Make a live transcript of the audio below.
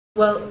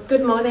Well,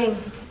 good morning,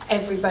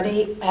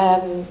 everybody.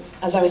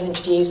 As I was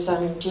introduced,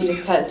 I'm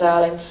Judith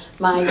Kirton-Darling.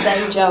 My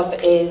day job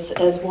is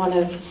as one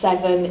of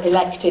 7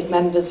 elected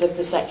members of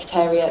the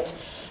Secretariat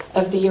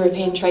of the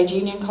European Trade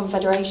Union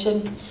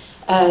Confederation.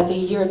 The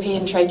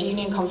European Trade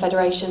Union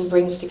Confederation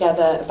brings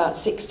together about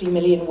 60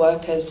 million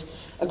workers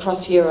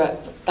across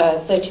Europe,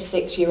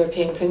 36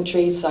 European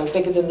countries, so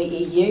bigger than the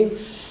EU.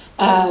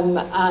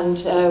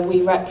 And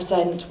we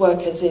represent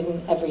workers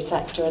in every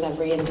sector and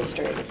every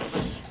industry.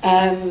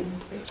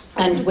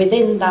 And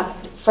within that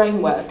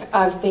framework,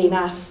 I've been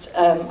asked,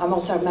 I'm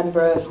also a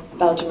member of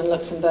Belgium and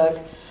Luxembourg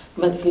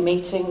monthly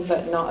meeting,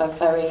 but not a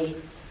very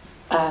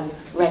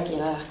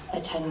regular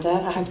attender,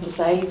 I have to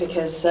say,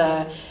 because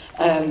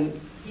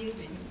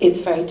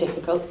it's very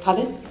difficult.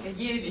 Pardon? It's a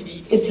yearly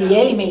meeting. It's a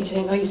yearly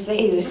meeting. Oh, you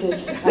see,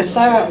 I'm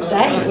so out of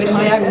date with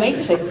my own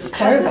meetings.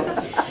 Terrible.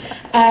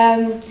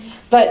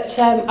 But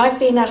I've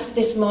been asked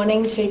this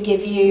morning to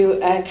give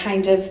you a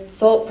kind of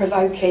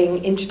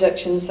thought-provoking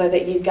introduction so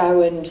that you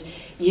go and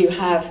you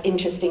have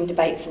interesting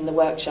debates in the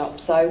workshop.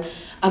 So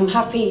I'm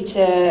happy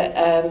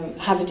to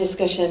have a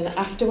discussion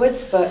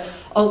afterwards, but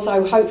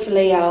also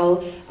hopefully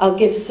I'll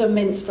give some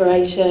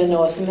inspiration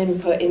or some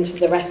input into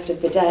the rest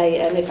of the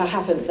day, and if I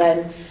haven't,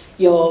 then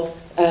your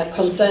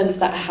concerns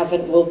that I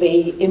haven't will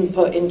be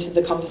input into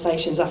the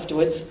conversations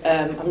afterwards,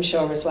 I'm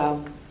sure as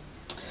well.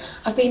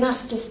 I've been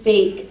asked to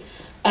speak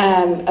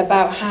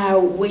about how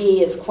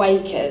we as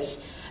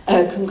Quakers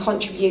can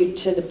contribute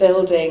to the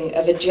building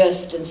of a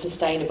just and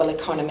sustainable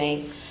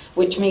economy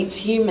which meets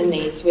human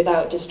needs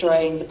without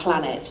destroying the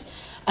planet.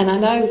 And I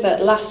know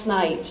that last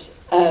night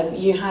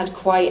you had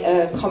quite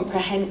a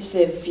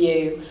comprehensive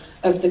view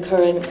of the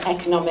current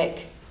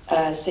economic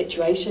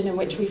situation in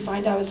which we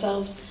find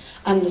ourselves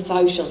and the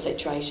social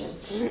situation.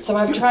 So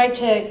I've tried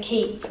to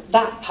keep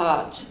that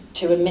part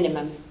to a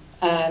minimum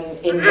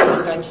in what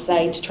I'm going to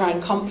say, to try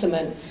and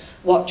complement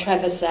what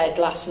Trevor said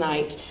last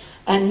night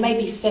and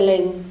maybe fill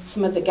in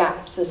some of the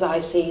gaps as I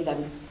see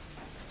them.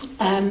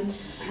 And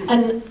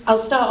I'll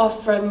start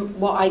off from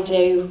what I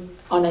do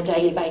on a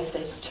daily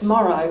basis.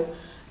 Tomorrow,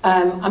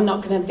 I'm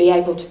not going to be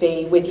able to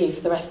be with you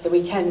for the rest of the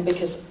weekend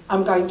because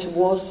I'm going to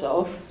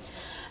Warsaw.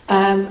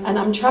 And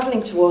I'm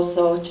travelling to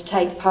Warsaw to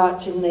take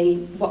part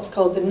in what's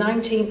called the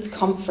 19th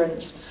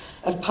Conference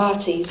of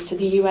Parties to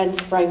the UN's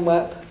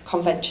Framework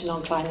Convention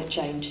on Climate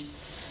Change.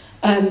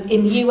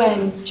 In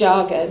UN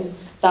jargon,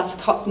 that's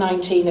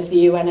COP19 of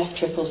the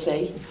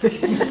UNFCCC.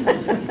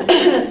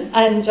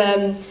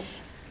 And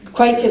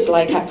Quakers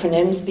like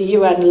acronyms, the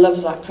UN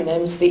loves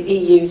acronyms, the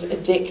EU's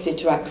addicted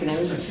to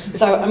acronyms.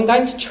 So I'm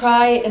going to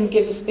try and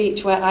give a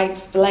speech where I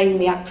explain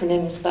the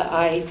acronyms that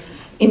I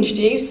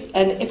introduce,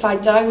 and if I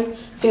don't,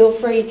 feel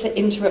free to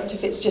interrupt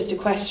if it's just a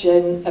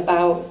question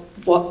about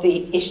what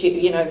the issue,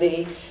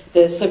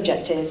 the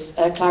subject is,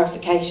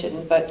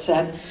 clarification, but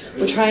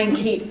we'll try and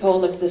keep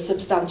all of the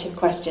substantive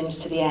questions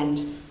to the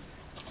end.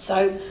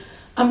 So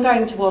I'm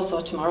going to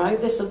Warsaw tomorrow.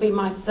 This will be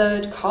my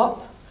 3rd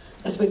COP,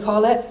 as we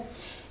call it.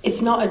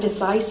 It's not a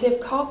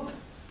decisive COP.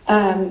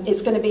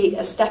 It's going to be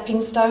a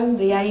stepping stone.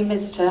 The aim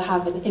is to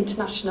have an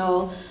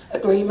international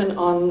agreement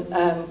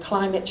on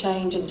climate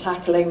change and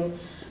tackling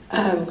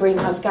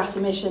greenhouse gas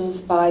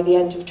emissions by the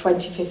end of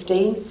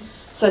 2015.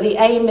 So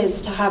the aim is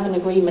to have an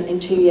agreement in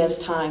 2 years'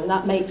 time.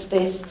 That makes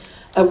this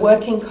a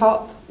working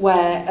COP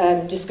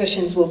where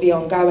discussions will be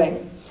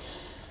ongoing.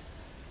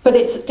 But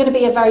it's going to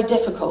be a very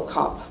difficult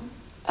COP.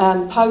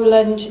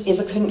 Poland is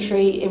a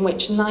country in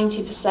which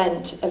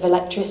 90% of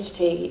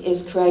electricity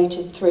is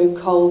created through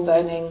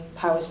coal-burning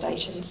power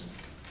stations.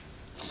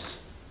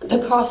 The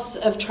costs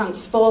of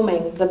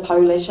transforming the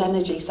Polish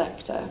energy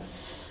sector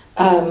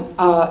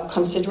are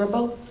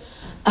considerable,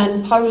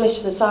 and Polish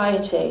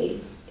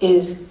society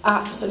is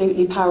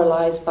absolutely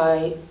paralysed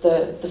by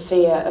the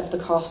fear of the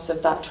costs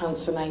of that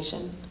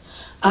transformation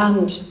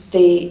and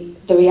the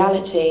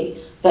reality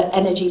that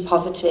energy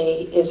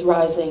poverty is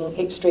rising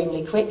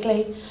extremely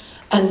quickly,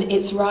 and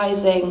it's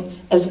rising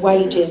as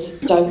wages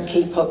don't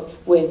keep up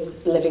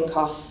with living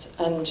costs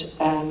and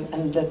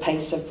the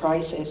pace of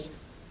prices.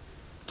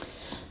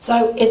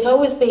 So it's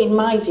always been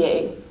my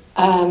view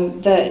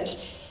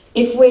that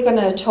if we're going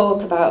to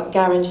talk about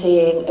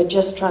guaranteeing a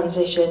just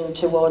transition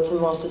towards a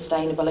more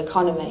sustainable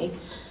economy,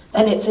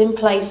 then it's in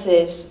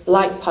places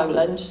like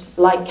Poland,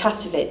 like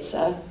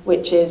Katowice,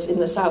 which is in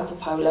the south of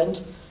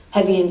Poland,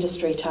 heavy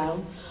industry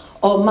town,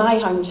 or my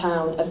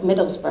hometown of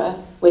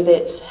Middlesbrough, with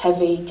its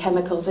heavy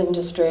chemicals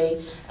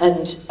industry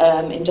and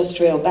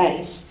industrial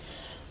base,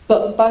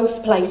 but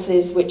both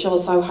places which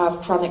also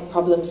have chronic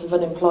problems of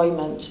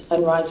unemployment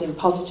and rising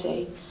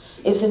poverty.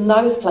 It's in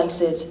those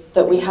places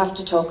that we have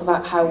to talk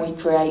about how we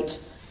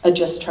create a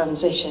just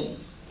transition.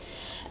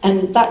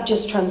 And that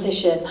just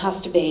transition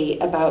has to be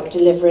about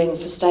delivering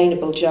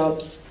sustainable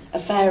jobs, a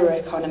fairer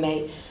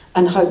economy,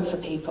 and hope for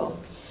people.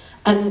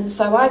 And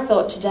so I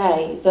thought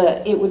today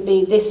that it would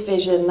be this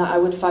vision that I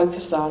would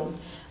focus on,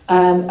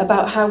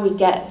 about how we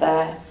get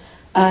there,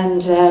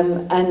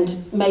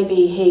 and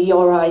maybe hear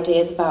your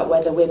ideas about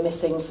whether we're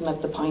missing some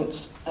of the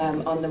points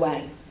on the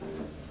way.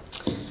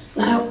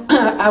 Now,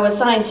 our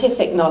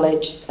scientific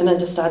knowledge and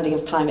understanding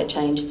of climate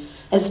change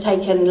has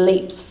taken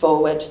leaps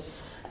forward.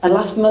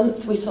 Last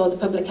month we saw the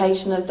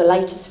publication of the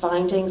latest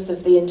findings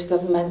of the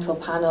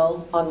Intergovernmental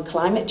Panel on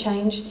Climate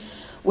Change,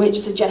 which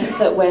suggests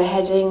that we're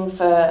heading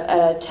for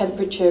a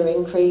temperature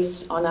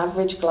increase on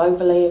average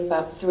globally of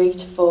about 3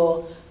 to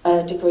 4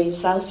 degrees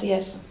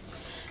Celsius.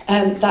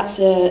 That's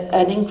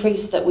an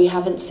increase that we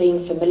haven't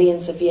seen for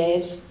millions of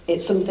years.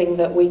 It's something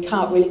that we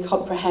can't really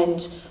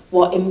comprehend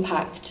what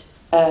impact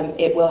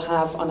it will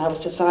have on our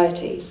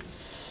societies.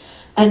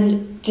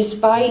 And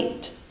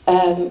despite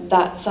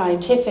that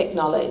scientific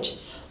knowledge,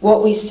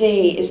 what we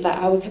see is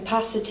that our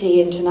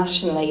capacity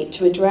internationally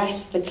to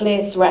address the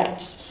clear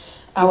threats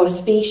our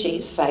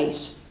species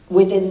face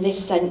within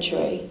this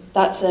century,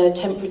 that's a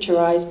temperature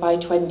rise by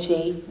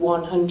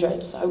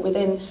 2100, so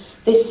within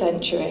this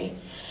century,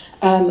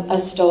 are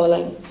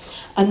stalling.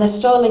 And they're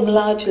stalling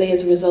largely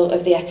as a result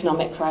of the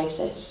economic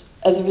crisis,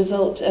 as a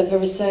result of a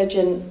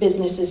resurgent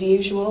business as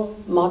usual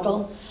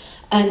model,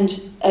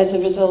 and as a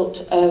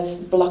result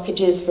of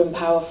blockages from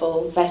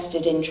powerful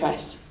vested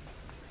interests.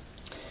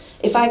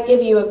 If I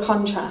give you a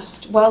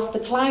contrast, whilst the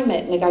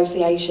climate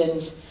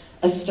negotiations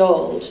are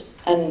stalled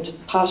and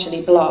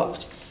partially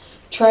blocked,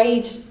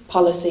 trade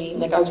policy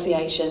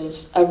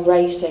negotiations are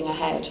racing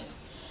ahead.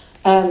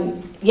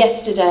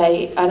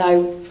 Yesterday, I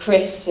know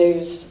Chris,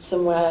 who's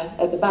somewhere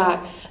at the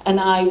back, and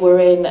I were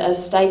in a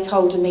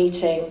stakeholder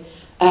meeting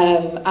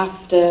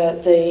after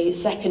the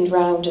second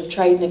round of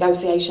trade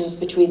negotiations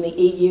between the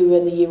EU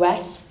and the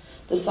US,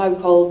 the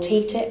so-called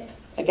TTIP,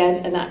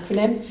 again an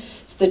acronym.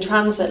 It's the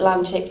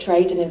Transatlantic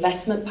Trade and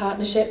Investment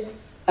Partnership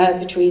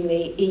between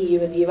the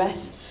EU and the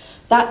US.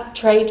 That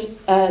trade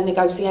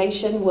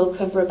negotiation will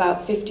cover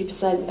about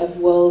 50% of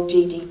world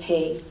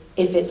GDP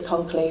if it's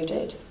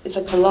concluded. It's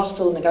a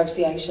colossal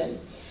negotiation.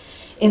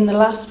 In the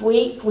last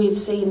week, we've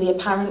seen the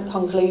apparent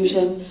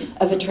conclusion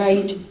of a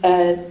trade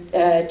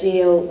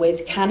deal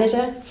with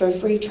Canada for a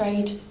free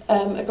trade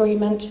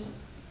agreement.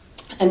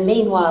 And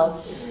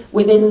meanwhile,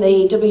 within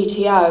the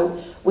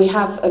WTO, we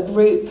have a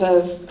group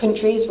of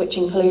countries which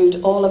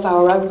include all of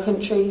our own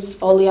countries,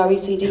 all the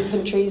OECD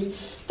countries.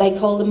 They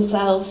call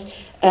themselves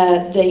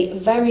the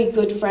Very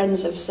Good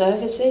Friends of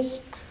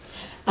Services.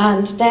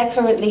 And they're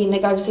currently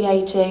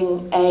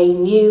negotiating a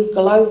new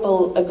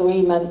global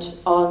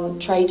agreement on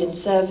trade and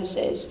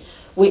services,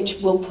 which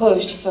will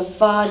push for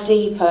far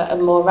deeper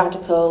and more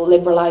radical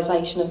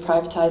liberalisation and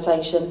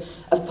privatisation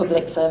of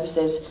public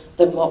services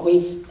than what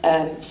we've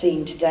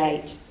seen to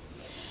date.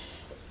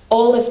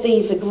 All of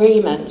these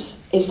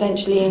agreements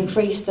essentially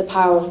increase the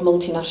power of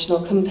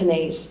multinational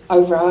companies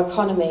over our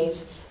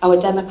economies, our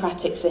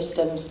democratic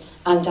systems,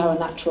 and our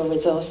natural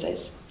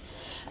resources.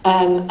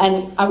 And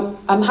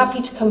I'm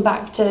happy to come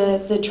back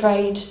to the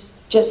trade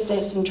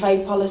justice and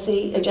trade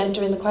policy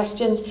agenda in the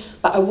questions,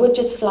 but I would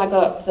just flag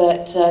up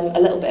that a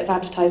little bit of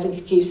advertising for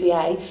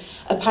QCA.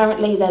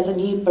 Apparently there's a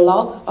new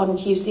blog on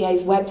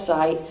QCA's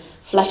website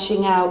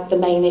fleshing out the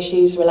main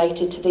issues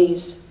related to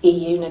these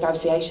EU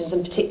negotiations,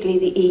 and particularly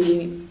the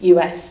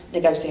EU-US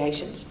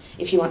negotiations,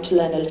 if you want to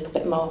learn a little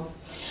bit more.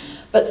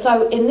 But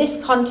so in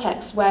this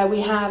context where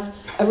we have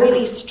a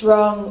really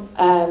strong,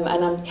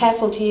 and I'm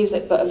careful to use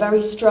it, but a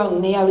very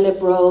strong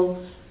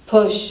neoliberal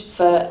push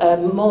for a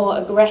more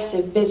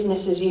aggressive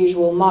business as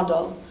usual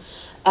model,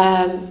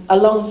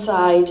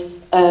 alongside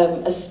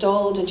a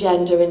stalled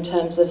agenda in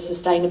terms of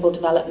sustainable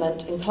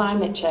development and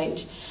climate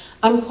change,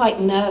 I'm quite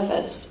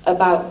nervous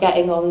about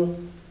getting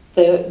on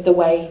the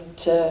way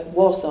to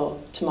Warsaw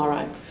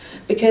tomorrow.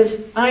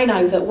 Because I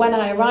know that when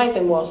I arrive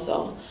in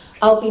Warsaw,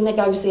 I'll be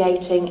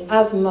negotiating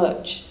as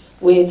much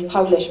with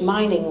Polish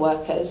mining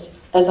workers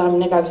as I'm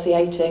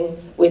negotiating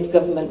with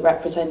government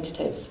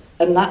representatives.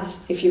 And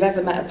that's, if you've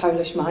ever met a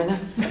Polish miner,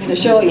 I can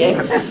assure you,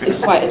 is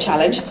quite a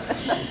challenge.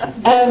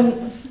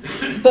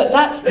 But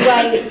that's the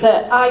way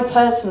that I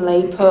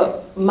personally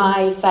put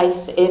my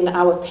faith in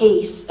our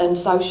peace and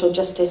social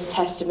justice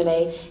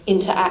testimony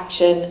into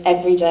action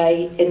every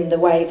day in the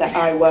way that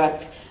I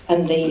work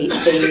and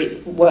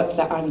the work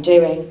that I'm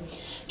doing.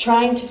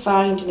 Trying to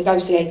find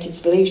negotiated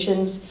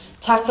solutions,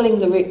 tackling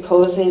the root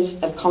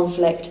causes of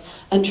conflict,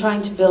 and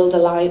trying to build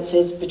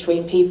alliances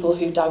between people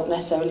who don't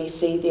necessarily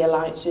see the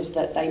alliances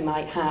that they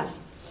might have.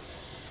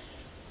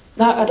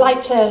 Now, I'd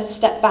like to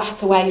step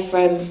back away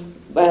from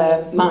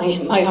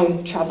my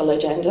own travel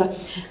agenda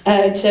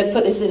to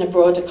put this in a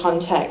broader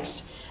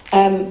context.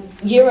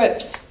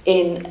 Europe's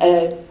in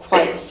a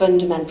quite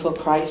fundamental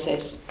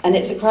crisis, and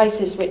it's a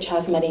crisis which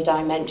has many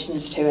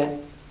dimensions to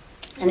it.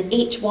 And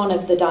each one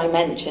of the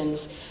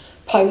dimensions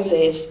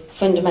poses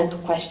fundamental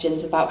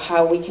questions about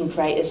how we can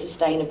create a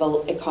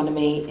sustainable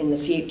economy in the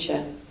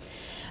future.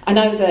 I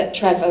know that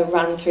Trevor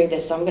ran through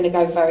this, so I'm going to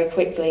go very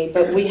quickly,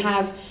 but we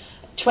have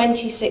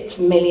 26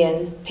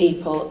 million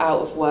people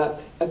out of work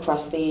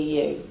across the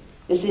EU.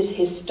 This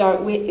is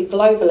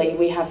globally,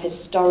 we have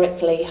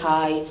historically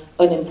high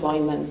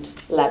unemployment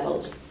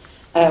levels.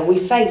 We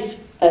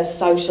face a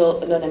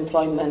social and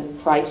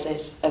unemployment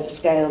crisis of a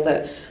scale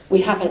that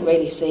we haven't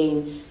really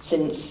seen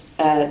since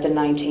the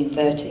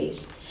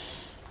 1930s.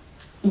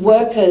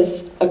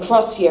 workers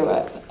across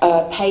Europe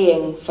are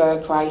paying for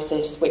a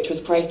crisis which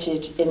was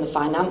created in the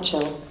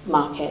financial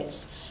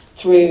markets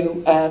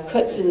through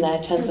cuts in their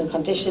terms and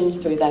conditions,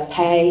 through their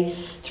pay,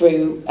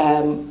 through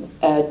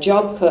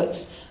job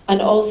cuts,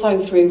 and also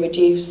through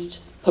reduced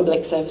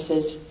public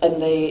services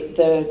and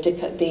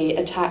the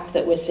attack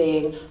that we're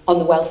seeing on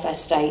the welfare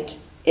state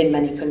in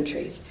many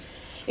countries.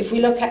 If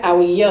we look at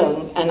our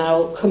young, and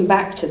I'll come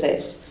back to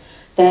this,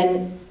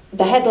 then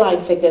the headline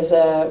figures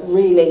are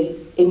really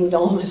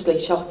enormously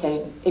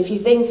shocking. If you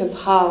think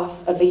of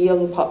half of a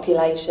young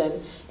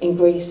population in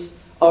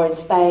Greece or in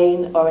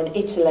Spain or in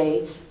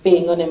Italy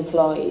being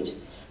unemployed,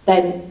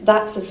 then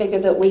that's a figure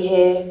that we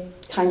hear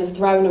kind of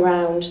thrown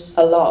around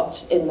a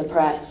lot in the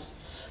press.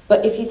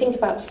 But if you think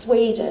about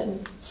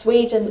Sweden,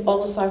 Sweden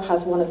also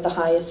has one of the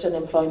highest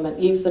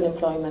youth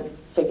unemployment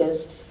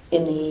figures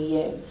in the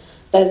EU.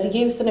 There's a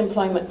youth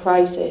unemployment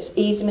crisis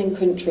even in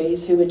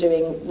countries who are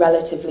doing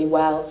relatively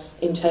well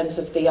in terms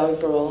of the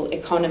overall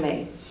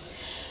economy.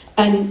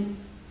 And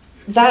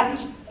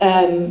that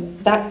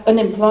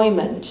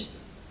unemployment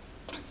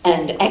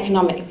and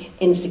economic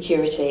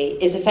insecurity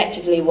is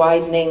effectively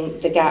widening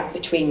the gap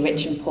between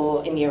rich and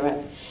poor in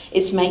Europe.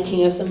 It's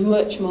making us a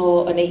much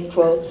more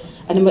unequal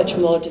and a much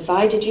more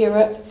divided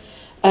Europe,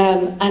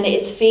 and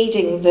it's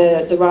feeding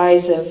the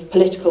rise of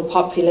political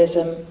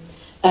populism,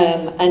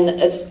 and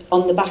as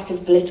on the back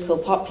of political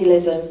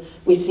populism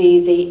we see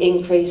the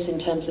increase in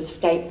terms of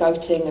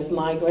scapegoating of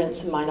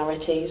migrants and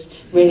minorities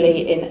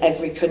really in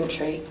every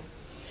country.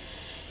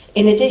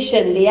 In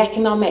addition, the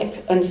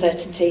economic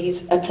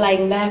uncertainties are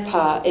playing their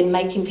part in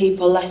making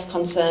people less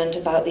concerned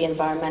about the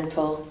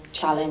environmental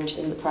challenge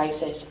and the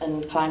crisis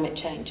and climate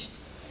change.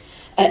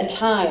 At a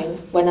time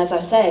when, as I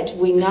said,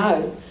 we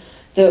know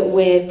that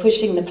we're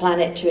pushing the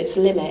planet to its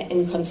limit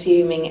in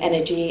consuming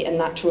energy and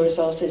natural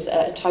resources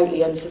at a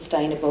totally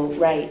unsustainable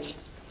rate.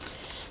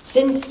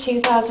 Since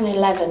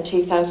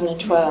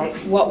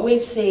 2011-2012, what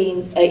we've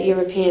seen at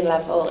European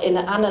level in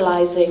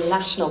analysing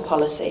national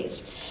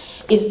policies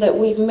is that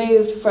we've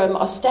moved from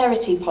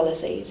austerity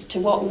policies to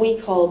what we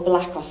call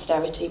black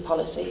austerity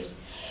policies.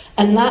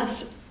 And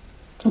that's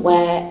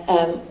where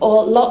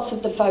lots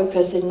of the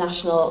focus in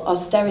national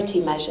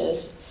austerity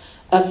measures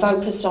are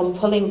focused on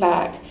pulling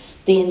back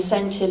the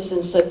incentives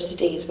and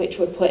subsidies which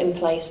were put in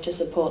place to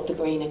support the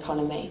green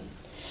economy.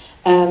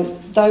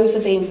 Those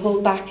are being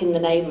pulled back in the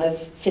name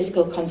of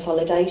fiscal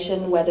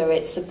consolidation, whether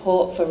it's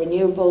support for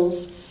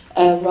renewables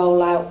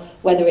rollout,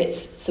 whether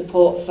it's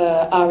support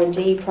for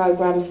R&D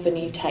programs for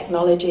new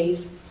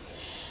technologies.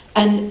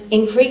 And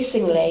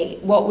increasingly,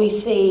 what we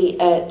see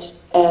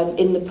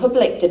in the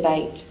public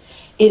debate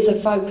is a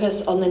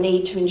focus on the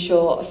need to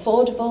ensure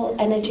affordable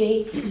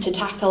energy, to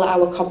tackle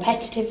our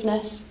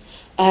competitiveness,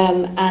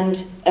 and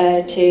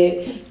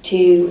to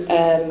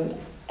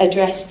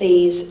address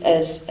these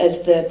as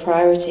the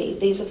priority.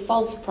 These are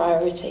false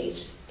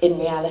priorities in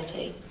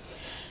reality.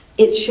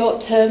 It's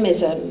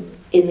short-termism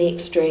in the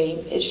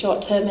extreme. It's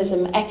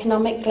short-termism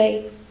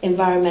economically,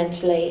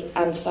 environmentally,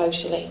 and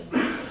socially.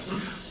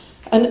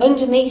 And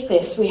underneath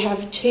this, we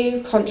have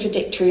two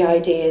contradictory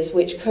ideas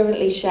which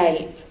currently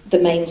shape the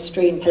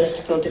mainstream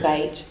political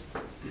debate.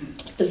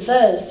 The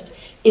first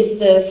is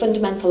the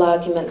fundamental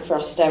argument for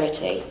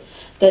austerity,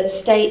 that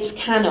states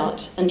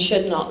cannot and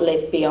should not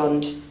live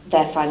beyond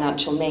their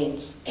financial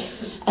means.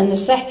 And the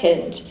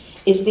second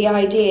is the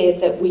idea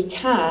that we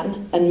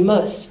can and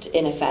must,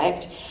 in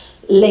effect,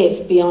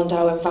 live beyond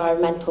our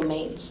environmental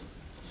means.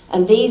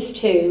 And these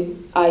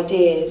two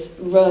ideas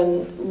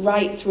run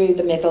right through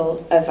the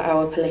middle of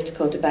our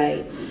political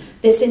debate.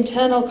 This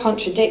internal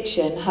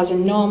contradiction has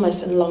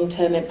enormous and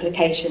long-term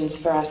implications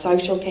for our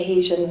social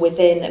cohesion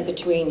within and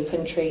between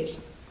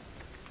countries.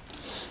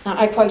 Now,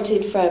 I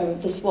quoted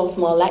from the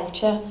Swarthmore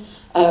lecture,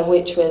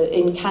 which was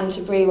in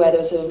Canterbury, where there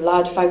was a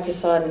large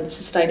focus on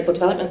sustainable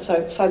development,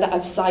 so that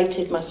I've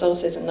cited my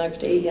sources and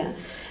nobody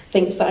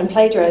thinks that I'm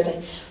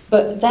plagiarising.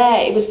 But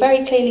there, it was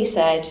very clearly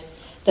said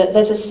that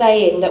there's a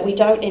saying that we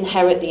don't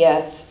inherit the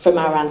earth from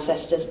our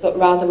ancestors, but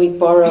rather we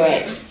borrow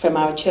it from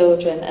our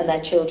children and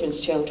their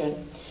children's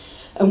children.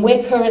 And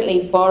we're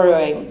currently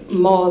borrowing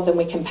more than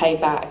we can pay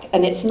back.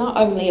 And it's not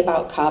only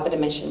about carbon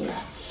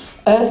emissions.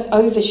 Earth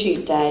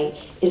Overshoot Day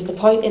is the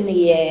point in the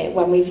year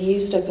when we've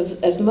used up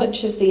as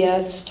much of the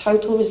Earth's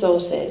total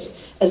resources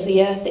as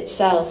the Earth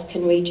itself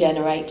can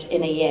regenerate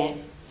in a year.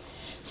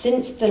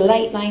 Since the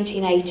late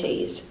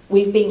 1980s,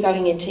 we've been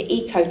going into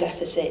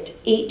eco-deficit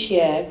each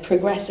year,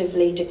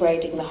 progressively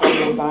degrading the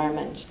whole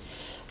environment,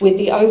 with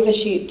the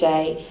Overshoot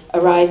Day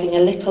arriving a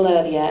little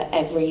earlier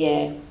every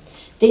year.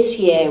 This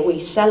year, we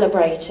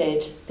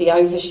celebrated the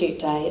Overshoot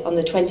Day on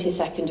the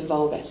 22nd of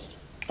August.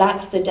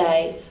 That's the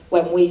day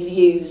when we've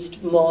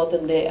used more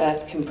than the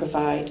Earth can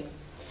provide.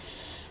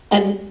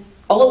 And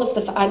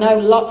I know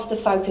lots of the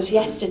focus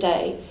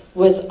yesterday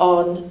was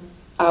on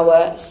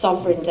our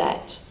sovereign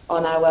debt,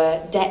 on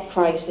our debt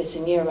crisis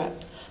in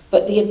Europe.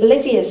 But the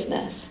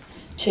obliviousness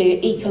to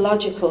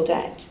ecological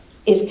debt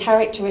is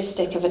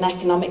characteristic of an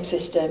economic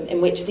system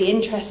in which the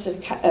interests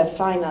of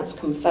finance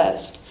come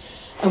first.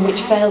 and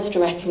which fails to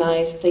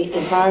recognise the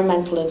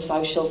environmental and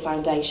social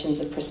foundations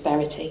of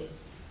prosperity.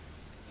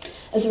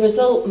 As a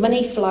result,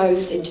 money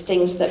flows into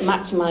things that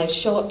maximise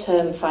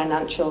short-term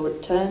financial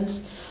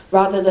returns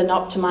rather than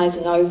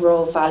optimising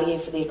overall value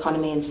for the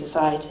economy and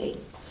society.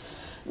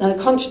 Now,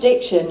 the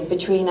contradiction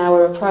between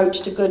our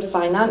approach to good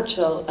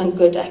financial and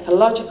good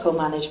ecological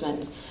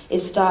management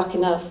is stark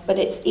enough, but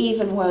it's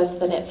even worse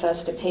than it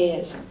first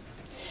appears.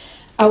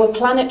 Our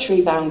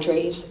planetary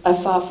boundaries are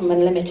far from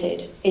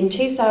unlimited. In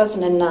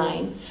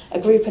 2009, a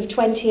group of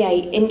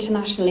 28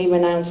 internationally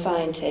renowned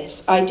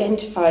scientists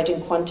identified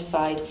and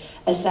quantified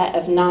a set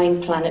of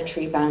 9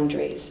 planetary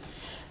boundaries.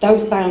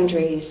 Those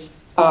boundaries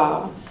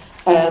are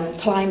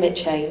climate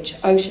change,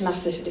 ocean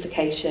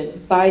acidification,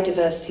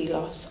 biodiversity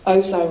loss,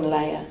 ozone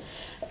layer,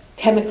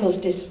 chemicals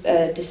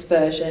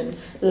dispersion,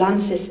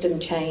 land system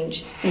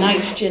change,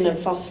 nitrogen and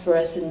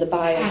phosphorus in the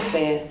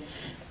biosphere,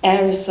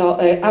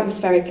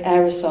 atmospheric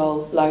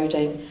aerosol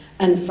loading,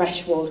 and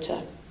fresh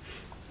water.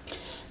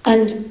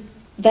 And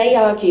they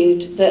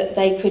argued that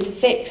they could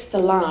fix the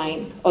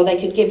line, or they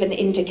could give an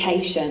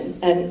indication,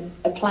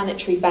 a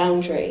planetary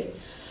boundary,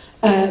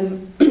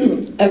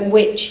 at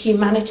which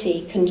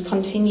humanity can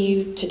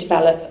continue to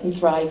develop and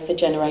thrive for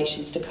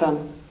generations to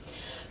come.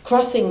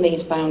 Crossing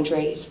these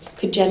boundaries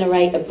could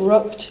generate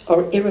abrupt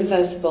or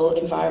irreversible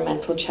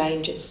environmental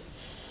changes.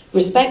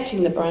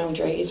 Respecting the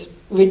boundaries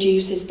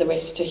reduces the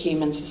risk to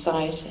human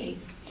society.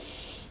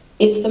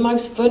 It's the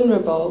most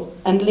vulnerable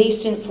and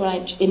least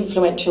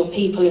influential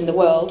people in the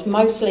world,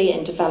 mostly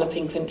in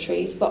developing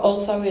countries, but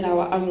also in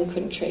our own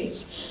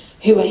countries,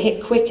 who are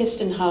hit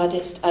quickest and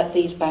hardest at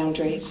these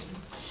boundaries.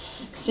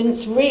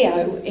 Since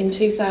Rio in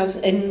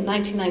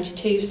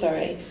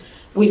 1992,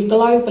 we've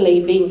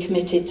globally been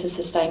committed to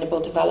sustainable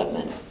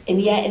development, and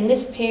yet in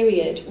this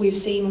period we've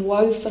seen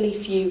woefully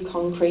few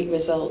concrete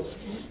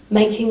results,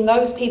 making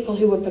those people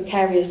who were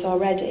precarious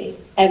already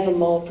ever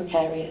more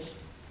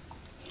precarious.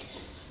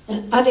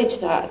 And added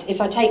to that,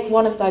 if I take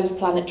one of those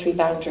planetary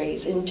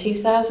boundaries, in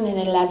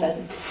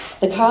 2011,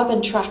 the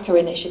Carbon Tracker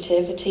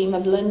Initiative, a team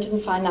of London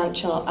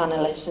financial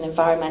analysts and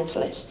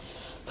environmentalists,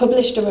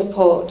 published a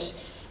report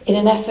in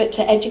an effort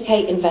to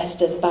educate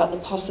investors about the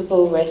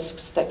possible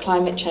risks that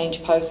climate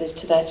change poses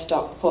to their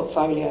stock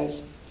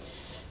portfolios.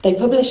 They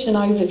published an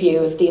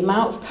overview of the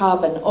amount of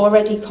carbon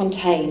already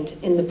contained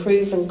in the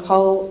proven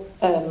coal,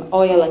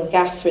 oil and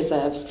gas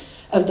reserves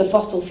of the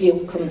fossil fuel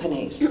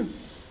companies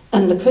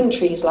and the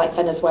countries like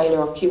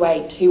Venezuela or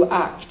Kuwait who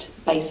act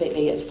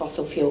basically as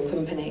fossil fuel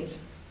companies.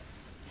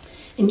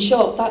 In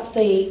short, that's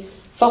the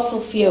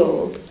fossil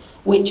fuel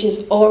which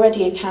is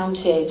already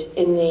accounted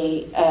in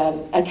the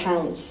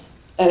accounts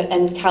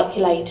and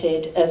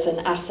calculated as an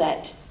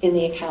asset in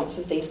the accounts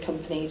of these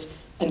companies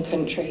and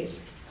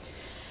countries.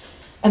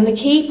 And the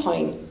key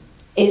point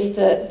is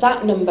that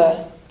that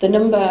number, the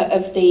number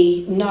of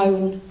the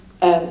known,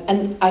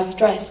 and I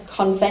stress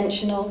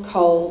conventional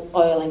coal,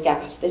 oil and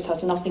gas, this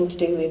has nothing to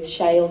do with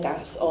shale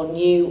gas or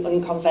new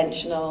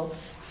unconventional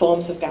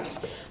forms of gas,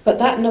 but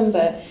that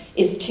number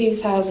is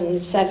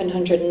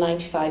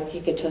 2,795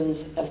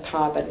 gigatons of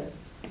carbon.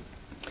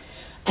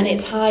 And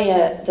it's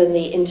higher than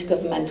the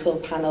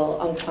Intergovernmental Panel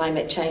on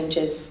Climate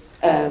Change's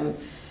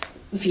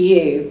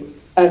view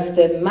of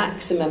the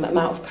maximum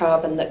amount of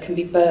carbon that can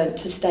be burnt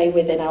to stay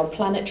within our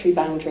planetary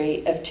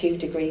boundary of 2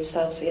 degrees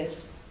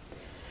Celsius.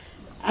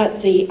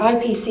 At the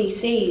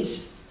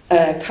IPCC's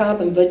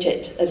carbon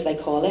budget, as they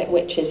call it,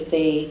 which is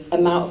the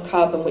amount of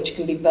carbon which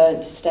can be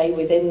burnt to stay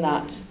within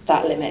that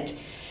limit,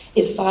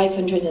 is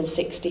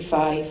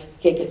 565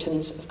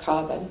 gigatons of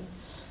carbon.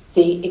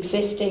 The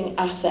existing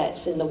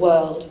assets in the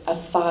world are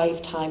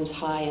 5 times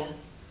higher.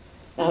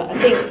 Now, I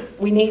think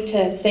we need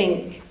to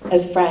think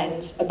as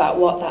friends about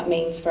what that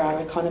means for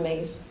our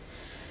economies.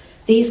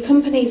 These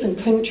companies and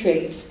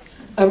countries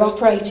are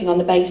operating on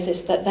the basis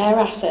that their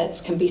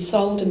assets can be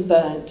sold and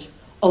burnt,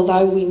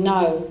 although we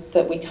know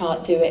that we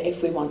can't do it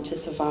if we want to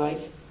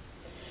survive.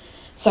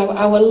 So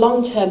our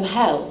long-term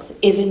health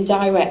is in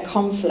direct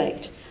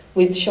conflict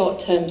with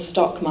short-term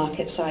stock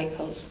market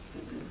cycles.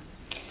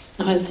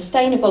 Now, a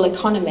sustainable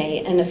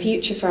economy and a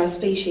future for our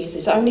species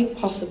is only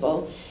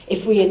possible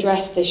if we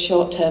address this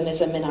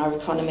short-termism in our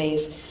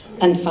economies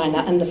and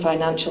the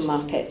financial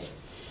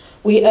markets.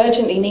 We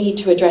urgently need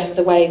to address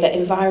the way that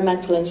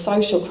environmental and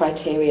social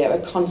criteria are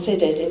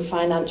considered in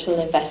financial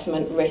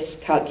investment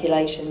risk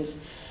calculations.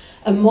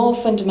 And more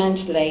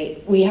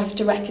fundamentally, we have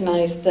to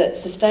recognise that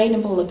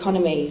sustainable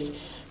economies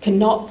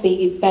cannot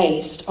be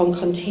based on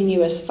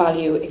continuous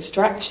value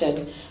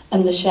extraction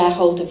and the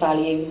shareholder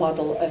value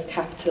model of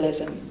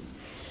capitalism.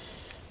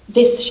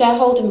 This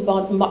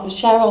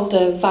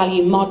shareholder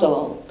value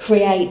model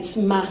creates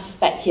mass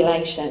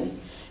speculation.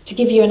 To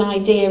give you an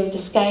idea of the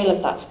scale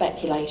of that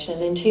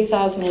speculation, in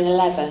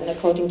 2011,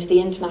 according to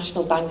the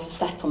International Bank of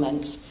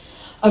Settlements,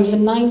 over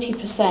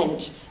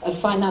 90% of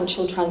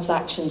financial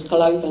transactions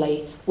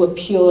globally were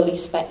purely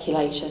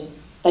speculation.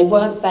 They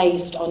weren't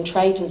based on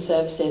trade and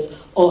services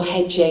or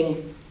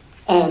hedging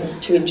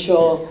to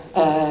ensure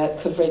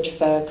coverage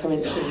for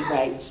currency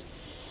rates.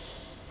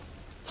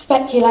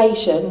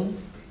 Speculation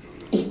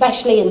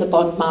especially in the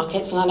bond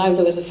markets, and I know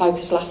there was a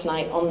focus last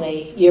night on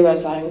the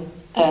Eurozone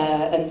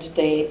and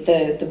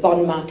the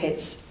bond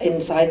markets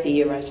inside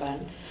the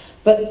Eurozone.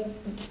 But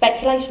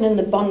speculation in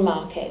the bond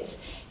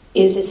markets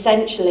is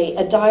essentially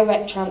a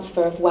direct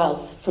transfer of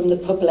wealth from the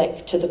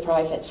public to the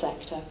private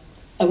sector.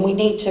 And we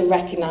need to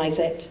recognise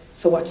it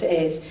for what it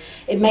is.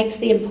 It makes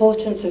the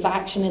importance of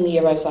action in the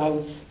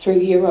Eurozone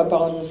through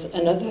Eurobonds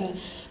and other,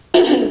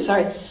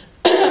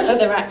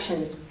 other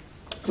actions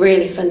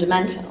really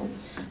fundamental.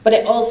 But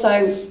it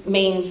also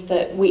means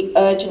that we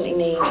urgently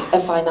need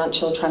a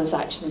financial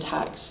transaction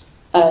tax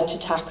to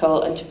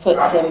tackle and to put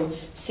some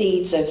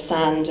seeds of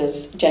sand,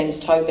 as James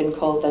Tobin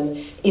called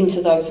them,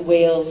 into those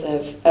wheels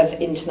of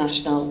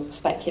international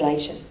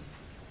speculation.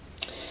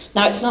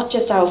 Now, it's not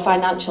just our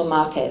financial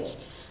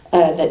markets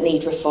that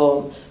need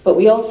reform, but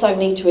we also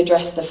need to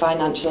address the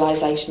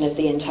financialisation of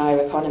the entire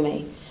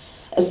economy.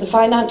 As the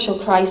financial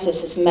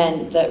crisis has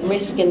meant that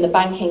risk in the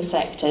banking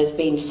sector is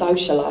being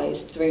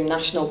socialised through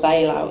national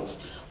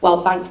bailouts,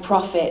 while bank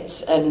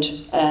profits and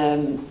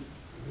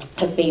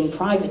have been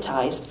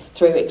privatised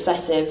through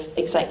excessive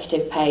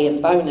executive pay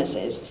and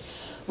bonuses,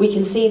 we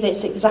can see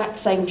this exact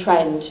same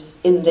trend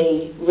in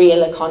the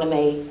real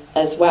economy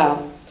as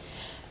well.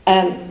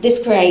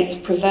 This creates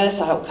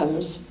perverse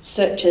outcomes,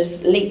 such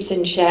as leaps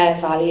in share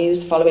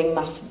values following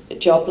mass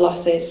job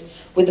losses,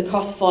 with the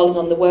cost falling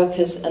on the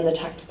workers and the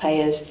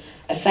taxpayers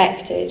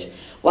affected,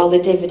 while the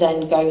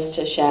dividend goes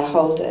to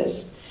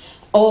shareholders.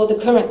 Or the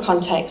current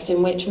context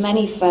in which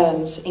many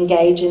firms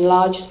engage in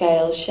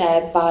large-scale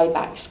share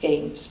buyback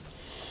schemes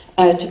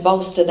to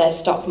bolster their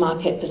stock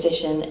market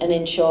position and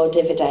ensure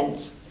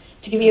dividends.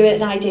 To give you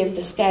an idea of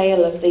the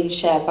scale of these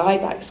share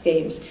buyback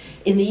schemes,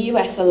 in the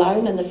US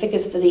alone, and the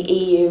figures for the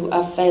EU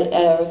are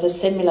of a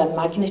similar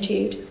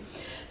magnitude,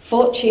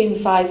 Fortune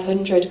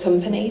 500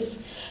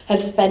 companies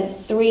have spent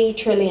 $3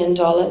 trillion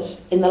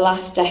in the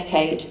last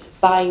decade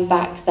buying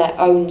back their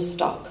own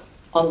stock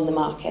on the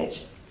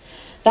market.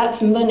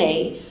 That's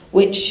money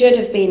which should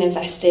have been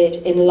invested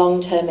in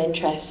long-term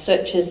interests,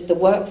 such as the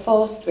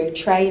workforce, through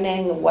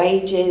training,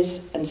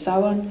 wages, and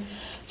so on,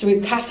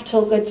 through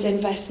capital goods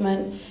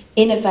investment,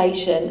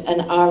 innovation,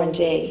 and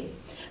R&D,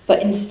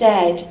 but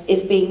instead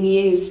is being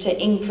used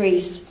to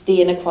increase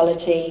the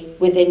inequality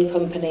within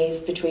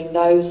companies between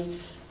those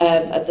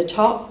at the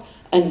top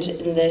and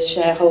the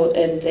shareholder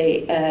and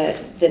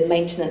the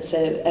maintenance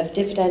of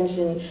dividends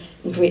in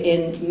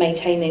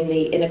maintaining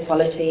the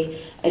inequality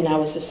in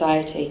our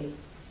society.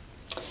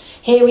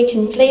 Here we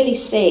can clearly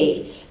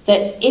see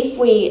that if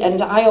we,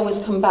 and I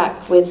always come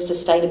back with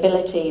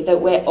sustainability,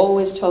 that we're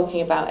always talking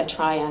about a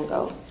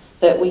triangle,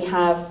 that we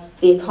have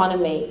the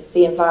economy,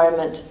 the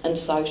environment, and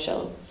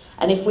social.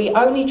 And if we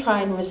only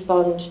try and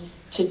respond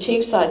to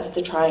two sides of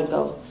the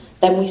triangle,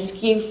 then we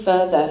skew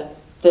further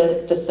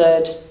the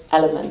third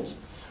element.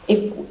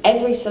 If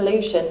every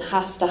solution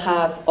has to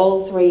have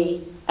all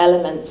three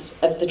elements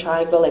of the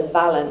triangle in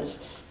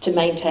balance to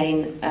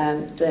maintain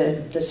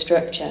the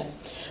structure.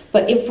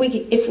 But if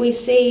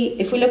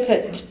we look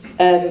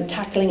at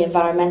tackling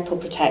environmental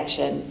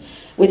protection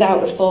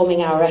without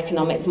reforming our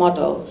economic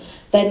model,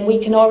 then we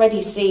can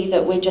already see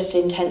that we're just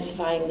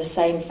intensifying the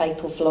same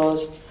fatal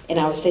flaws in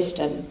our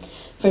system.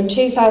 From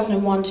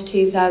 2001 to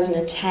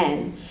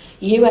 2010,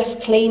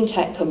 US clean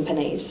tech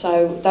companies,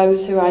 so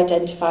those who are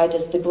identified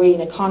as the green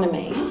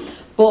economy,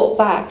 bought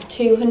back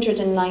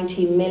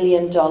 $290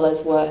 million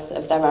worth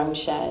of their own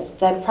shares.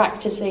 They're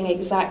practicing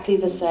exactly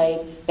the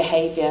same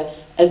behaviour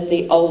as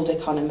the old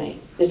economy,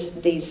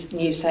 these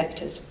new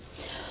sectors.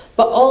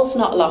 But all's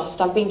not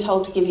lost. I've been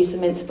told to give you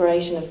some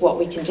inspiration of what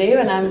we can do,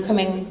 and I'm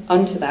coming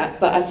onto that,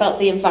 but I felt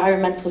the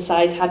environmental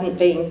side hadn't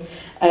been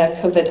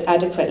covered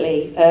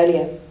adequately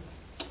earlier.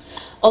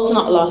 All's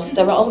not lost.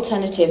 There are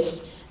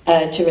alternatives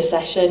to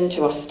recession,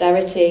 to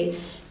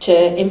austerity,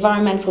 to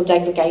environmental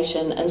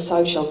degradation and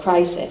social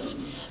crisis.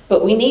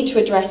 But we need to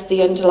address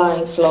the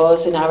underlying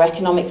flaws in our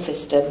economic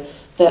system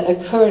that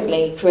are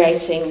currently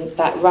creating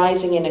that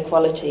rising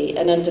inequality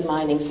and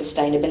undermining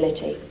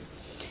sustainability.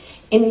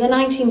 In the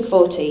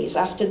 1940s,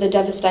 after the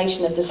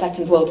devastation of the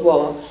Second World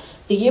War,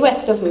 the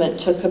US government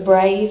took a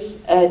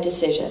brave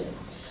decision,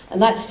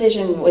 and that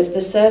decision was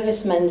the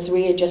Servicemen's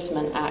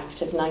Readjustment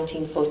Act of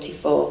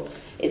 1944.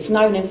 It's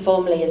known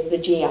informally as the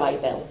GI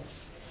Bill.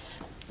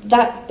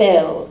 That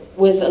bill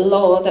was a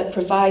law that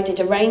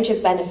provided a range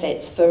of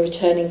benefits for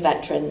returning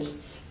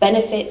veterans.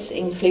 Benefits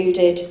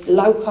included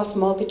low-cost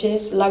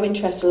mortgages,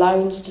 low-interest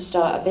loans to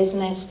start a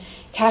business,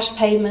 cash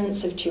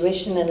payments of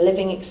tuition and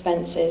living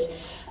expenses,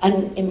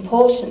 and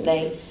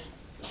importantly,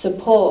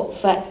 support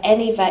for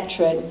any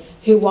veteran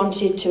who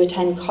wanted to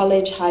attend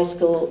college, high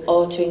school,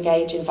 or to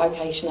engage in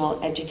vocational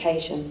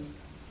education.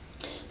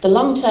 The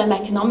long-term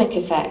economic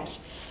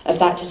effects of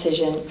that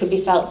decision could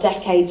be felt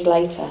decades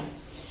later.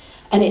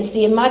 And it's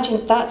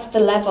that's the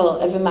level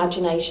of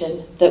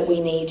imagination that we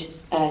need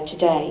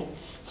today.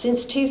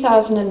 Since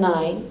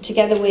 2009,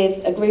 together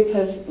with a group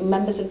of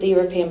members of the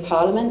European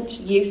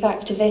Parliament, youth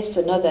activists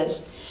and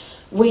others,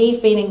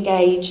 we've been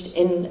engaged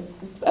in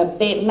a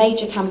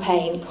major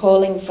campaign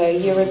calling for a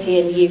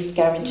European Youth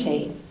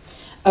Guarantee.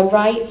 a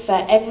right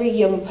for every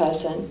young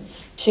person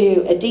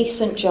to a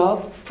decent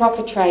job,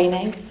 proper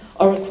training,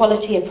 or a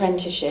quality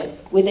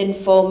apprenticeship within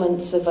 4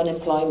 months of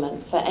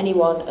unemployment for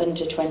anyone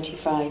under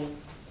 25.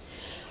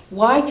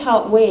 Why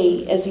can't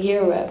we, as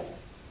Europe,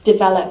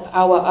 develop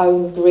our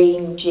own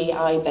green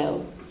GI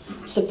Bill,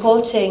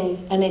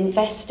 supporting and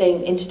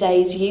investing in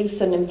today's young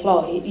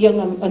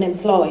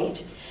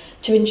unemployed,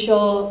 to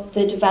ensure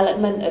the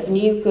development of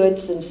new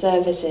goods and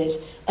services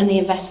and the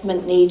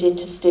investment needed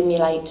to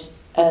stimulate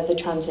the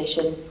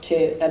transition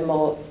to a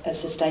more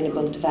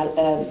sustainable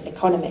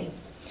economy?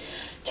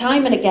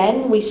 Time and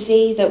again, we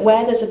see that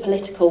where there's a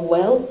political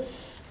will,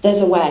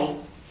 there's a way.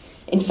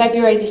 In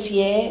February this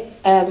year,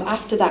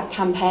 after that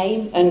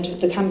campaign, and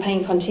the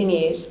campaign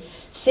continues,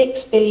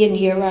 6 billion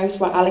euros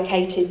were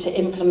allocated to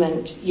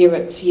implement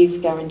Europe's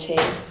youth guarantee.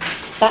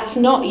 That's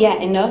not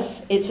yet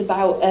enough. It's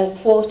about a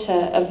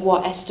quarter of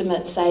what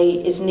estimates say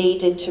is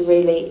needed to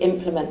really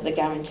implement the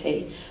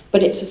guarantee,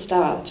 but it's a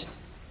start.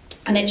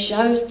 And it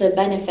shows the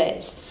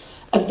benefits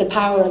of the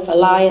power of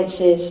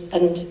alliances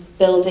and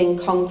building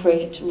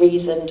concrete,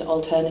 reasoned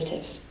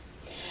alternatives.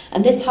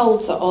 And this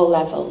holds at all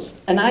levels.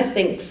 And I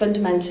think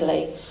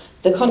fundamentally,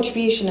 the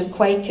contribution of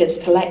Quakers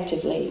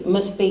collectively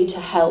must be to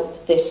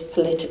help this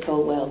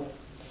political will.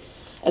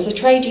 As a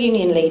trade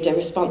union leader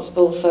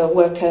responsible for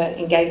worker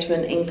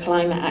engagement in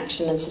climate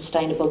action and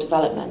sustainable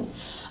development,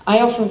 I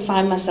often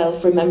find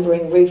myself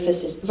remembering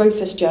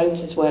Rufus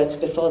Jones's words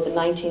before the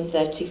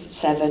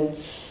 1937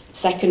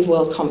 Second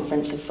World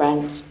Conference of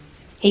Friends.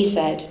 He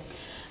said,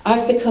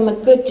 "I've become a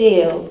good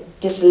deal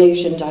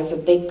disillusioned over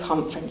big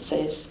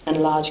conferences and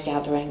large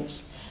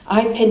gatherings.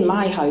 I pin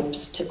my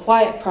hopes to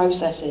quiet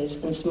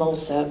processes and small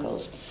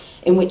circles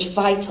in which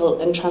vital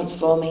and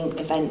transforming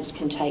events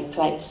can take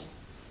place."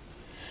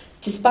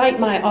 Despite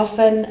my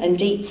often and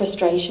deep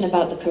frustration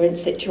about the current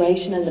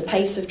situation and the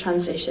pace of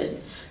transition,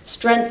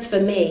 strength for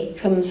me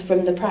comes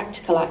from the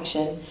practical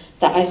action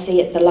that I see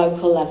at the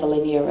local level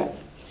in Europe,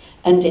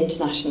 and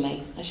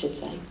internationally, I should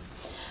say.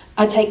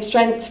 I take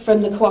strength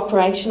from the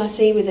cooperation I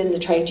see within the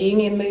trade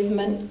union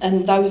movement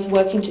and those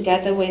working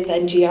together with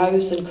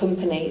NGOs and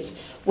companies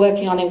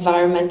working on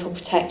environmental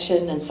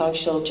protection and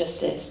social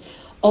justice,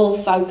 all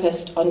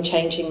focused on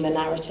changing the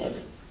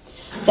narrative.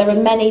 There are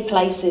many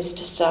places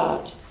to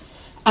start.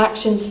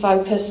 Actions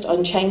focused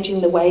on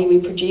changing the way we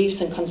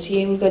produce and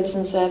consume goods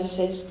and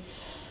services,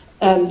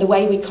 the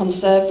way we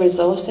conserve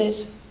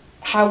resources,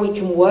 how we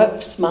can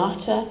work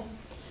smarter,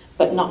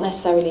 but not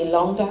necessarily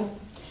longer,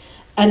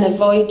 and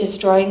avoid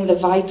destroying the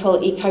vital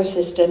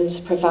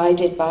ecosystems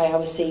provided by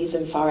our seas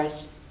and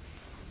forests.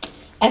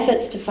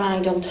 Efforts to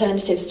find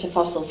alternatives to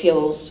fossil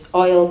fuels,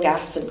 oil,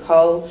 gas and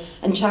coal,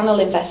 and channel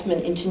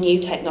investment into new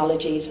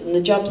technologies and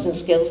the jobs and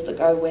skills that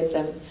go with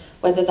them,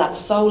 whether that's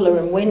solar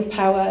and wind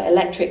power,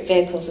 electric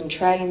vehicles and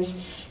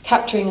trains,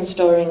 capturing and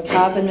storing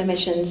carbon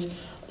emissions,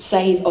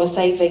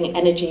 saving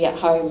energy at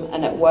home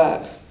and at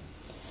work.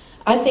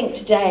 I think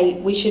today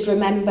we should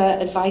remember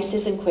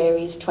Advices and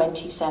Queries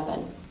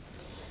 27.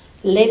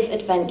 Live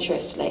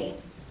adventurously.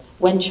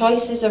 When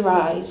choices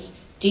arise,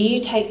 do you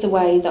take the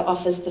way that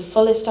offers the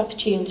fullest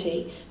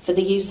opportunity for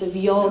the use of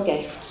your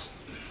gifts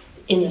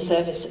in the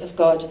service of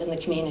God and the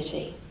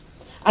community?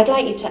 I'd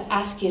like you to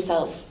ask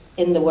yourself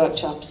in the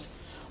workshops,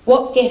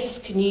 what gifts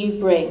can you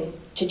bring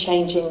to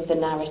changing the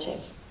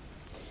narrative?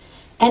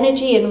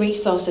 Energy and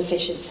resource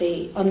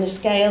efficiency on the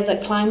scale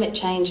that climate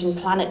change and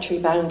planetary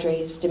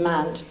boundaries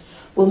demand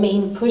will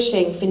mean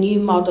pushing for new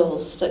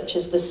models such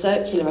as the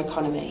circular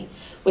economy,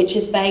 which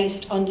is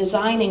based on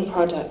designing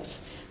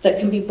products that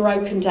can be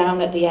broken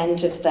down at the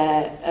end of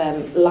their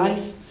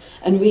life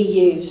and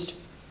reused.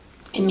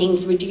 It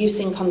means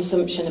reducing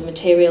consumption of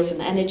materials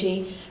and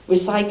energy,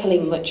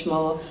 recycling much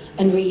more,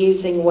 and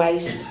reusing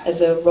waste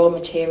as a raw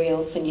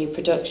material for new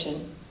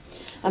production.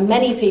 And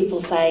many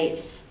people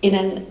say, in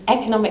an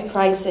economic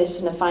crisis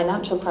and a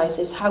financial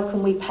crisis, how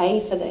can we pay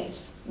for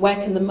this? Where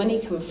can the money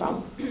come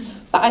from?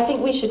 But I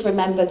think we should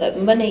remember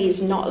that money is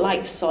not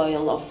like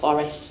soil or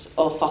forests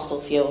or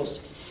fossil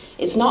fuels.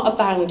 It's not a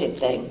bounded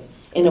thing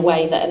in a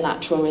way that a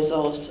natural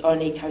resource or an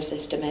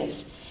ecosystem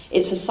is.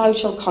 It's a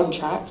social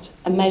contract,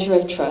 a measure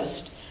of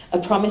trust, a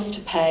promise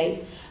to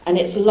pay, and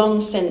it's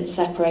long since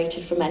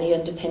separated from any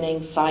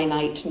underpinning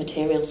finite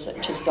materials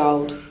such as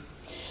gold.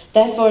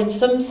 Therefore, in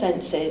some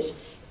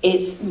senses,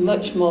 it's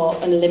much more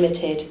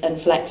unlimited and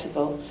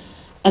flexible.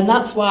 And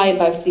that's why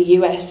both the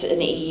US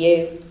and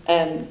EU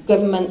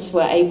governments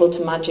were able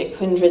to magic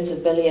hundreds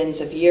of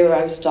billions of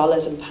euros,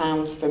 dollars and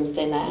pounds from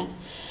thin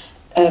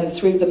air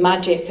through the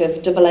magic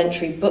of double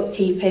entry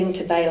bookkeeping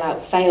to bail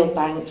out failed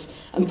banks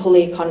and pull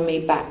the economy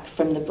back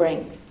from the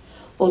brink.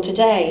 Well,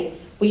 today,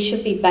 we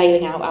should be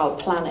bailing out our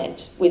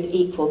planet with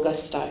equal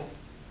gusto.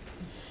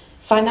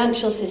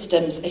 Financial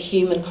systems are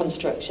human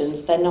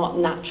constructions, they're not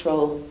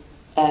natural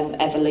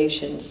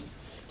evolutions.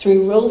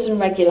 Through rules and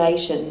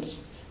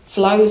regulations,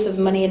 flows of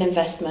money and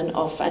investment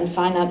and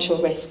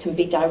financial risk can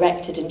be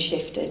directed and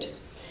shifted.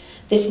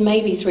 This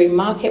may be through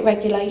market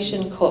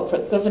regulation,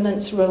 corporate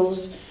governance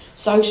rules,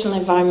 social and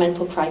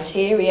environmental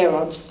criteria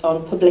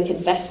on public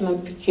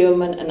investment,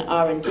 procurement and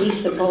R&D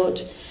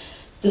support,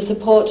 the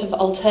support of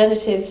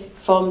alternative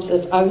forms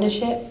of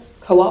ownership,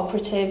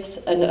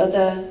 cooperatives and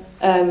other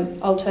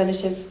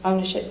alternative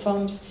ownership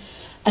forms,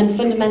 and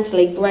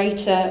fundamentally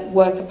greater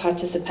worker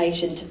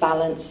participation to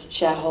balance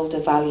shareholder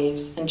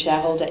values and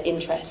shareholder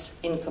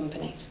interests in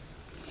companies.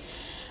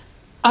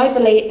 I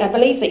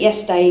believe that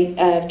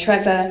yesterday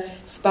Trevor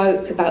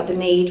spoke about the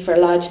need for a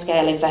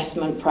large-scale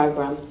investment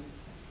programme.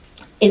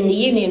 In the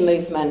union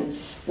movement,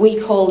 we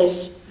call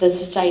this the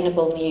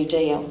Sustainable New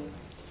Deal.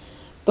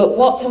 But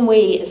what can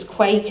we as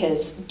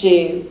Quakers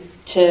do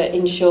to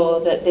ensure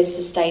that this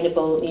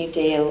Sustainable New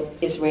Deal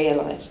is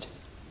realised?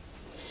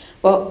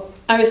 Well,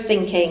 I was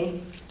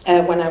thinking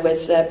when I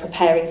was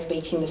preparing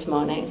speaking this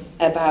morning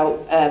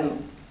about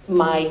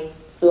my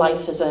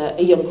life as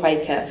a young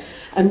Quaker.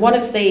 And one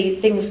of the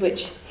things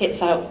which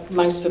hits out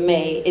most for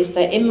me is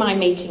that in my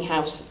meeting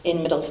house in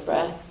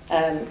Middlesbrough,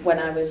 when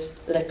I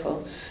was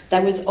little,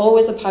 there was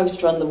always a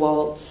poster on the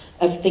wall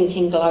of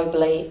thinking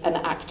globally and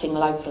acting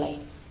locally.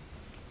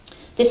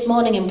 This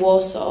morning in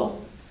Warsaw,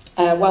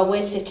 while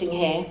we're sitting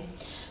here,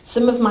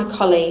 some of my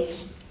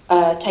colleagues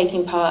are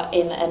taking part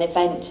in an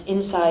event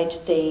inside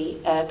the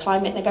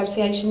climate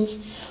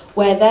negotiations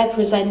where they're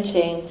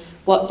presenting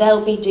what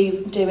they'll be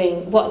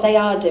doing, what they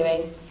are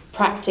doing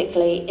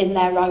practically in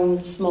their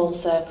own small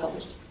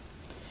circles,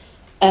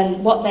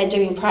 and what they're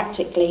doing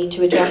practically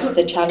to address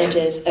the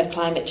challenges of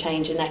climate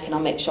change and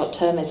economic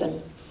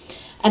short-termism.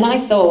 And I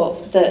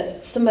thought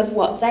that some of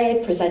what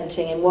they're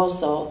presenting in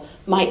Warsaw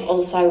might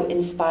also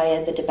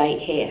inspire the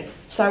debate here.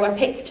 So I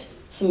picked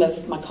some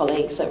of my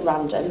colleagues at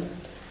random.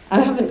 I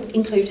haven't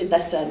included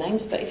their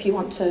surnames, but if you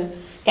want to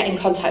get in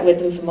contact with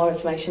them for more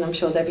information, I'm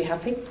sure they'll be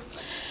happy.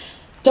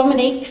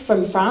 Dominique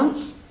from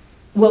France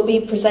will be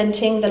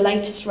presenting the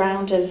latest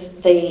round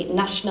of the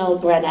National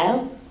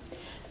Grenelle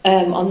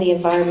on the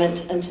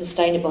environment and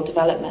sustainable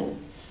development.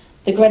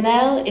 The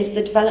Grenelle is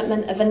the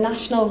development of a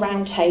national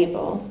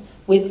roundtable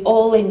with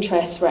all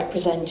interests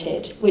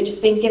represented, which has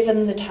been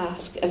given the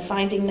task of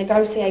finding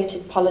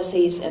negotiated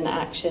policies and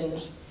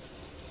actions.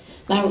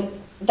 Now,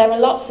 there are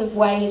lots of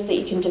ways that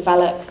you can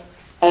develop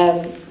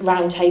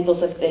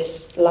roundtables of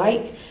this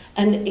like,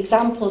 and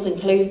examples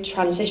include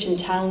Transition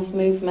Towns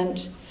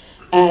movement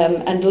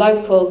and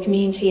local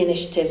community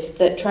initiatives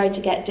that try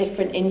to get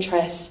different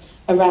interests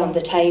around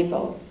the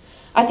table.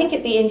 I think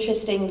it'd be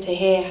interesting to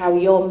hear how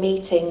your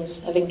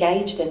meetings have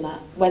engaged in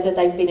that, whether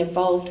they've been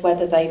involved,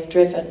 whether they've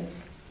driven.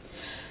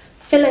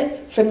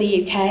 Philip from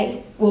the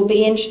UK will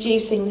be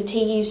introducing the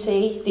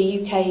TUC,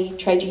 the UK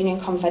Trade Union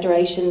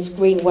Confederation's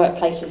Green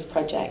Workplaces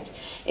project,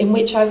 in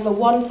which over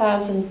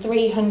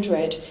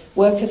 1,300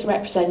 workers'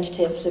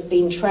 representatives have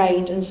been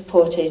trained and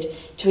supported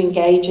to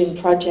engage in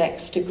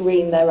projects to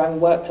green their own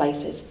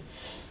workplaces.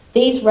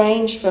 These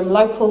range from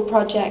local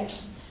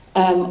projects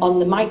on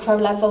the micro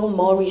level,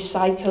 more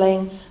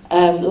recycling,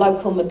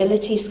 local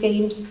mobility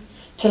schemes,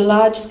 to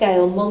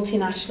large-scale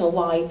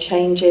multinational-wide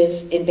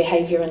changes in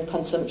behaviour and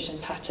consumption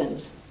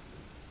patterns.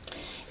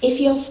 If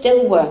you're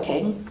still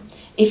working,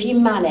 if you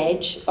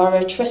manage or are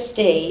a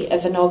trustee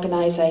of an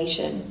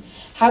organisation,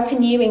 how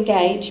can you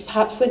engage,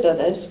 perhaps with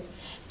others,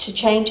 to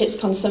change its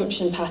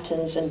consumption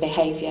patterns and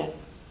behaviour?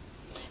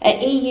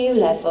 At EU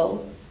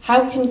level,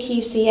 how can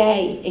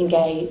QCA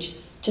engage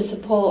to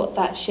support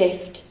that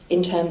shift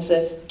in terms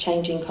of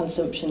changing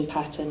consumption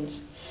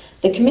patterns?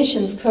 The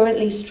Commission's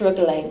currently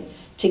struggling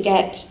to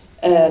get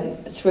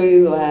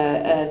through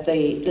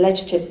the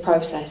legislative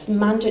process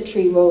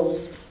mandatory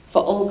rules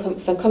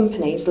for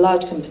companies,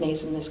 large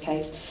companies in this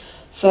case,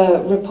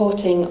 for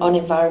reporting on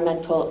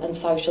environmental and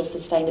social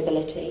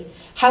sustainability.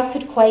 How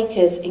could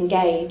Quakers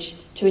engage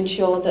to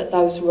ensure that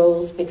those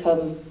rules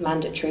become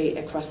mandatory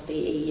across the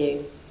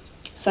EU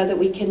so that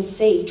we can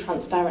see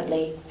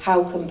transparently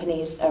how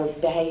companies are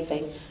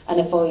behaving and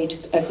avoid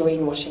a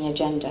greenwashing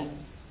agenda?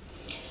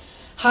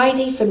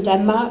 Heidi from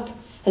Denmark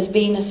has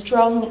been a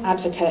strong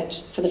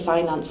advocate for the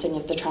financing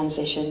of the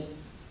transition.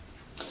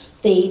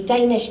 The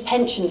Danish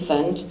pension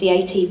fund, the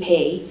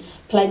ATP,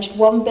 pledged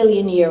 €1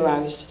 billion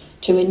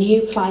to a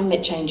new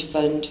climate change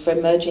fund for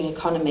emerging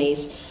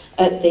economies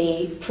at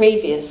the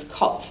previous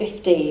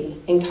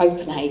COP15 in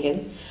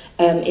Copenhagen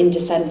in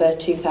December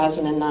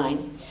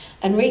 2009.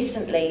 And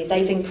recently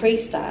they've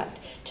increased that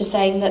to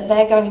saying that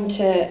they're going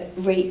to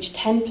reach a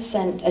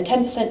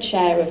 10%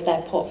 share of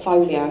their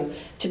portfolio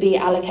to be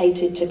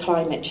allocated to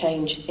climate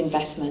change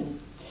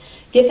investment.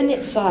 Given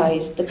its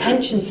size, the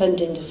pension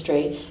fund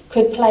industry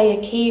could play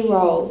a key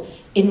role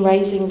in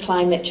raising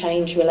climate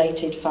change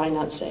related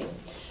financing.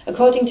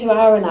 According to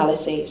our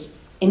analyses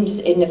in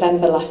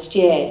November last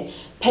year,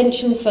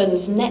 pension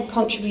funds' net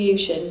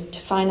contribution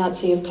to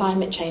financing of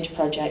climate change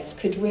projects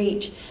could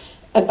reach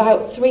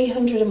about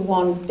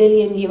 $301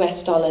 billion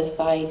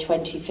by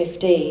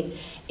 2015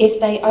 if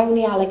they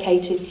only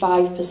allocated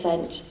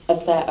 5%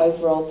 of their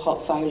overall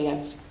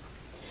portfolios.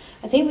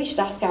 I think we should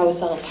ask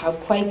ourselves how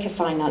Quaker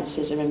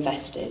finances are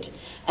invested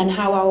and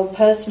how our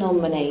personal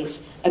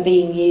monies are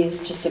being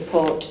used to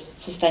support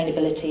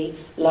sustainability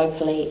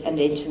locally and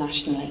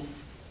internationally.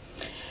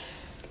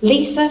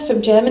 Lisa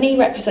from Germany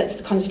represents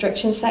the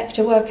construction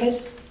sector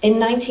workers. In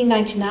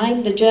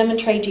 1999, the German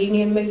trade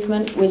union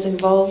movement was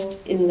involved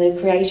in the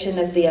creation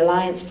of the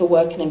Alliance for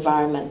Work and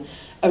Environment,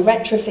 a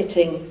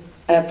retrofitting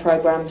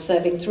programme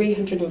serving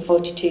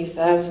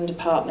 342,000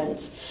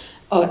 apartments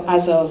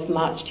as of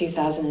March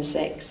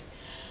 2006.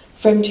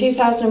 From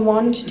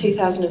 2001 to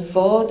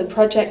 2004, the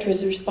project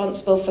was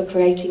responsible for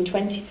creating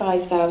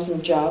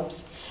 25,000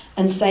 jobs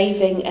and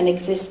saving an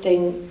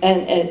existing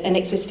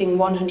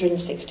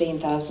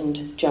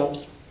 116,000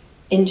 jobs.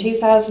 In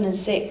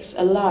 2006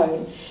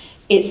 alone,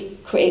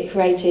 it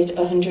created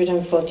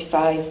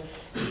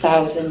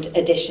 145,000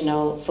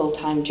 additional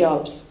full-time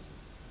jobs,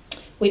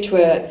 which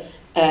were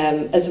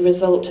as a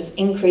result of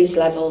increased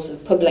levels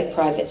of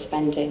public-private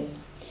spending.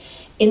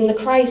 In the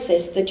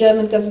crisis, the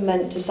German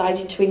government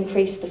decided to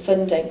increase the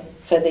funding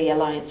for the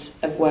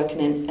Alliance of Work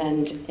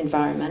and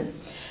Environment,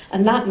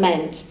 and that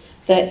meant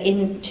that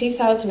in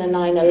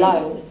 2009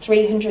 alone,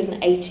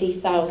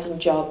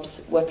 380,000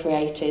 jobs were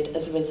created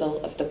as a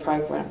result of the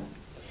programme.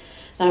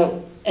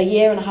 Now, a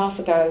year and a half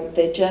ago,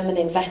 the German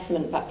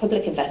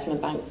public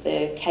investment bank,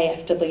 the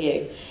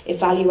KfW,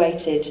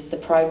 evaluated the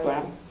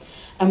programme,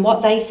 and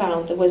what they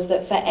found was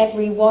that for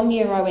every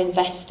 €1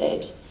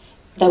 invested,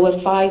 there were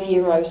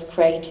 €5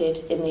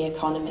 created in the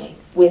economy,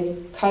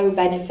 with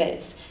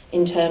co-benefits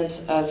in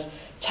terms of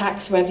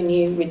tax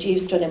revenue,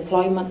 reduced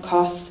unemployment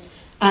costs,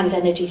 and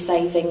energy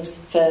savings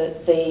for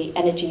the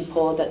energy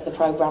poor that the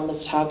programme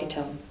was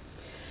targeting.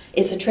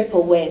 It's a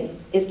triple win.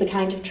 It's the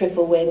kind of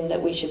triple win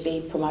that we should be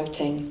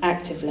promoting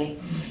actively.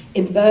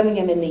 In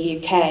Birmingham in the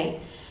UK,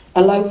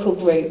 a local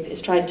group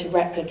is trying to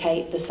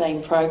replicate the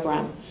same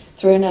programme.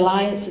 Through an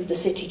alliance of the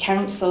City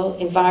Council,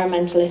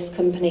 environmentalist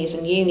companies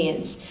and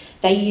unions,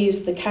 they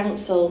use the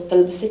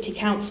City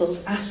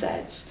Council's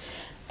assets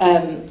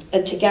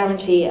to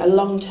guarantee a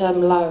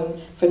long-term loan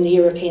from the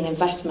European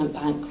Investment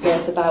Bank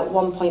worth about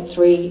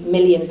 £1.3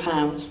 million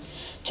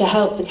to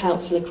help the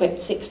council equip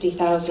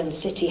 60,000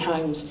 city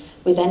homes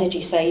with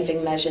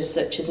energy-saving measures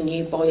such as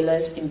new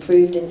boilers,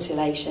 improved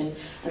insulation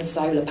and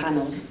solar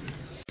panels.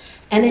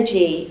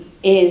 Energy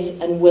is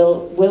and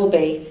will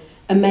be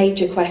a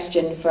major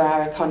question for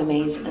our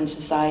economies and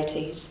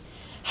societies.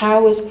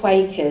 How, as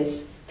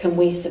Quakers, can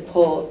we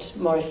support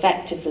more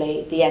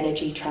effectively the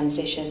energy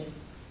transition?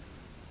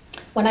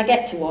 When I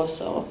get to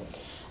Warsaw,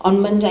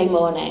 on Monday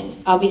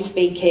morning, I'll be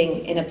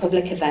speaking in a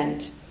public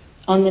event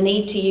on the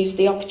need to use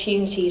the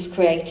opportunities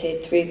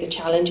created through the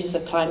challenges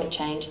of climate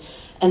change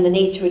and the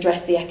need to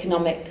address the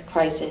economic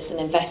crisis and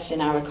invest in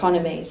our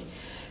economies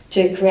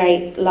to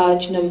create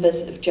large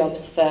numbers of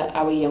jobs for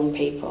our young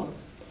people.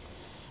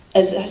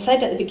 As I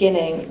said at the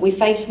beginning, we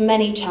face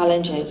many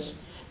challenges,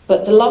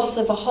 but the loss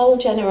of a whole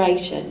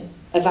generation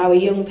of our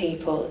young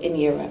people in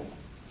Europe,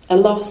 a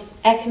loss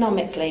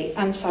economically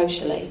and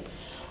socially,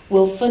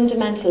 will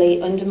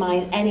fundamentally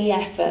undermine any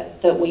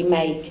effort that we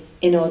make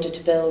in order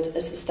to build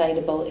a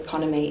sustainable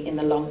economy in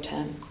the long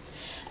term.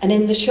 And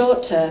in the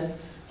short term,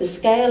 the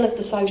scale of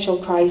the social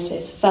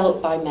crisis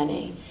felt by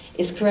many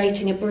is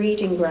creating a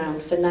breeding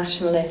ground for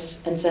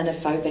nationalist and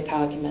xenophobic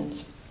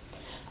arguments.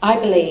 I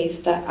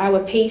believe that our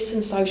peace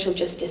and social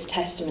justice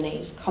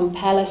testimonies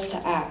compel us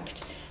to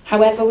act,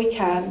 however we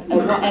can,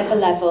 at whatever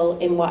level,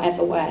 in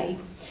whatever way,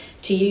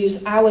 to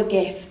use our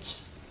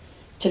gifts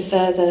to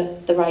further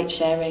the right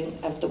sharing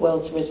of the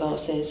world's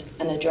resources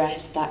and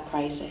address that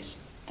crisis.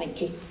 Thank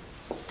you.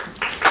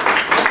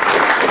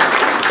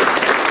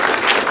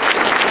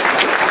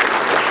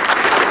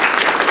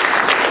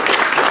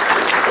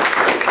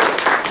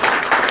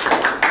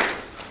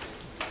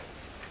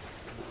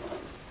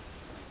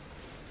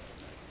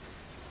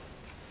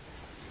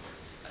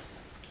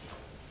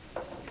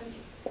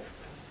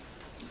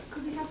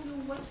 Could we have your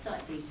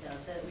website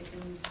details so that we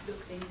can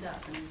look things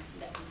up and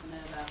let people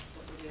know about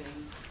what we're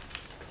doing?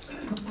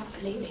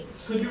 Absolutely.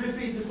 Could you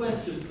repeat the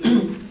question,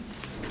 please?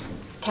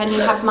 Can you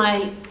have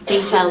my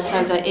details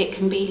so that it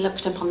can be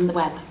looked up on the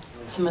web,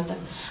 some of them?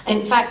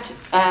 In fact,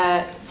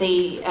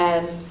 the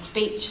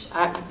speech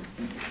I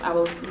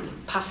will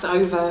pass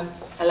over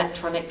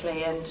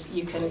electronically and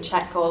you can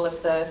check all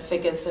of the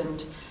figures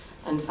and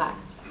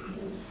facts.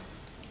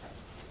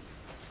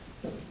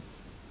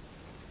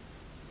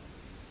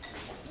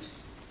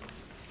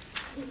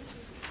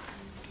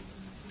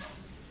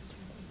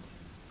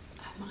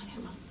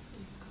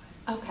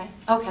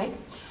 Okay.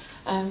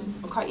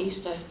 I'm quite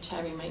used to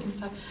chairing meetings,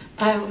 so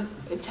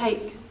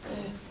take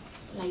the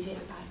lady at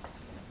the back.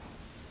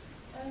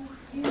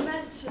 You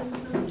mentioned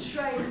some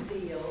trade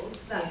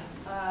deals that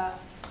are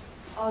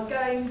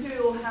going through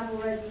or have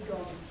already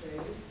gone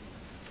through.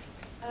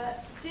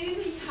 Do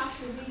these have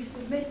to be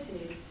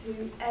submitted to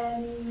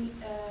any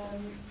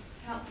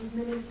Council of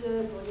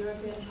Ministers or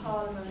European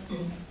Parliament?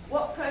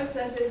 What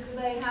processes do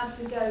they have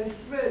to go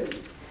through?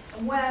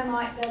 And where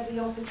might there be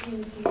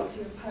opportunities to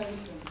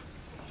oppose them?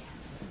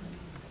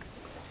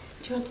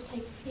 Do you want to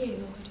take a view, or do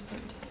you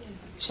want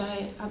to? Should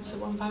I answer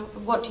one by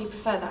one? What do you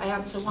prefer, that I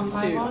answer one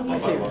by one?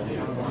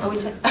 Are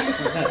we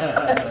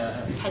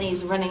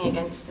Penny's running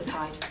against the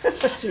tide.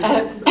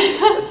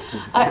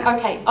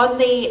 Okay, on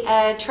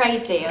the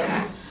trade deals,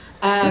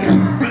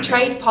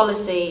 trade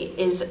policy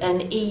is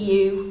an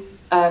EU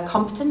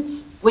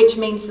competence, which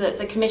means that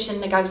the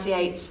Commission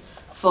negotiates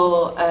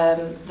for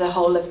the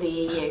whole of the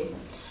EU.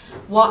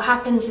 What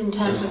happens in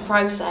terms of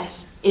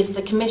process is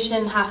the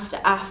Commission has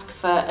to ask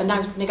for a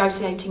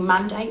negotiating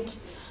mandate.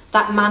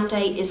 That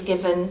mandate is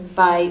given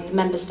by the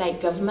Member State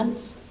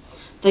governments.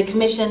 The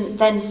Commission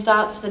then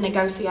starts the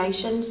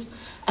negotiations,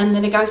 and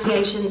the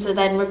negotiations are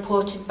then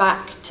reported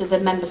back to the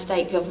Member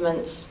State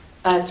governments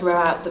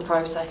throughout the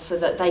process so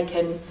that they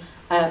can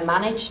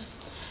manage.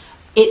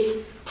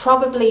 It's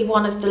probably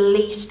one of the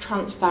least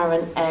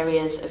transparent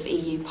areas of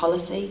EU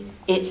policy.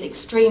 It's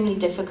extremely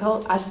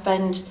difficult. I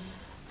spend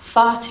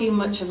far too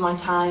much of my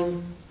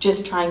time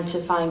just trying to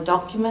find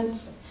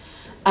documents.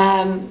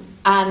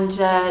 And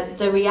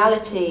the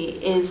reality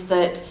is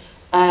that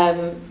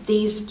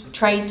these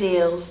trade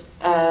deals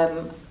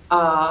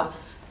are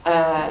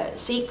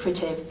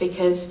secretive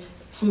because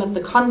some of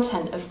the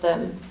content of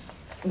them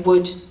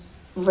would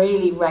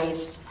really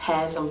raise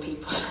hairs on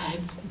people's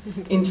heads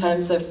in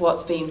terms of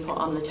what's being put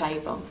on the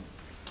table.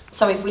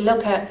 So if we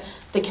look at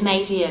the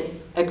Canadian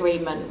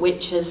agreement,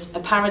 which is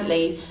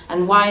apparently,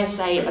 and why I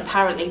say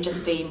apparently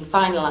just been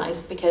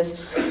finalised, because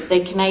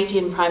the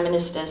Canadian Prime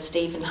Minister,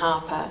 Stephen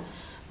Harper,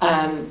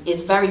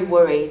 is very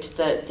worried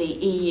that the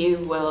EU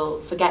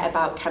will forget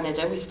about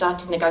Canada. We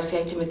started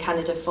negotiating with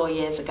Canada 4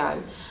 years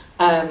ago,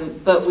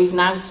 but we've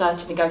now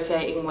started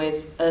negotiating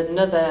with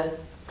another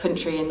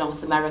country in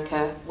North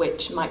America,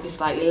 which might be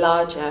slightly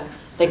larger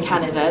than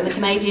Canada. And the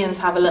Canadians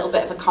have a little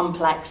bit of a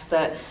complex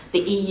that the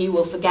EU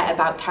will forget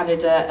about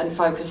Canada and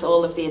focus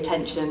all of the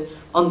attention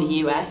on the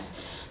US.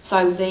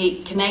 So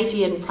the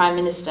Canadian Prime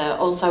Minister,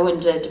 also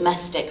under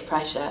domestic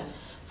pressure,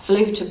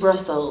 flew to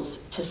Brussels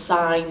to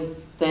sign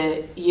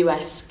the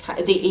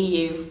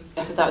EU,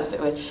 that was a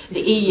bit weird, the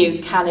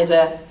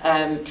EU-Canada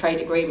trade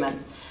agreement.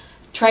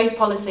 Trade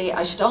policy,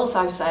 I should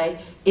also say,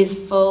 is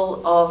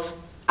full of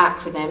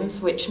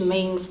acronyms, which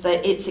means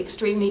that it's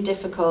extremely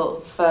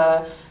difficult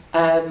for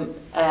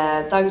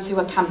those who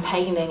are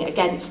campaigning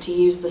against to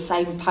use the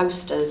same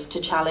posters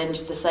to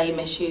challenge the same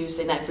issues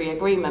in every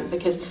agreement,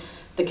 because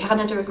the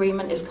Canada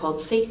agreement is called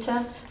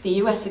CETA, the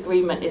US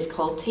agreement is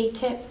called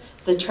TTIP,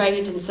 the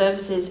trade and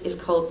services is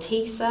called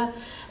TISA.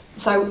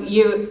 So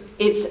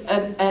it's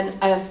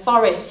a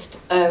forest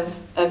of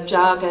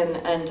jargon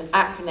and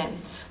acronym.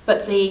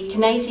 But the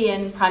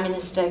Canadian Prime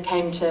Minister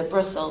came to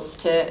Brussels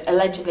to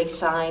allegedly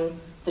sign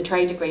the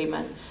trade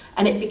agreement,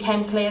 and it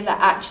became clear that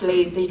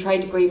actually the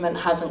trade agreement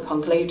hasn't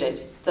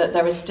concluded, that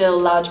there are still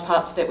large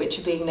parts of it which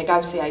are being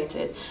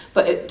negotiated.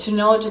 But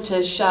in order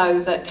to show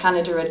that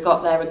Canada had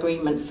got their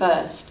agreement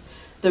first,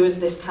 there was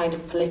this kind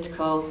of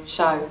political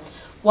show.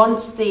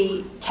 Once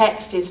the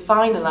text is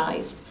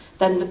finalised,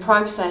 then the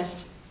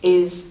process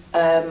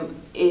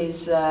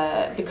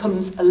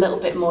becomes a little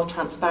bit more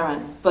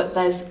transparent, but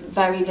there's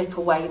very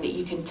little way that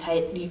you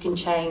can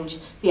change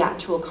the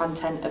actual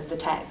content of the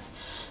text.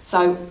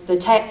 So the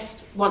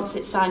text, once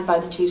it's signed by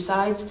the two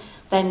sides,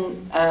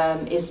 then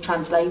is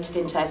translated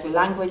into every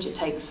language. It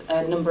takes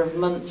a number of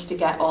months to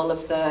get all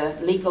of the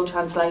legal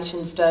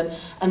translations done,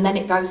 and then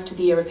it goes to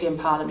the European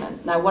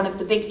Parliament. Now, one of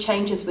the big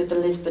changes with the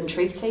Lisbon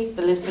Treaty,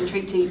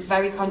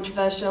 very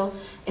controversial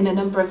in a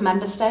number of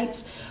member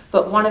states,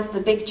 but one of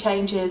the big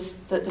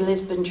changes that the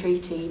Lisbon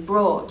Treaty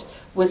brought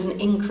was an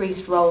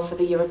increased role for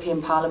the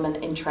European Parliament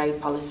in trade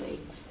policy.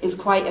 It's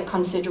quite a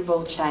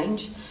considerable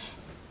change,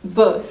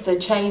 but the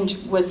change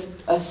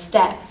was a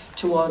step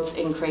towards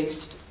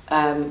increased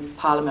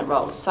Parliament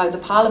roles. So the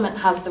Parliament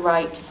has the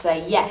right to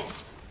say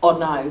yes or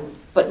no,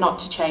 but not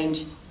to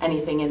change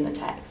anything in the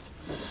text.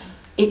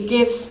 It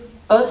gives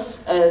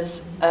us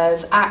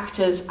as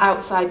actors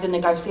outside the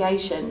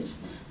negotiations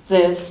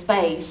the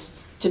space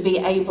to be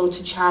able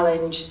to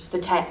challenge the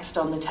text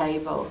on the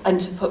table and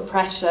to put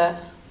pressure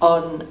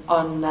on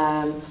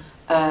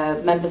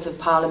members of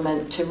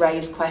Parliament to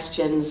raise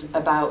questions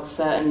about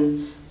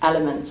certain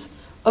elements.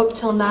 Up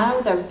till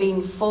now, there have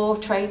been 4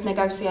 trade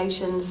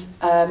negotiations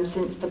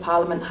since the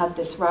Parliament had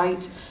this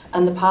right,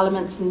 and the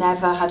Parliament's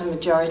never had a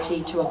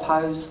majority to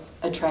oppose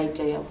a trade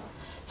deal.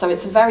 So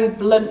it's a very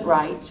blunt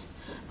right,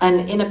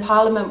 and in a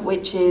Parliament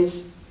which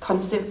is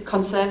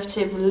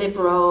conservative,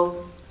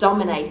 liberal,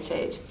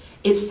 dominated,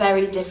 it's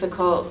very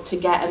difficult to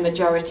get a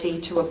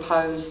majority to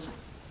oppose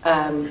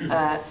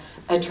a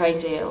trade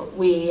deal.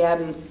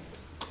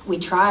 We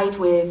tried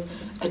with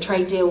a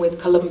trade deal with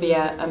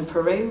Colombia and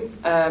Peru.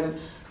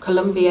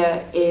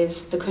 Colombia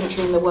is the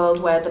country in the world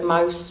where the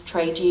most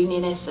trade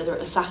unionists are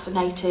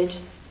assassinated.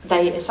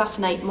 They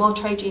assassinate more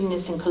trade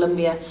unionists in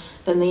Colombia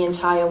than the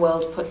entire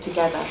world put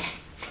together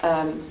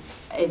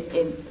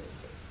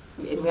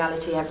in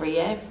reality every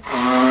year.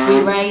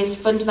 We raise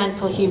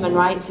fundamental human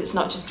rights. It's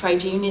not just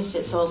trade unionists,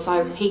 it's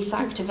also peace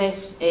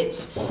activists,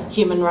 it's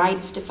human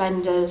rights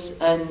defenders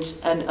and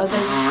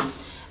others.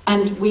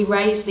 And we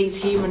raised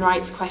these human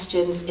rights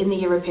questions in the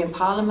European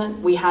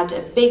Parliament. We had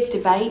a big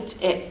debate.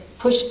 It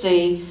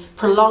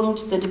prolonged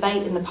the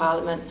debate in the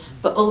Parliament,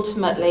 but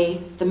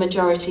ultimately the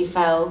majority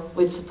fell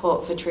with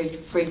support for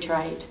free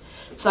trade.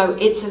 So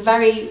it's a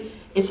very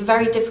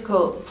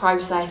difficult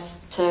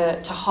process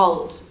to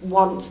halt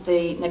once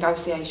the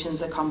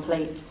negotiations are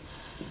complete.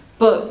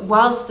 But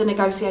whilst the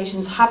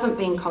negotiations haven't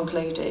been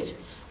concluded,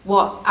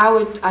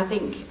 I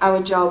think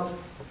our job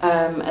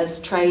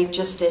as trade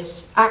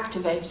justice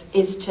activists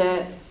is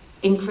to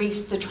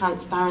increase the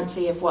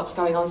transparency of what's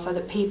going on so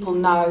that people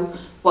know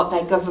what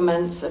their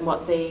governments and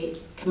what the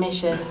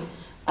Commission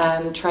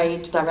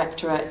Trade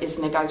Directorate is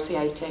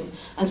negotiating,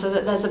 and so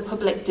that there's a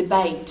public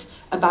debate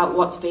about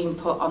what's being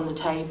put on the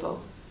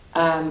table.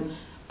 That's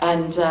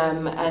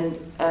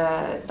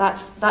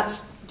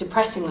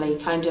depressingly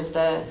kind of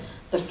the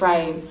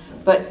frame.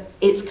 But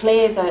it's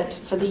clear that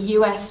for the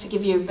US, to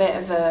give you a bit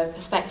of a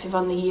perspective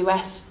on the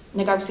US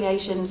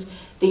negotiations,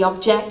 the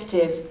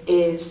objective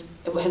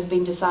has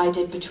been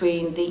decided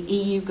between the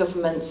EU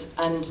governments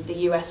and the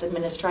US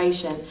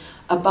administration.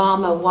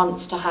 Obama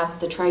wants to have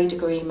the trade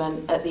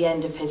agreement at the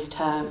end of his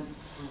term.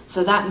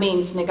 So that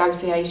means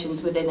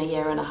negotiations within a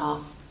year and a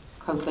half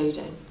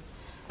concluding.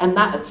 And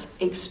that's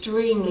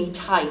extremely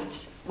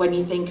tight when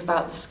you think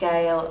about the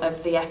scale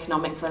of the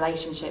economic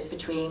relationship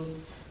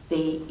between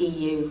the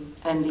EU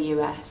and the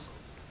US.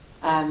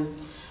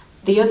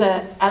 The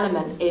other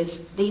element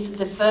is these are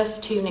the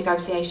first two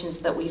negotiations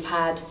that we've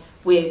had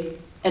with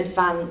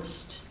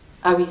advanced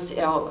OECD,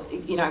 or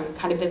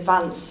kind of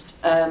advanced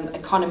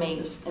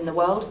economies in the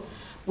world.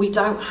 We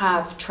don't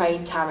have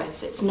trade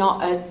tariffs. It's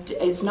not a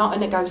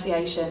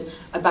negotiation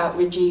about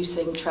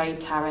reducing trade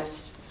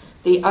tariffs.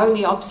 The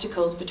only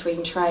obstacles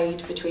between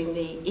trade between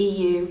the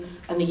EU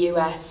and the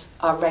US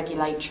are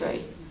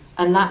regulatory.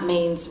 And that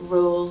means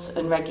rules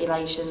and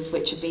regulations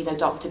which have been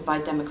adopted by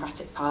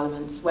democratic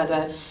parliaments,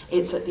 whether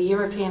it's at the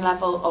European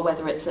level or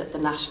whether it's at the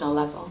national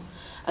level.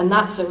 And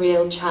that's a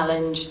real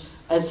challenge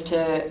as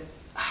to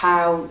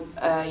how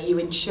you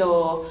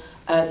ensure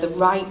the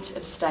right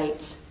of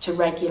states to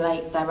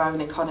regulate their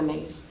own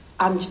economies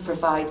and to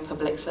provide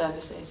public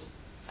services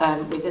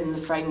within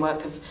the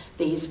framework of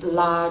these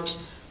large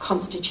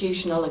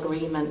constitutional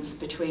agreements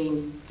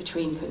between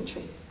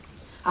countries.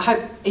 I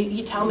hope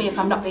you tell me if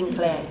I'm not being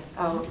clear.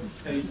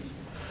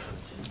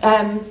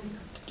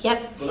 Yeah.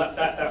 Well,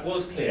 that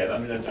was clear. I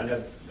mean, I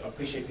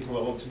appreciate people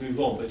might want to move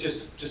on, but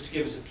just to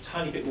give us a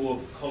tiny bit more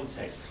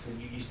context,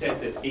 you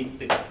said that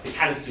the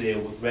Canada deal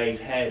would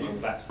raise hairs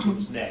on that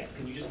who's next.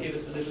 Can you just give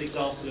us a little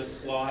example of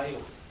why?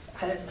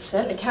 I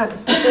certainly can.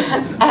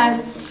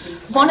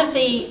 One of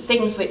the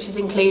things which is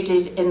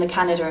included in the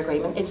Canada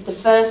agreement is the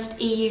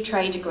first EU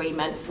trade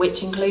agreement,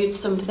 which includes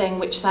something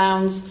which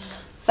sounds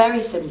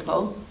very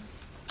simple,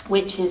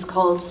 which is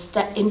called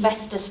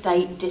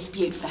investor-state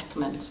dispute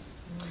settlement.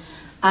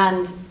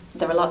 And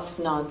there are lots of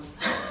nods,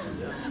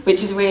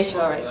 which is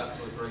reassuring.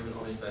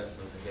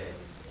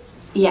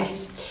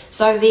 Yes.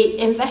 So the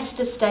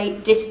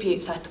investor-state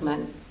dispute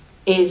settlement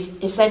is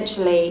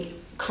essentially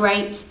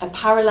creates a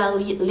parallel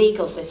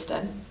legal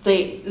system.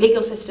 The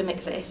legal system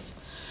exists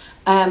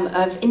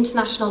of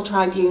international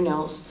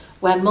tribunals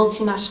where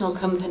multinational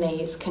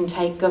companies can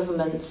take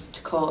governments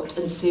to court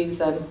and sue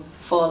them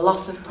for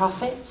loss of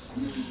profits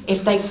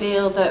if they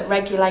feel that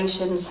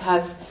regulations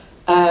have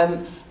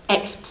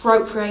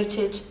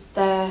expropriated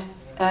their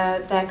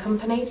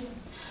companies.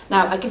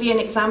 Now, I'll give you an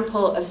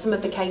example of some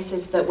of the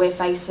cases that we're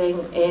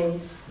facing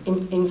in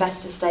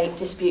investor-state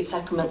dispute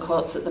settlement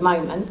courts at the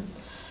moment.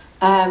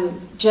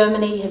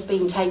 Germany has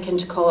been taken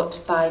to court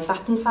by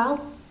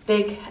Vattenfall,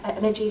 big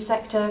energy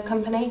sector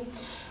company,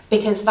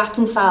 because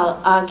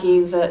Vattenfall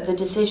argue that the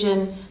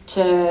decision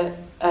to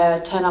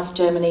turn off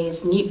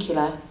Germany's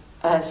nuclear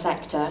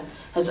sector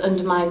has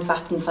undermined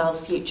Vattenfall's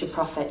future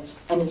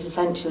profits and is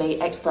essentially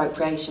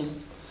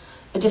expropriation.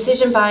 A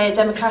decision by a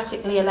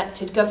democratically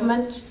elected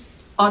government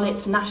on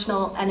its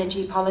national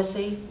energy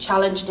policy,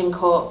 challenged in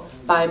court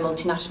by a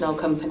multinational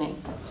company.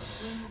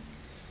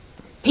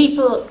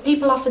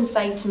 People often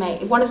say to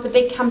me, one of the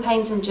big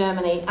campaigns in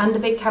Germany and the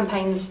big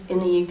campaigns in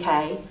the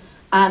UK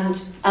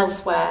and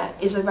elsewhere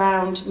is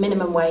around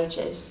minimum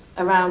wages,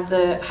 around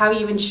how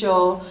you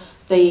ensure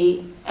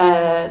the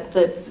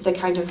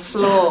kind of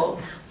floor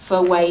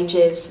for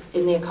wages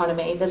in the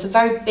economy. There's a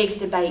very big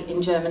debate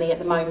in Germany at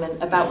the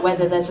moment about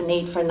whether there's a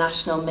need for a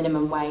national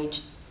minimum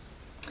wage.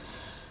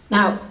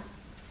 Now,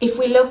 if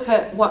we look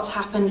at what's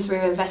happened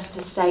through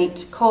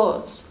investor-state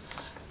courts,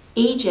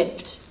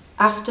 Egypt,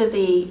 after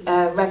the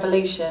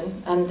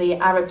revolution and the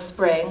Arab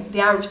Spring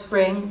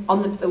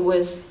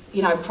was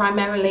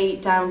primarily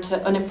down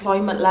to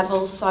unemployment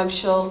levels,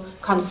 social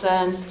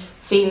concerns,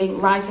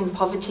 rising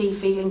poverty,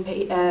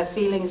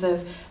 feelings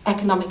of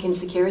economic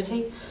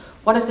insecurity.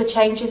 One of the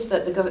changes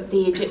that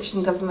the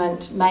Egyptian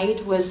government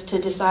made was to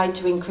decide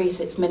to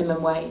increase its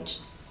minimum wage.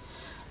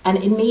 And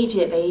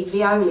immediately,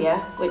 Veolia,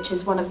 which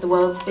is one of the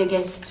world's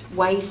biggest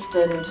waste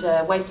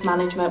and waste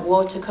management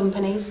water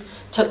companies,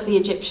 took the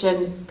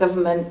Egyptian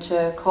government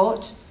to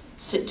court,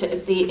 to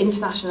the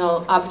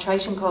international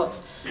arbitration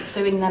courts,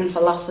 suing them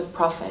for loss of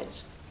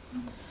profits.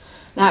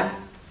 Now,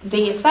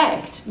 the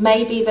effect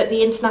may be that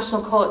the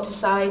international court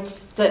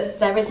decides that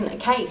there isn't a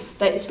case,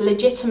 that it's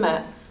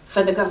legitimate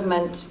for the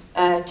government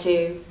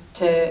to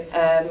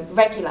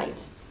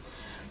regulate.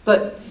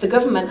 But the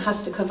government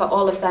has to cover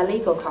all of their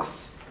legal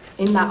costs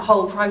in that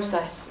whole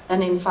process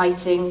and in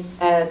fighting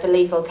the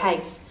legal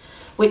case,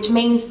 which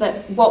means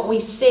that what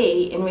we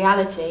see in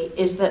reality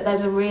is that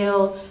there's a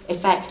real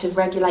effect of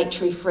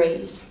regulatory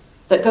freeze,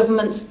 that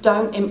governments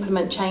don't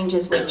implement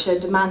changes which are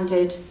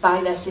demanded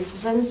by their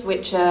citizens,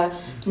 which are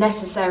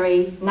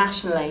necessary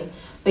nationally,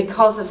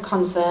 because of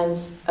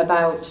concerns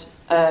about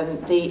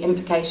the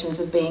implications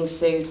of being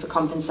sued for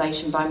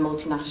compensation by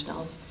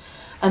multinationals.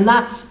 And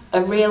that's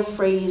a real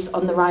freeze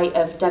on the right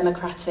of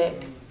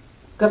democratic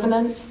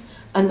governance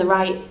and the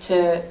right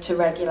to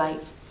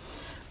regulate.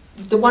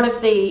 One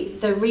of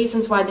the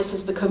reasons why this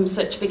has become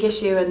such a big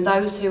issue, and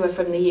those who are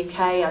from the UK,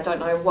 I don't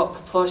know what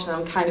proportion,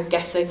 I'm kind of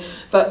guessing,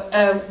 but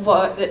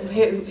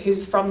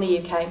who's from the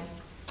UK,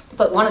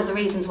 but one of the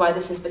reasons why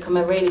this has become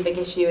a really big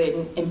issue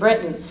in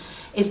Britain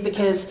is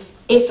because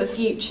if a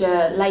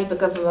future Labour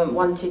government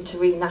wanted to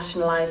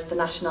renationalise the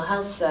National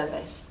Health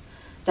Service,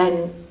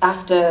 then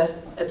after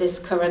this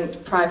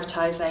current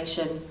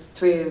privatisation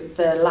through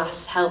the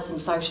last health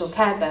and social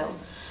care bill,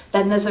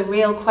 then there's a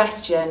real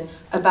question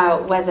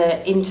about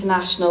whether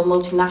international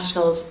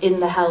multinationals in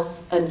the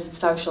health and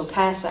social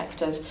care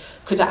sectors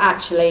could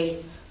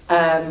actually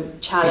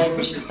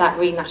challenge that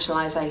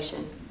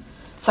renationalisation.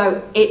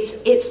 So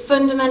it's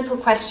fundamental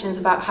questions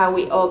about how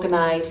we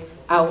organise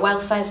our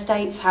welfare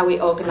states, how we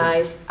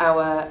organise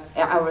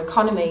our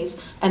economies,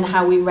 and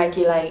how we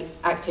regulate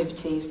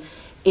activities.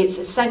 It's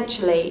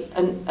essentially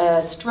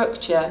a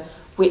structure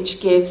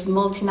which gives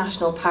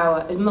multinational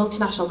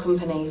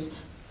companies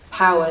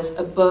powers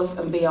above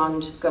and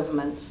beyond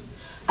governments.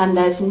 And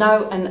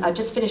I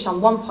just finish on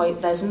one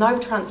point, there's no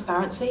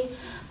transparency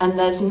and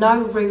there's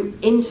no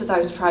route into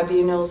those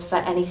tribunals for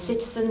any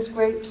citizens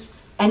groups,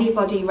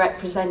 anybody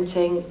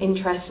representing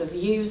interests of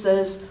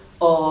users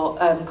or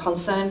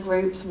concerned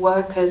groups,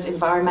 workers,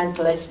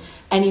 environmentalists,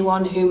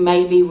 anyone who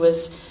maybe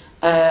was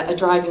a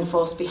driving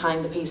force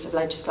behind the piece of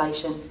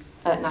legislation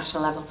at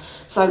national level.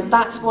 So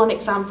that's one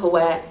example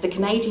where the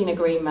Canadian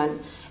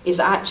agreement is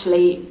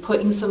actually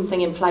putting something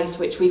in place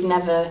which we've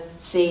never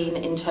seen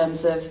in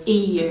terms of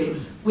EU.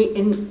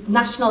 In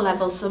national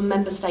level, some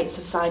member states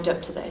have signed up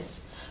to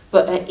this,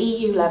 but at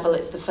EU level,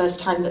 it's the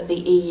first time that the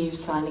EU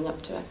is signing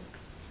up to it.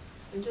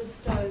 I'm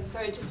just,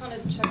 sorry, I just want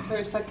to check for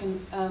a second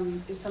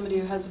if somebody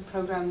who has a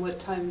programme, what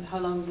time, how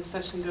long the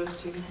session goes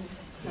to.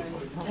 Sorry.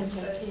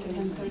 10:30.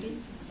 10:30?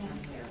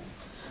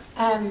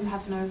 Yeah.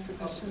 Half an hour for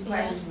questions.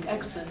 Yeah.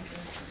 Excellent.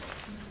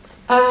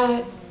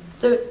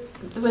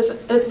 There was,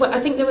 I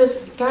think there was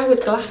a guy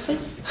with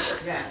glasses,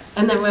 Yeah.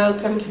 and then we'll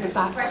come to the The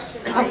back. question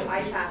I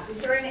have, is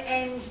there an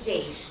end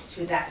date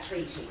to that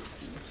treaty,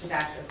 to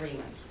that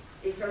agreement?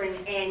 Is there an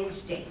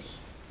end date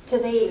To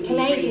the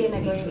Canadian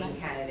between agreement?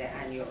 Canada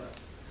and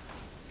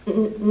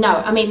Europe? No,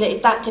 I mean,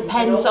 that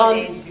depends It's an on...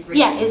 open-ended agreement.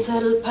 Yeah, it's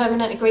a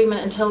permanent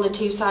agreement until the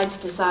two sides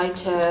decide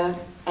to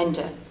end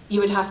it. You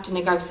would have to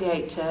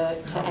negotiate to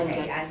end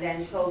Okay, it. and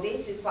then, so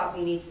this is what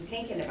we need to be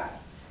thinking about.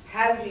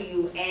 How do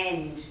you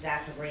end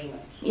that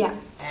agreement? Yeah.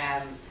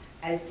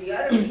 As the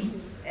other piece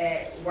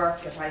of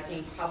work that I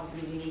think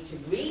probably we need to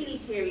really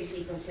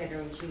seriously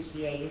consider in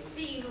QCA is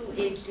see who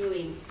is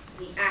doing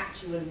the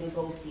actual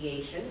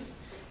negotiations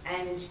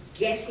and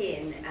get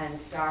in and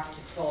start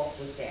to talk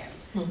with them.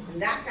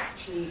 And that's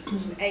actually,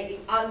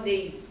 on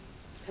the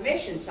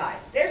Commission side,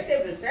 they're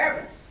civil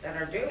servants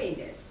that are doing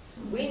this.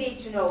 We need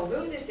to know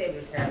who the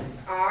civil servants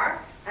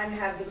are and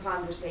have the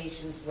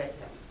conversations with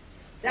them.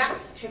 That,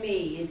 to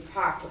me, is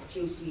part of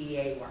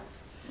QCEA work.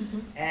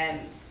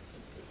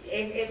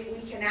 If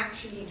we can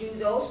actually do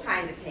those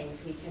kind of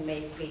things, we can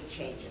make big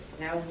changes.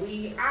 Now,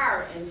 we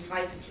are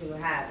entitled to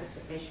have a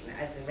submission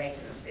as a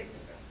regular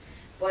citizen,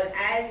 but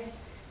as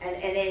an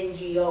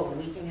NGO,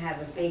 we can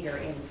have a bigger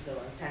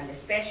influence, and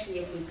especially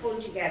if we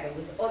pull together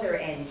with other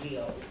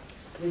NGOs,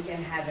 we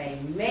can have a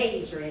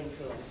major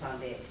influence on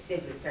the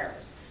civil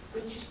service,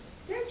 which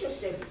they're just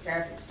civil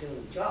servants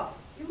doing the job.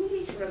 We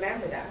need to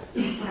remember that,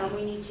 and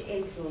we need to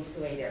influence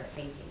the way they're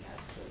thinking as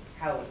to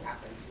how it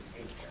happens in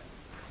the future.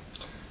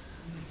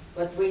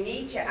 But we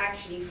need to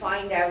actually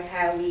find out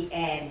how we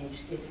end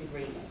this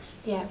agreement.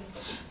 Yeah.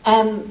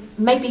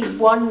 Maybe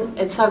one,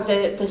 so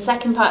the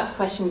second part of the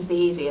question is the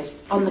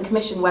easiest. On the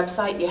Commission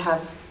website, you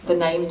have the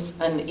names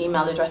and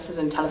email addresses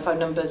and telephone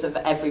numbers of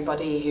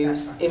everybody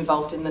who's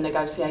involved in the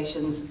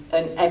negotiations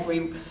and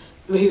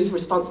who's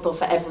responsible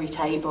for every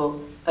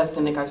table of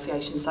the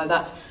negotiations. So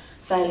that's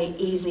fairly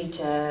easy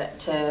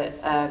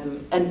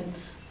and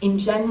in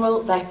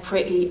general, they're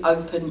pretty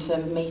open to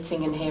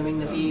meeting and hearing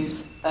the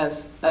views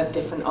of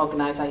different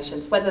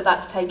organisations. Whether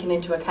that's taken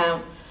into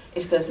account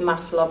if there's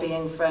mass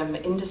lobbying from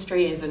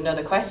industry is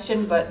another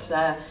question, but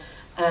they're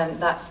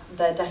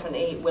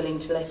definitely willing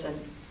to listen.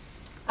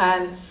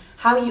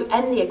 How you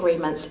end the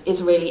agreements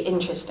is really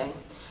interesting,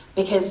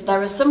 because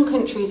there are some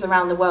countries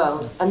around the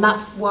world, and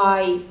that's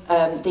why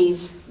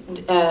these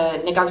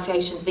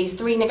negotiations, these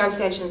 3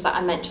 negotiations that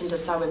I mentioned are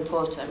so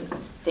important.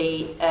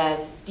 The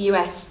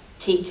US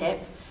TTIP,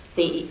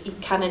 the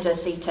Canada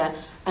CETA,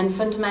 and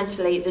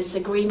fundamentally this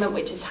agreement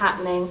which is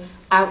happening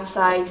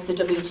outside the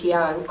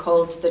WTO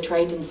called the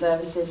Trade and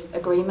Services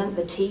Agreement,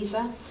 the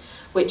TISA,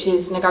 which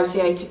is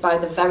negotiated by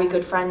the very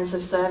good friends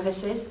of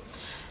services.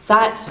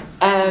 That,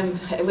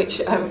 which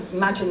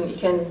imagine, you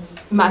can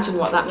imagine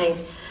what that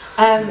means.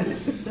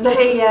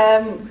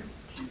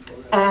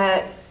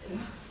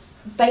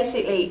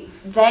 Basically,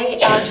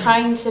 they are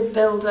trying to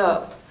build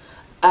up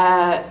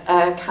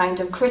a kind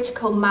of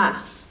critical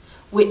mass,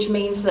 which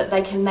means that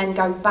they can then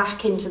go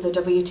back into the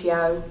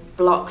WTO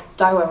bloc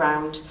Doha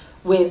round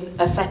with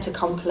a fait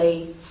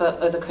accompli for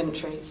other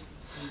countries.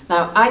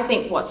 Now, I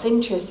think what's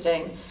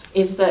interesting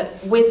is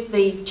that with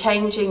the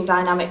changing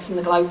dynamics in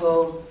the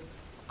global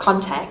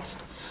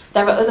context,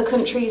 there are other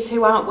countries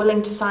who aren't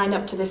willing to sign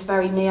up to this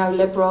very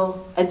neoliberal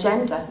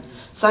agenda.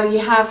 So you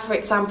have, for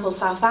example,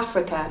 South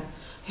Africa,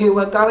 who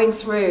are going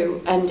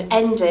through and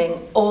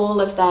ending all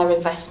of their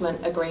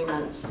investment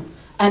agreements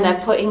and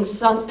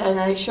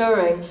are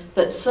assuring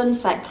that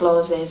sunset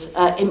clauses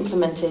are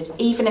implemented,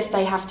 even if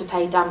they have to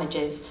pay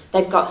damages.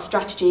 They've got a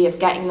strategy of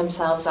getting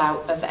themselves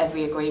out of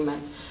every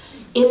agreement.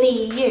 In the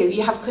EU,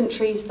 you have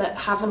countries that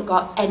haven't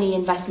got any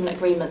investment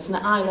agreements, and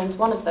Ireland's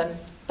one of them.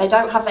 They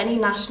don't have any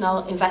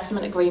national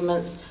investment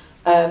agreements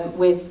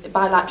with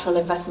bilateral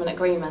investment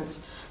agreements.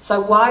 So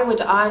why would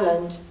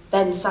Ireland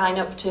then sign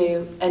up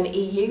to an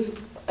EU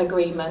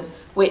agreement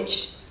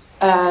which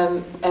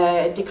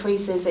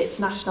decreases its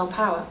national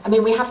power? I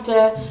mean, we have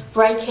to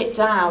break it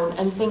down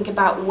and think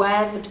about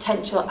where the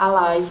potential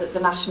allies at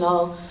the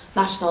national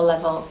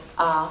level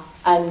are.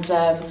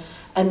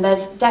 And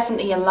there's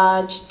definitely a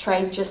large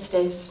trade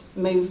justice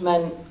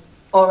movement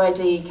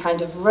already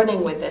kind of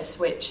running with this,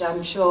 which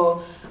I'm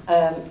sure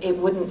it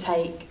wouldn't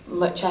take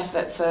much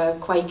effort for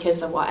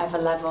Quakers at whatever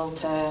level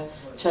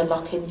to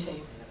lock into.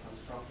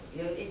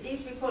 You know, it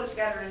needs to be pulled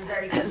together in a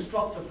very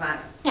constructive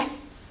manner. Yeah,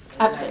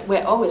 absolutely.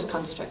 We're always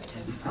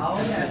constructive.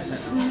 Oh, yeah.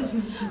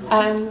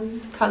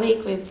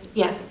 Colleague with,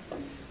 yeah.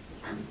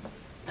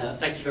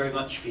 Thank you very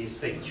much for your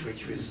speech,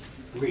 which was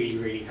really,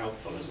 really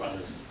helpful as well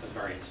as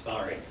very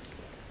inspiring.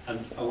 I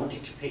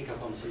wanted to pick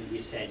up on something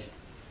you said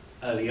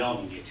early on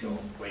in your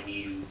talk when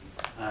you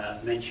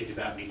mentioned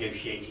about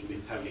negotiating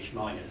with Polish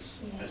miners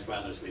as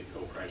well as with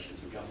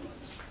corporations and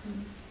governments.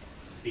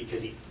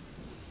 Because,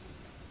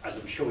 as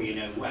I'm sure you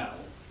know well,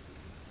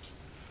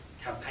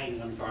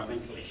 campaigning on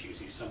environmental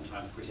issues is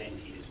sometimes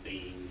presented as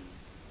being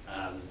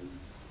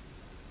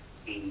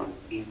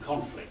in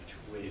conflict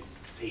with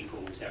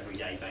people's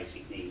everyday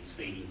basic needs,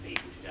 feeding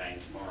people today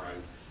and tomorrow,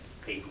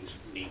 people's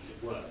needs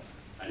at work.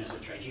 And as a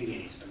trade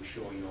unionist, I'm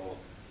sure you're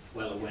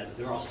well aware that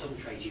there are some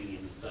trade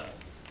unions that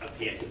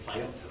appear to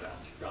play up to that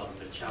rather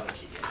than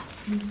challenging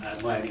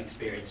it. My own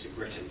experience of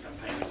Britain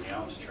campaigning in the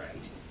arms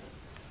trade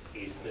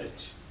is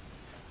that,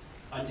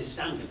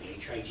 understandably,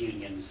 trade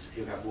unions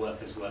who have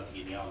workers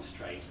working in the arms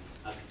trade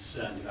are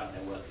concerned about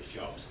their workers'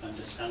 jobs.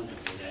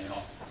 Understandably, they're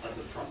not at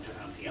the front of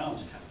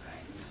anti-arms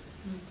campaigns.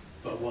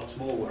 But what's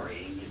more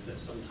worrying is that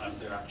sometimes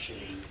they're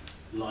actually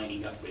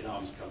lining up with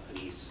arms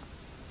companies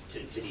to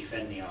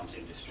defend the arms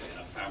industry. And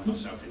I've found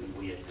myself in the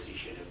weird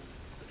position of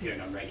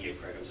appearing on radio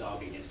programmes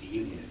arguing against a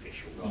union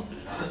official rather than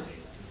an arms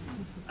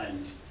dealer.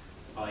 And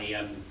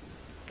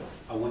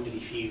I wondered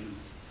if you,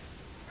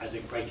 as a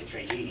Quaker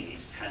trade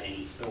unionist, had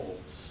any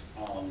thoughts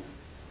on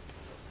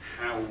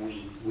how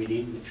we,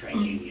 within the trade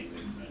union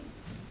movement,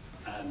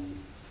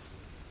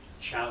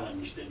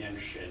 challenge the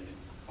notion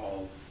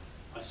of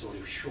a sort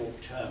of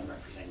short-term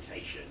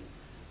representation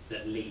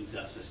that leads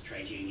us as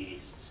trade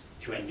unionists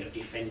to end up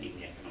defending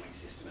the economic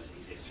system as it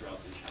exists rather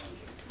than challenging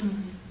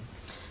it.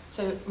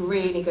 So,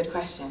 really good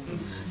question.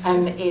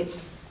 And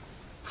it's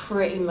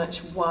pretty much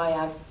why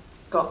I've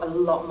got a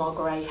lot more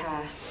grey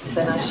hair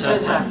than I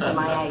should have for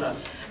my age.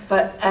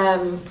 But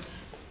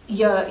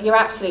you're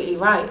absolutely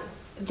right.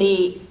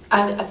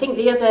 I think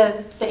the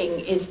other thing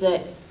is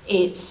that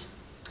it's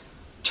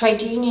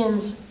trade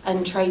unions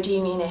and trade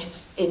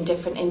unionists in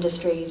different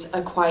industries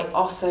are quite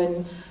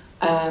often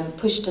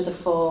pushed to the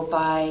fore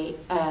by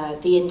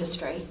the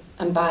industry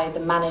and by the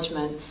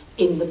management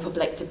in the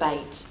public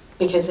debate,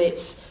 because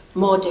it's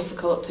more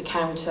difficult to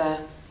counter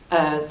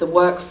the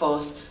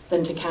workforce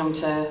than to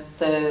counter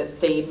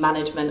the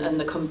management and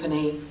the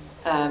company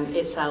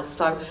itself.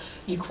 So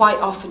you quite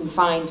often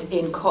find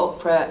in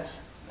corporate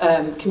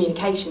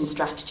communication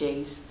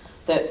strategies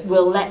that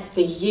will let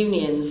the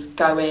unions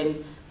go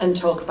in and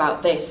talk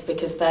about this,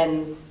 because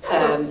then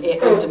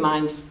it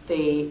undermines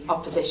the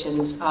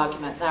opposition's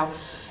argument. Now,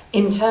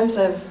 in terms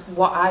of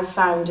what I've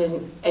found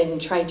in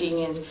trade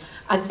unions,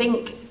 I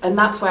think, and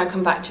that's where I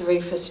come back to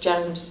Rufus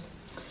Jones,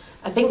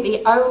 I think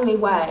the only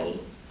way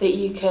that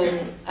you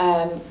can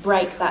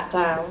break that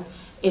down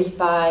is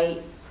by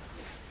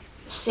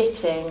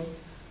sitting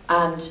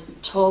and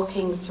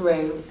talking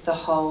through the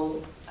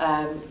whole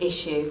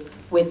issue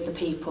with the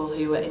people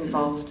who are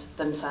involved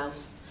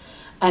themselves.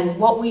 And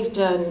what we've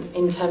done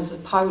in terms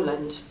of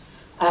Poland,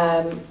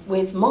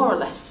 with more or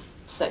less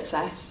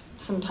success,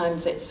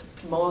 sometimes it's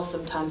more,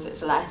 sometimes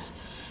it's less,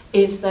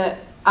 is that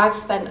I've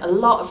spent a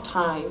lot of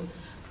time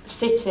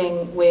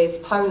sitting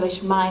with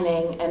Polish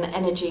mining and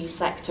energy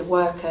sector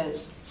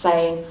workers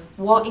saying,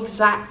 what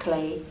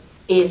exactly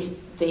is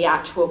the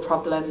actual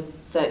problem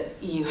that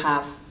you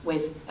have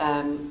with,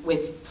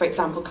 for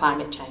example,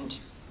 climate change?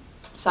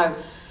 So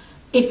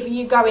if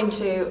you go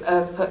into,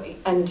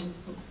 and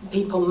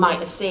people might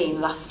have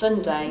seen last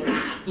Sunday,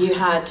 you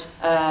had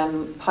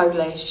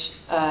Polish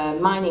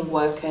mining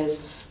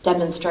workers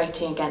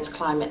demonstrating against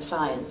climate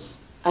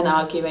science and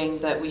arguing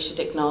that we should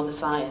ignore the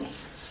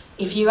science.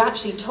 If you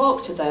actually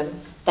talk to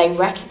them, they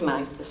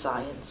recognise the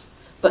science.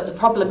 But the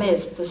problem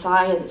is the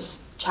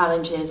science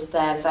challenges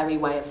their very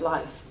way of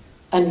life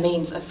and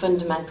means a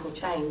fundamental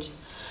change.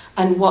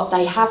 And what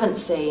they haven't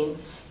seen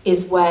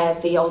is where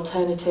the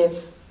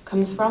alternative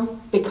comes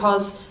from,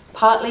 because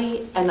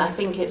partly, and I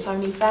think it's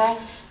only fair,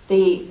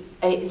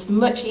 it's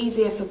much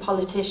easier for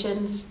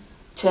politicians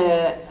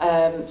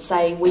to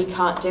say we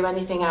can't do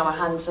anything, our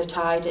hands are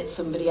tied, it's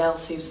somebody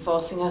else who's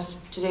forcing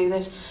us to do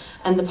this.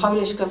 And the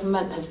Polish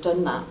government has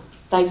done that.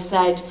 They've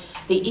said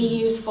the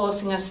EU's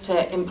forcing us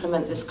to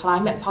implement this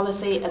climate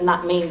policy and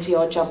that means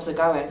your jobs are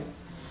going.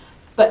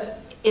 But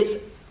it's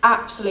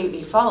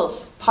absolutely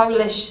false.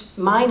 Polish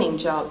mining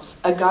jobs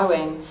are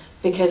going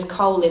because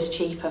coal is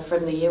cheaper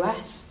from the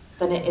US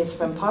than it is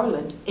from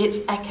Poland.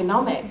 It's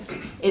economics,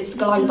 it's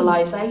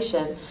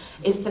globalisation,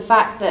 it's the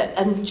fact that,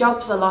 and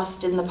jobs are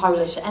lost in the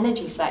Polish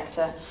energy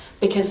sector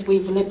because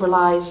we've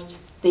liberalised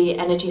the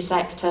energy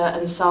sector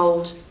and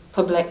sold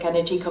public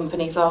energy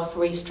companies off,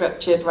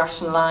 restructured,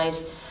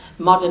 rationalised,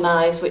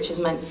 modernised, which has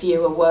meant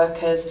fewer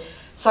workers.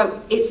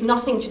 So it's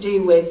nothing to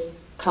do with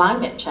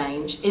climate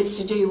change, it's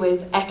to do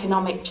with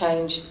economic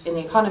change in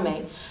the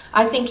economy.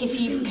 I think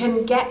if you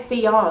can get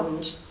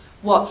beyond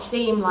what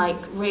seem like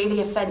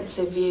really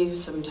offensive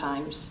views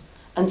sometimes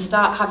and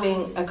start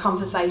having a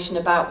conversation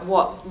about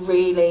what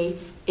really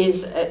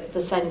is at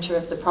the centre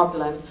of the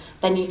problem,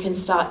 then you can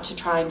start to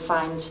try and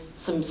find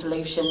some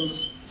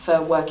solutions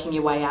for working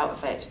your way out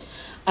of it.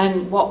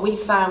 And what we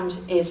found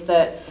is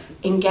that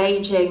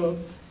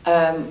engaging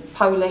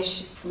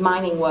Polish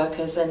mining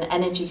workers and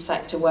energy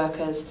sector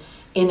workers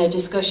in a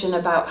discussion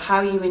about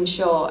how you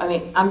ensure, I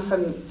mean, I'm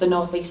from the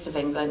northeast of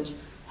England,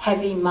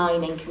 heavy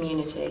mining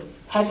community,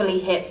 heavily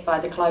hit by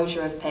the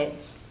closure of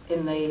pits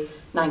in the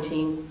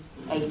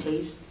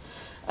 1980s,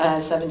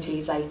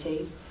 70s,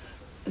 80s.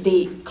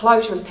 The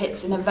closure of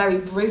pits in a very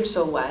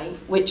brutal way,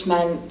 which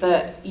meant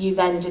that you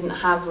then didn't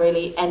have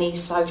really any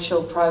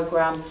social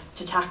programme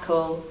to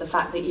tackle the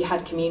fact that you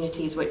had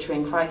communities which were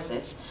in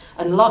crisis.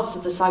 And lots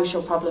of the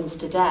social problems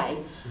today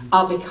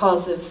are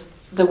because of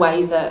the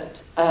way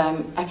that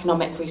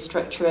economic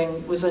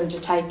restructuring was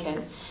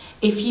undertaken.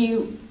 If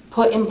you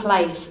put in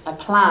place a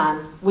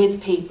plan with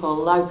people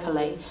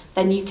locally,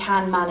 then you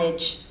can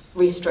manage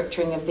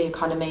restructuring of the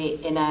economy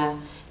in a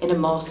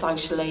more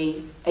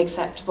socially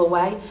acceptable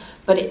way.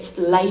 But it's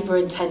labour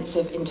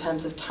intensive in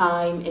terms of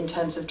time, in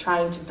terms of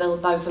trying to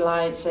build those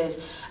alliances.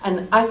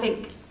 And I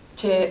think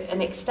to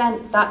an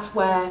extent that's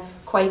where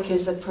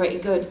Quakers are pretty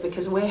good,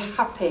 because we're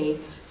happy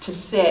to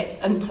sit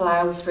and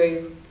plough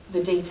through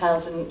the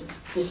details and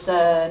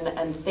discern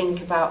and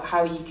think about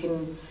how you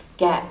can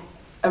get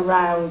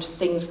around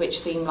things which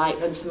seem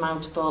like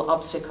unsurmountable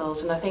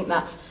obstacles. And I think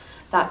that's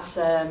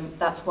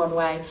one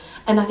way.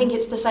 And I think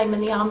it's the same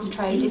in the arms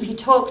trade. If you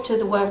talk to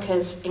the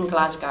workers in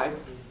Glasgow,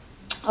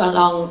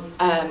 along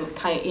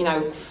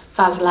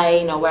Faz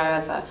Lane or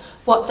wherever,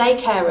 what they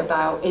care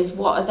about is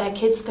what are their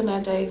kids going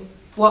to do?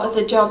 What are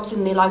the jobs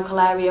in the local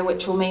area,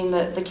 which will mean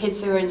that the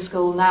kids who are in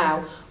school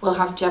now will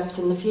have jobs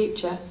in the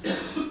future.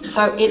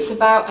 So it's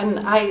about, and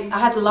I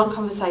had a long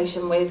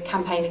conversation with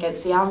Campaign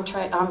Against the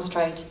Arms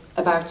Trade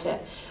about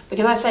it,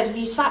 because I said, if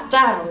you sat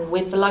down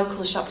with the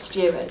local shop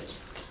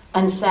stewards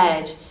and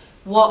said,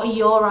 what are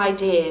your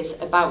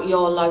ideas about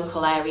your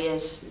local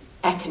area's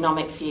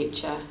economic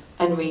future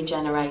and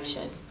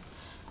regeneration?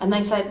 And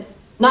they said,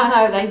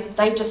 no,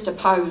 they just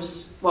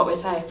oppose what we're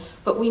saying.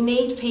 But we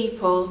need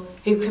people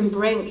who can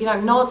bring,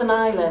 Northern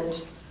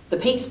Ireland, the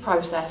peace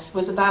process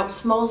was about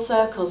small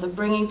circles of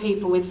bringing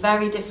people with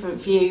very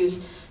different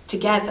views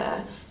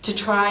together to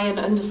try and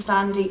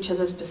understand each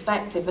other's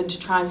perspective and to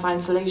try and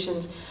find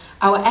solutions.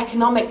 Our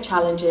economic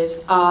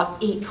challenges are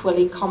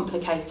equally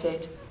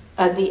complicated.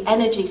 The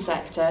energy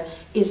sector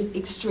is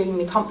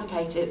extremely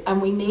complicated,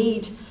 and we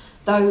need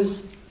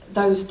those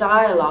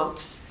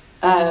dialogues.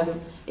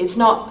 It's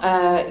not,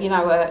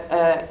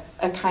 a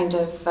kind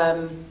of,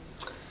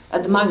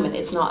 at the moment,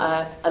 it's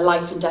not a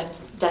life and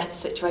death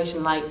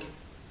situation like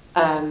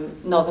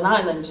Northern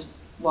Ireland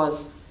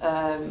was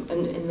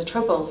in the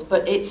Troubles,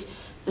 but it's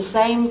the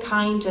same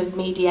kind of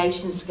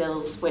mediation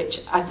skills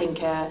which I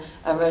think are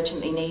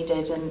urgently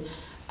needed. And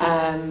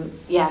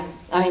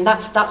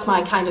that's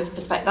my kind of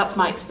perspective, that's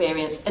my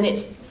experience, and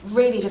it's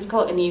really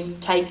difficult, and you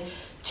take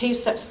 2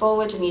 steps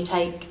forward and you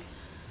take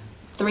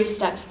 3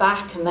 steps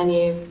back and then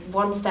you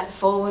 1 step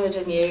forward,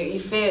 and you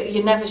feel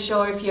you're never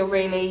sure if you're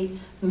really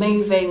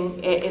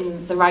moving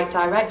in the right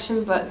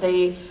direction, but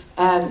the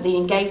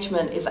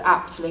engagement is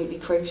absolutely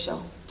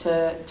crucial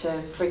to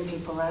bring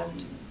people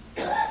around.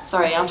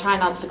 Sorry, I'll try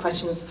and answer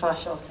questions far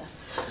shorter.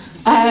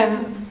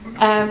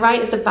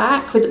 Right at the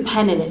back with a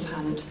pen in his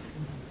hand.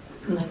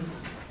 And then,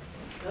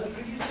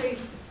 could you say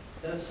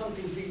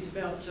something, please,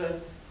 about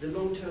the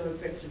long-term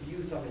effects of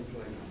youth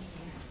unemployment?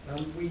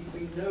 We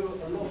know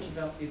a lot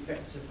about the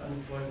effects of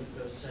unemployment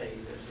per se,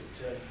 that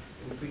it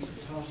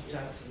increases heart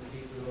attacks in the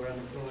people who are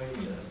unemployed,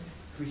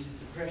 increases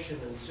depression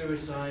and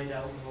suicide,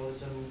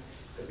 alcoholism,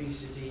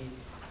 obesity,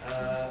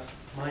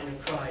 minor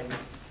crime.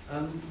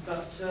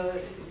 But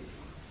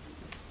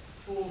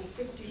for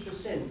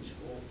 50%,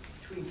 or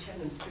between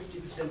 10 and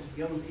 50% of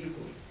young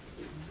people,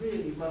 it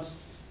really must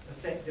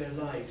affect their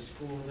lives.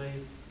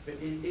 But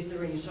is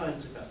there any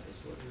science about this?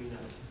 What do we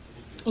know?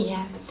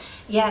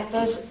 Yeah.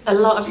 There's a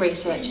lot of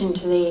research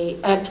into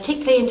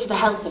particularly into the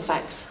health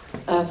effects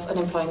of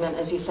unemployment,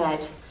 as you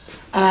said.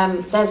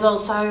 There's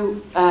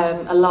also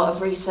a lot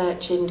of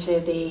research into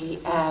the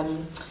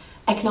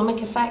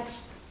economic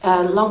effects.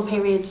 Long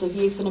periods of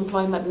youth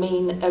unemployment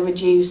mean a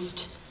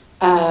reduced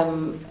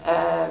average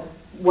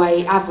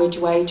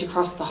wage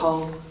across the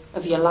whole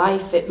of your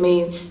life. It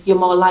means you're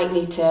more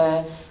likely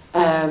to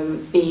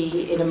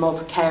be in a more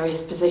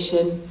precarious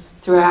position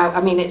throughout.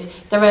 I mean,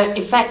 there are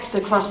effects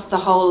across the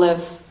whole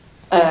of,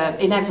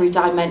 in every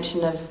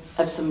dimension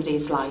of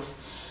somebody's life.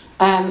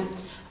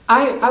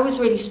 I was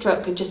really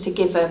struck, just to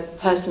give a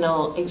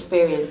personal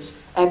experience,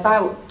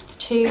 about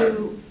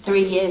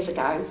 2-3 years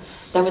ago,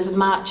 there was a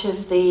march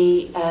of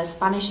the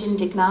Spanish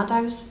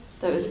indignados.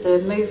 There was the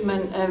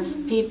movement of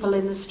people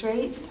in the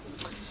street,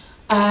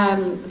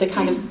 the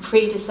kind of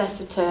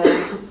predecessor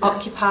to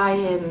Occupy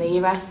in the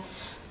US,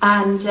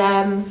 and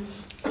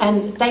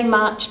they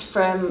marched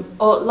from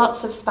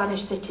lots of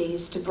Spanish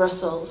cities to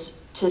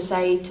Brussels to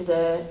say to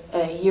the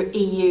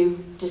EU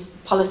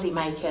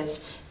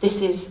policymakers,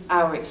 this is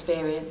our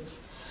experience.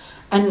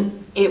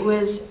 And it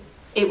was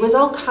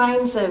all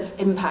kinds of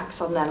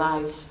impacts on their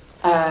lives,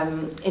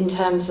 in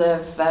terms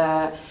of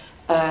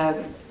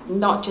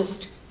not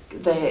just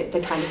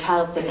the kind of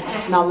health and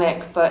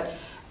economic, but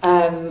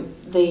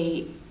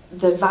the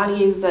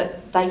value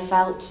that they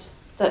felt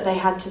that they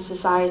had to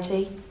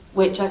society,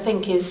 which I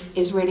think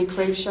is really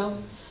crucial.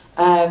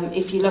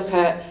 If you look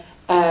at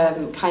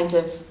kind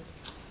of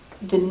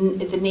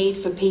the need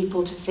for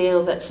people to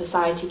feel that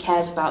society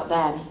cares about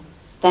them,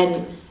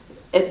 then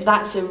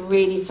that's a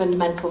really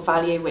fundamental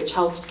value which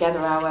holds together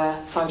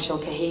our social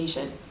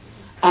cohesion.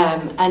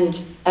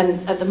 And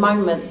at the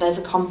moment there's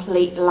a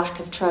complete lack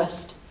of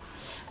trust,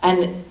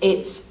 and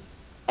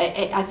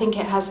I think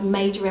it has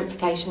major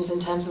implications in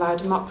terms of our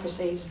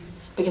democracies,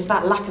 because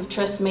that lack of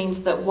trust means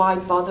that why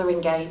bother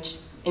engage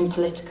in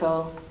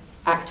political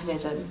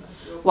activism?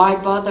 Why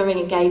bother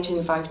engage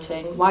in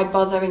voting? Why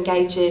bother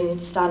engage in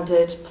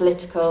standard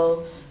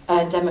political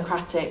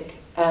democratic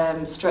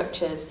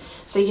structures?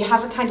 So you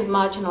have a kind of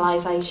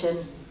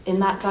marginalisation in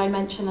that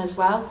dimension as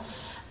well.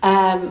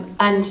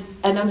 And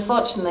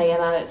unfortunately,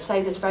 and I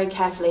say this very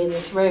carefully in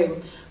this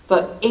room,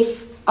 but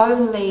if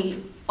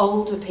only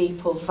older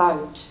people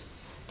vote,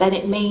 then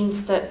it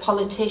means that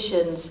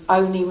politicians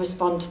only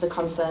respond to the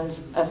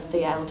concerns of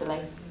the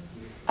elderly.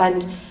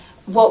 And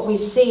what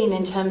we've seen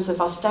in terms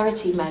of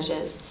austerity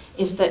measures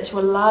is that to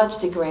a large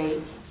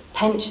degree,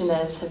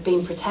 pensioners have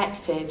been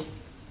protected,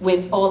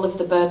 with all of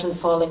the burden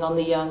falling on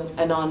the young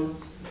and on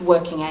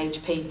working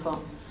age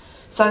people.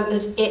 So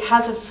it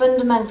has a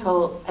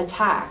fundamental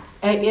attack.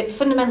 It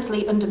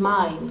fundamentally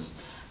undermines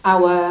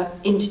our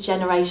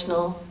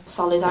intergenerational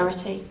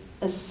solidarity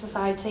as a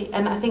society,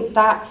 and I think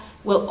that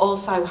will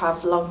also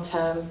have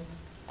long-term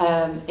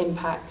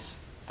impacts.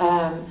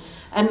 And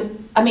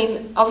I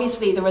mean,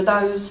 obviously there are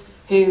those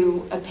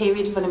who a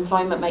period of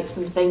unemployment makes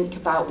them think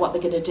about what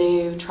they're going to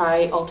do,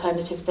 try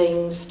alternative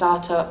things,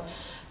 start up,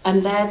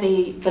 and they're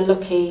the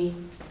lucky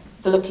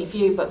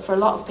few. But for a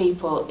lot of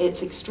people,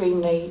 it's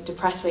extremely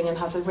depressing and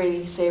has a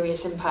really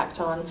serious impact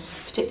on,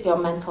 particularly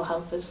on mental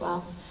health as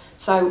well.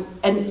 So,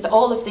 and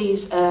all of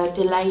these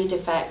delayed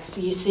effects,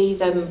 you see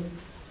them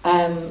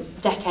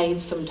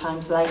decades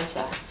sometimes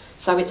later.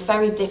 So it's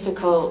very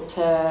difficult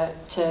to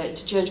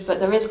judge, but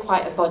there is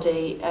quite a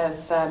body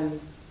of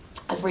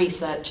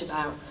research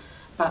about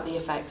the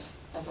effects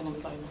of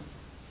unemployment.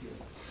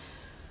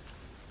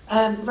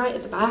 Right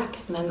at the back,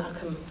 and then I'll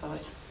come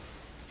forward.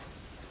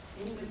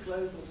 In the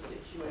global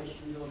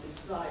situation you're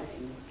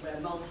describing, where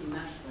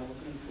multinationals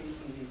are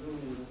increasingly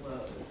ruling the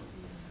world,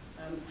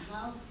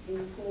 how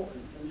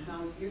important and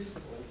how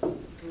useful will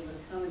the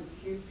current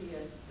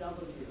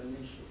QPSW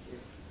initiative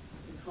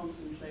to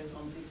concentrate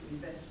on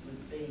disinvestment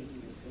be, do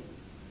you think?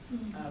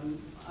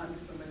 I'm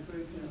from a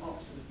group in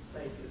Oxford,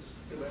 Quakers,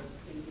 who are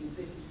thinking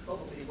this is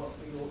probably what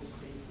we ought to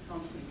be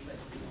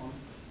concentrating on,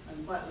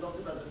 and quite a lot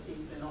of other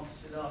people in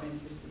Oxford are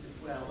interested as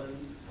well, and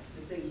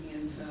they're thinking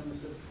in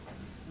terms of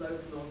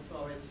local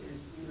authorities,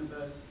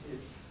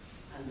 universities,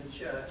 and the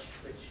church,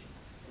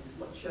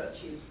 what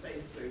churches,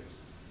 faith groups,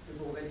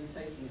 we've already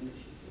taken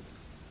initiatives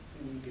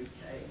in the UK.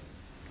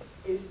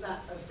 Is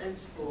that a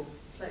sensible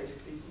place to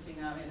be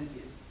putting our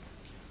energies?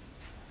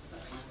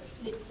 That's my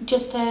question.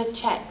 Just to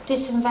check,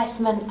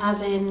 disinvestment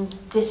as in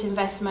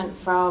disinvestment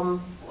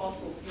from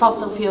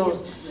fossil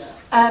fuels.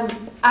 Yeah.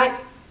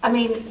 I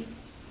mean,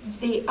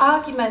 the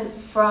argument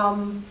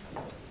from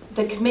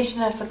the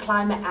Commissioner for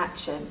Climate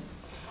Action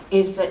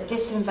is that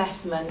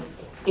disinvestment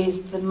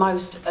is the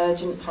most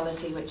urgent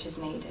policy which is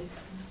needed,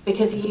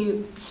 because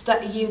you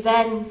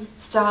then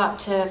start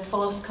to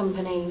force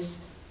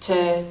companies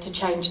to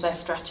change their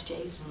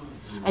strategies,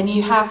 and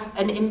you have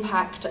an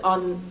impact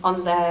on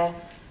their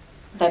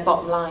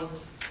bottom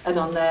lines and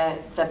on their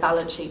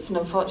balance sheets, and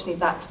unfortunately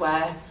that's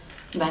where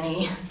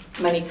many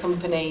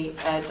company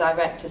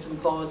directors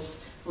and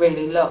boards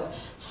really look.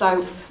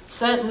 So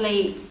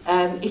certainly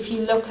if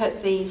you look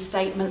at the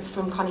statements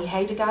from Connie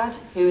Hedegaard,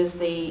 who is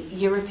the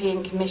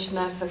European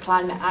Commissioner for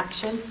Climate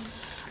Action,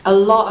 a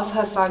lot of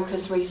her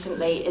focus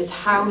recently is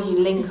how you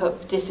link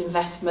up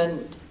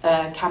disinvestment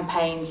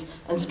campaigns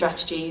and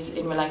strategies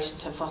in relation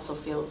to fossil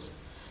fuels.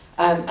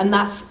 And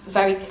that's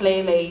very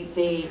clearly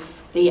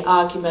the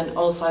argument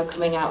also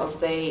coming out of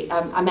the,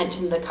 I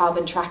mentioned the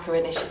carbon tracker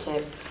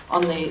initiative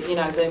on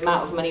the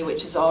amount of money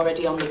which is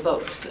already on the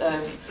books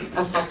of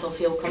fossil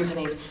fuel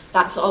companies.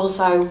 That's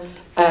also,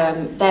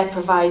 they're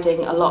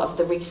providing a lot of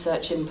the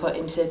research input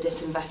into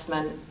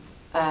disinvestment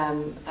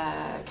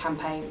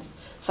campaigns.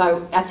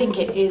 So I think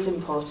it is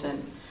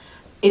important.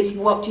 It's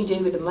what do you do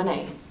with the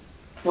money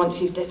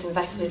once you've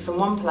disinvested from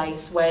one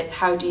place?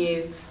 How do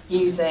you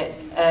use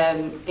it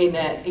in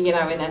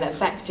an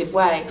effective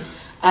way?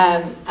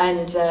 And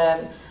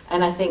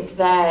I think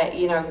there,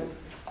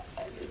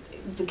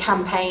 the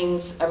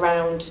campaigns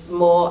around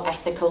more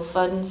ethical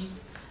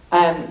funds,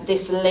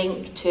 this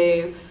link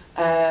to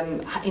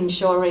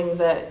ensuring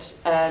that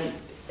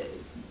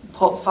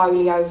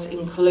portfolios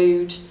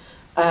include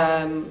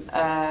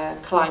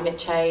climate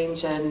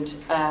change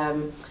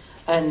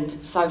and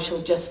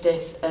social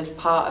justice as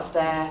part of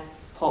their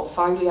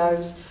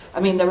portfolios. I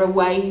mean, there are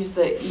ways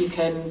that you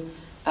can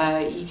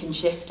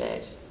shift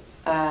it.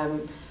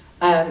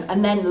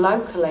 And then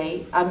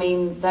locally, I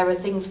mean, there are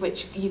things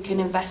which you can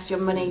invest your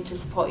money to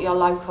support your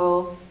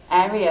local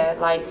area,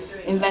 like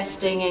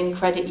investing in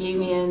credit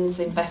unions,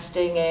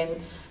 investing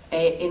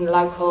in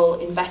local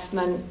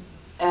investment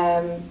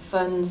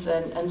funds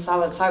and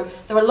so on. So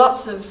there are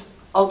lots of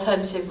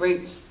alternative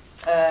routes,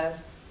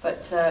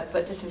 but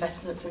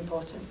disinvestment's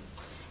important.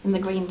 In the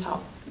green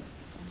top.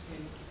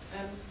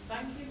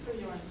 Thank you for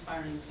your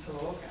inspiring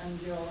talk, and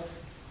you're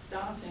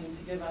starting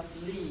to give us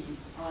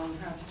leads on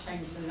how to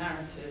change the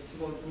narrative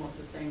towards a more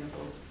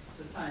sustainable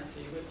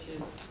society, which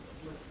is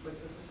the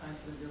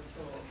title of your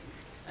talk.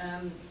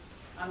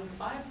 I'm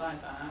inspired by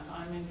that.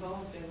 I'm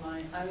involved in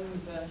my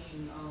own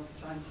version of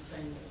trying to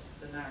change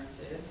the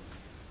narrative.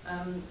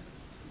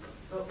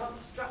 But what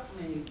struck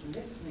me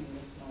listening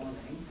this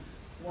morning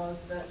was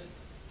that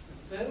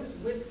those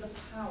with the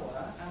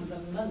power and the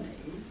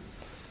money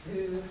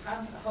who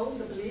hold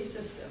the belief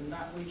system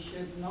that we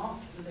should not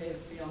live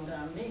beyond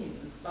our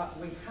means, but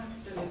we have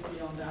to live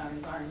beyond our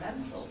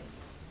environmental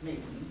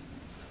means,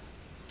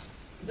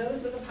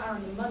 those with the power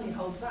and the money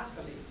hold that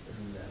belief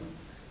system,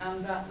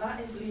 and that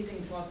is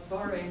leading to us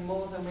borrowing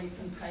more than we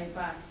can pay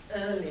back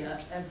earlier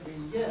every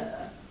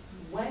year.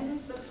 When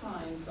is the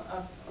time for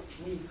us,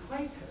 we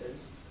Quakers,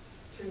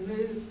 to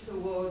move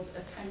towards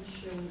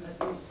attention,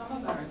 at least some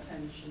of our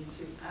attention,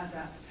 to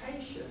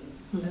adaptation,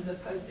 as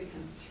opposed to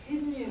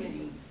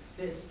continuing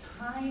this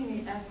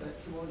tiny effort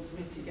towards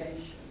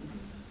mitigation?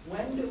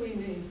 When do we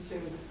need to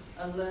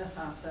alert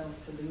ourselves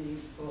to the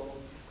need for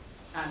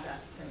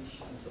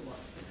adaptation to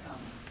what's to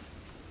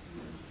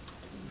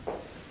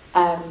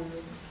come?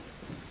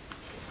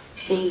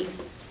 The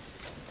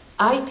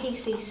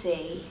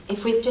IPCC,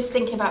 if we're just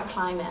thinking about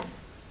climate,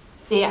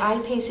 the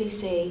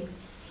IPCC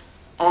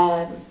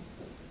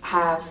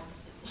have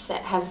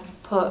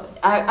put,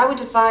 I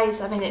would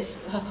advise, I mean it's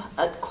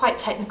a quite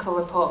technical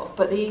report,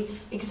 but the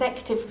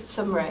executive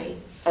summary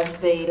of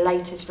the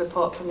latest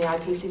report from the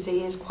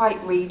IPCC is quite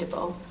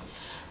readable,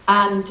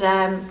 and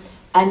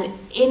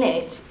in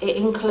it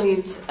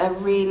includes a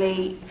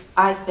really,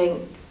 I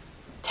think,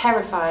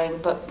 terrifying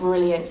but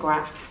brilliant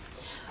graph,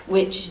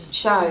 which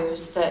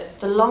shows that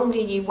the longer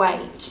you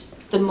wait,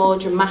 the more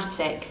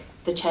dramatic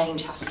the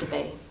change has to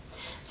be.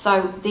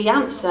 So the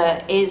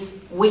answer is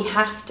we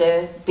have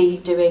to be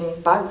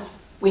doing both.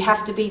 We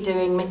have to be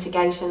doing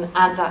mitigation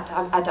and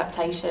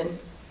adaptation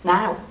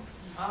now.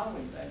 Are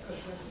we though?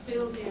 Because we're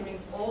still giving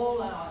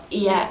all our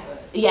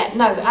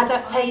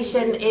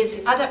adaptation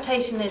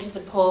is the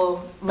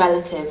poor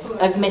relative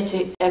of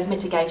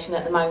mitigation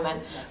at the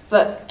moment.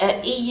 But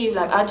at EU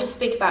level, I'll just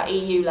speak about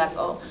EU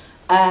level.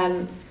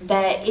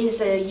 There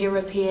is a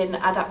European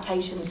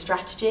adaptation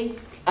strategy.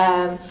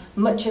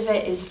 Much of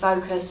it is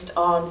focused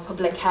on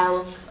public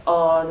health,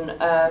 on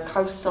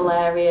coastal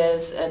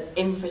areas,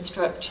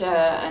 infrastructure,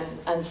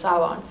 and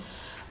so on.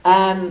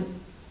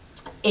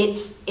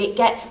 It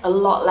gets a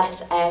lot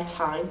less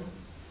airtime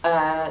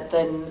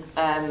than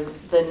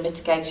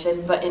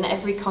mitigation, but in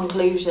every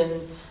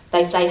conclusion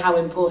they say how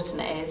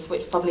important it is,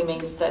 which probably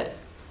means that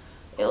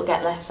it'll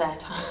get less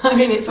airtime. I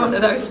mean, it's one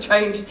of those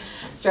strange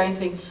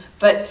things.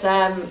 But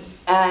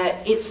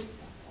it's,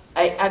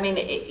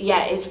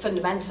 it's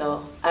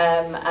fundamental.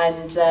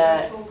 And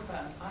talk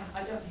about,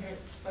 I don't hear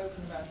it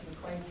spoken about in the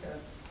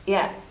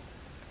Quaker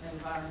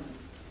environment.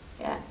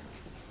 Yeah.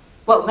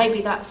 Well,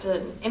 maybe that's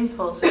an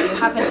impulse. You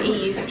have an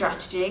EU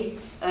strategy,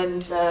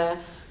 and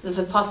there's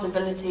a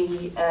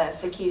possibility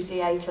for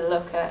QCA to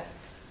look at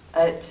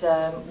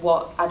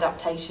what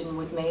adaptation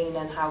would mean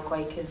and how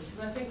Quakers...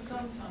 I think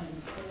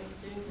sometimes,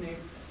 excuse me,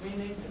 we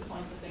need to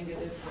point the finger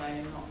this way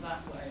and not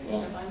that way.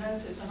 Yeah. Because I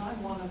noticed, and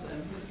I'm one of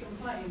them, who's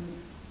complained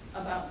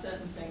about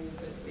certain things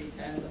this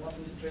weekend. There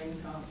wasn't a drink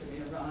after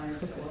we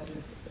arrived, there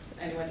wasn't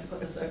anywhere to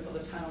put the soap or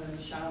the towel in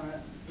the shower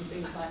and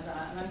things like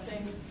that. And I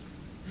think,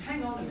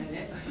 hang on a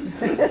minute,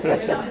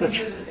 we're not in the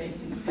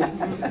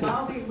Philippines.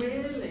 Are we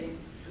really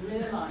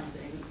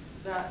realising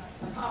that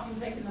apart from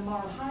taking the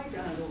moral high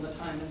ground all the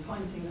time and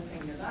pointing the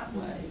finger that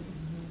way,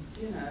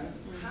 you know,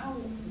 how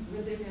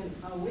resilient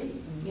are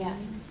we? Yeah.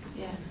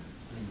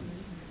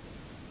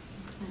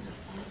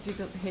 You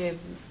got here.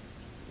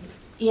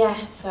 Yeah,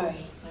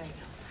 sorry. There we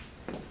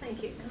go.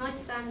 Thank you. Can I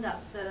stand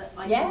up so that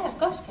I Of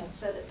course you can.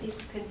 so that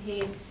people can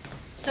hear,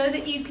 so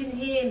that you can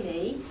hear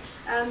me?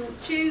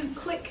 Two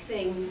quick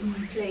things,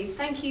 please.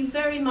 Thank you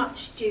very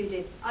much,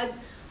 Judith.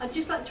 I'd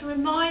just like to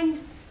remind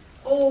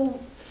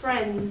all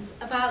friends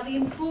about the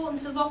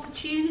importance of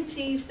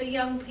opportunities for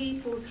young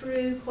people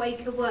through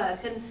Quaker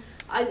work, and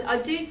I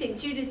do think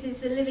Judith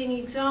is a living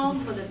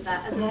example of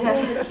that as a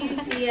former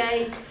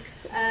QCA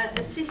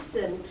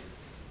assistant,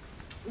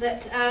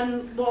 that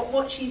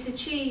what she's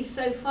achieved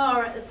so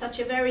far at such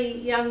a very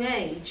young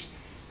age.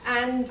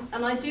 And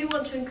I do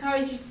want to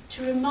encourage you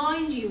to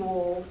remind you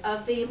all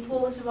of the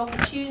importance of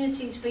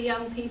opportunities for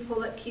young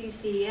people at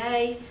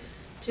QCA,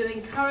 to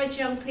encourage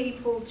young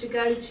people to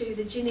go to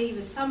the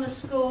Geneva Summer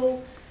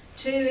School,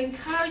 to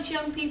encourage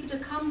young people to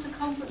come to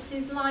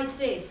conferences like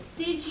this.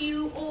 Did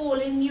you all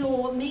in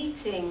your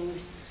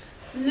meetings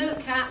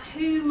look at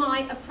who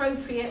might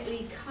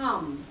appropriately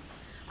come?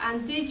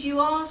 And did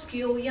you ask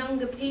your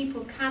younger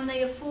people, can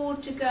they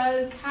afford to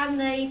go?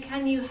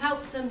 Can you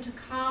help them to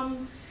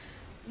come?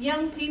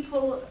 Young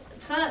people,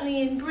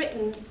 certainly in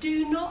Britain,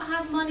 do not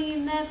have money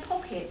in their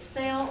pockets.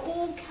 They are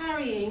all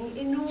carrying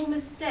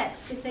enormous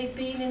debts if they've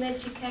been in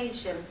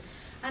education.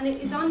 And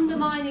it is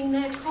undermining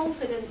their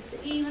confidence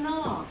to even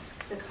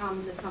ask to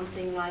come to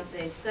something like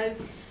this. So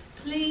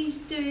please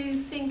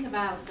do think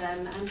about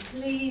them, and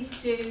please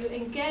do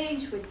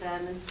engage with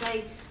them and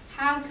say,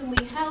 how can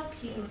we help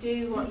you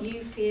do what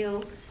you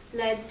feel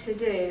led to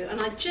do?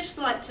 And I'd just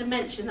like to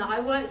mention that I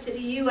worked at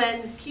the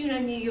UN, Puno,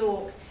 New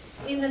York,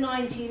 in the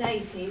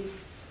 1980s,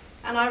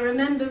 and I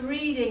remember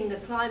reading the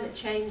climate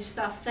change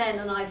stuff then,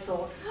 and I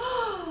thought,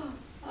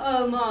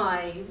 oh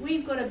my,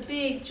 we've got a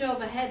big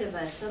job ahead of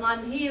us, and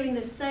I'm hearing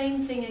the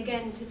same thing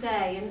again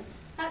today, and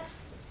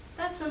that's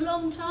a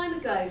long time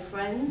ago,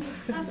 friends.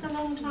 That's a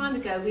long time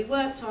ago. We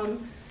worked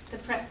on the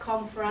Prep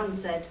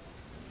Conference,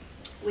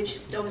 which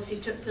obviously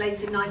took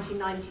place in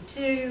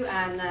 1992,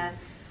 and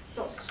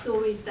lots of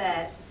stories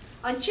there.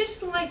 I'd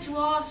just like to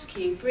ask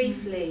you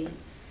briefly,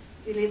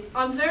 Judith,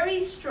 I'm very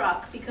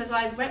struck because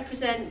I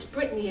represent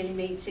Britain Yearly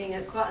Meeting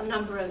at quite a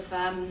number of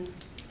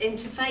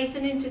interfaith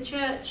and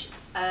interchurch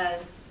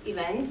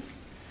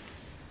events.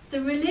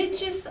 The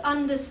religious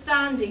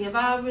understanding of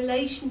our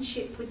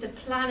relationship with the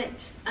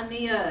planet and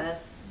the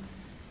earth,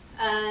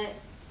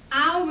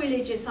 our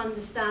religious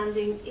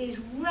understanding is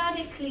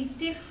radically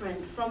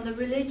different from the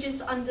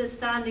religious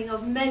understanding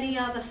of many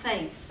other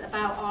faiths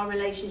about our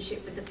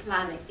relationship with the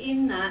planet,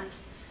 in that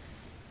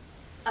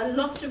a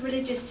lot of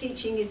religious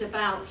teaching is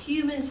about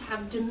humans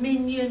have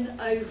dominion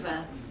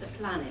over the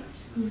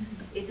planet.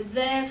 It's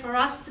there for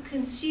us to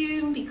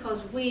consume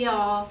because we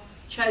are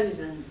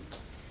chosen.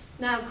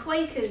 Now,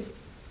 Quakers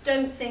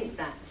don't think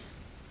that.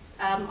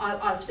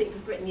 I speak for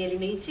Britain Yearly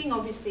Meeting.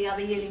 Obviously,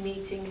 other yearly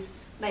meetings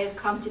may have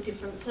come to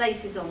different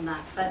places on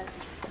that, but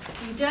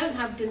we don't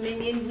have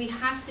dominion. We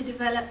have to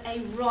develop a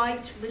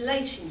right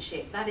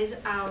relationship. That is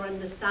our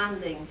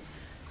understanding.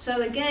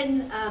 So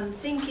again,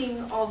 thinking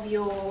of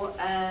your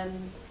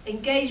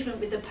engagement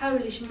with the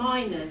Polish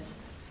miners,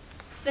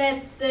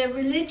 their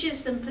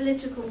religious and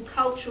political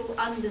cultural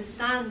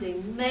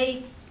understanding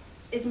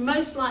is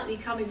most likely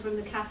coming from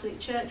the Catholic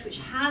Church, which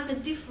has a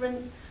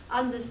different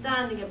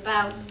understanding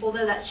about,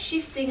 although that's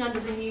shifting under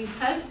the new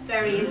Pope,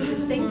 very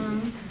interesting,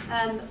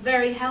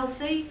 very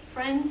healthy,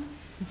 friends,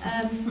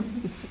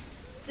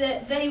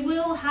 that they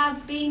will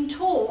have been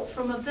taught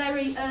from a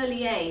very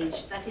early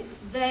age that it's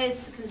theirs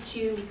to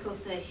consume because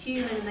they're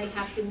human and they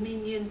have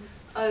dominion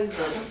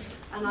over.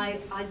 And I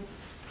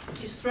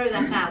just throw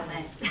that out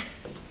there.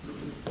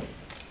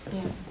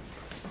 Yeah.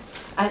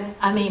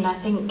 I mean, I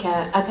think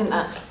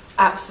that's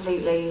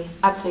absolutely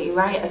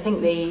right. I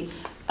think the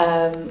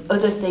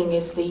other thing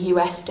is the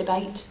US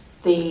debate,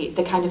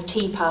 the kind of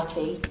Tea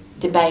Party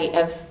debate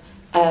of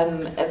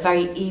a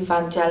very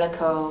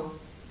evangelical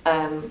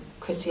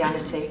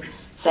Christianity,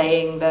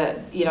 saying that,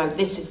 you know,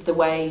 this is the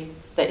way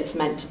that it's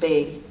meant to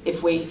be.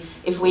 If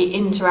we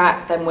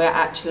interact, then we're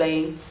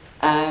actually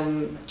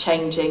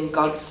changing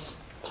God's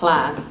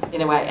plan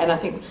in a way. And I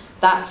think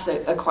that's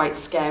a quite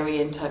scary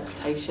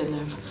interpretation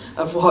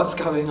of what's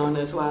going on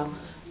as well.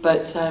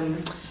 But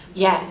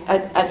yeah,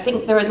 I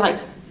think there are like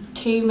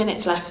 2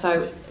 minutes left,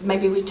 so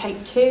maybe we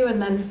take 2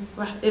 and then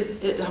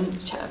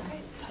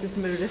Is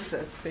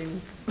Marissa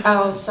been?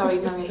 Oh, sorry,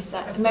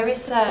 Marissa.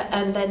 Marissa,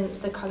 and then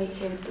the colleague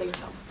here with the blue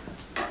top.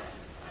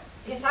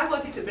 Yes, I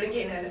wanted to bring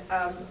in an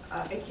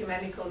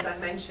ecumenical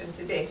dimension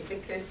to this,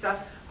 because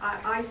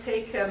I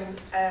take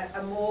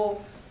a more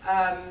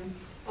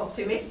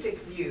optimistic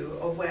view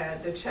of where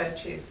the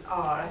churches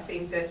are. I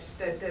think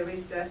that there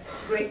is a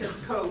greater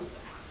scope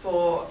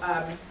for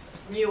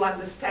new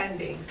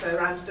understandings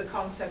around the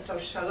concept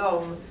of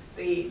shalom,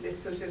 the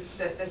sort of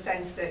the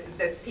sense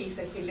that peace,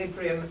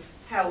 equilibrium,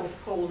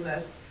 health,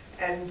 wholeness,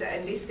 and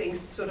these things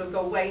sort of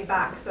go way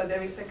back. So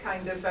there is a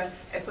kind of a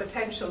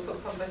potential for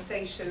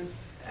conversations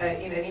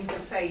in an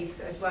interfaith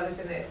as well as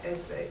in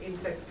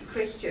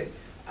inter-Christian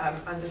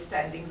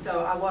understanding. So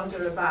I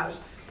wonder about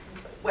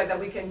whether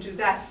we can do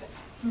that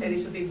a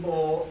little bit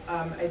more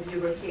at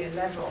European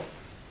level.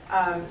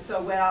 So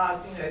where are,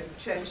 you know,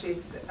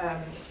 churches,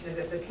 you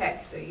know, the KEC,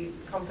 the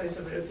Conference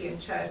of European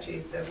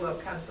Churches, the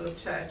World Council of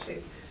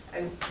Churches,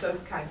 and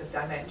those kind of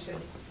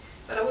dimensions.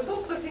 But I was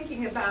also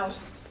thinking about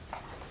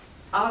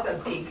other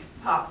big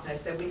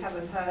partners that we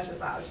haven't heard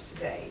about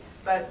today,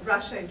 but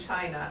Russia and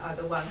China are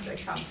the ones that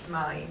come to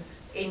mind,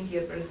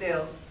 India,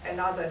 Brazil, and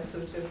other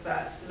sort of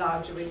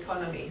larger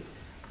economies.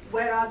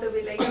 Where are the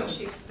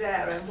relationships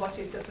there, and what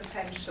is the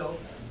potential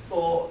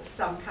for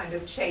some kind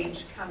of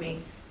change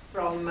coming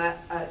from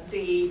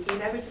the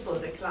inevitable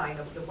decline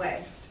of the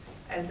West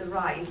and the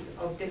rise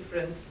of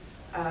different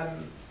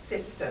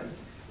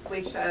systems,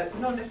 which are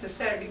not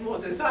necessarily more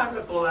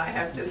desirable, I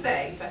have to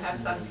say,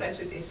 perhaps I'm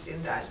prejudiced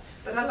in that.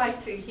 But I'd like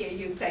to hear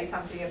you say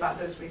something about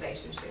those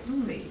relationships,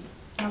 please.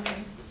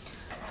 Okay.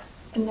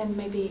 And then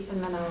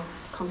I'll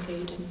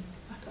conclude and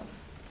wrap up.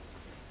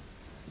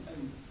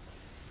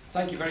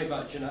 Thank you very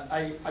much, and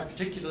I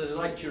particularly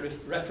liked your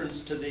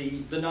reference to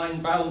the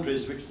 9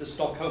 boundaries which the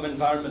Stockholm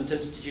Environment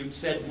Institute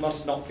said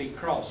must not be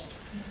crossed.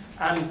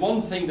 And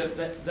one thing that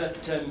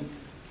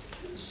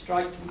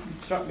struck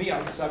me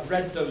out, because I've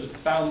read those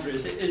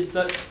boundaries, is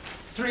that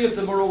 3 of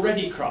them are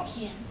already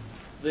crossed. Yeah.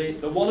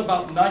 The one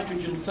about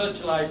nitrogen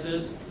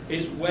fertilizers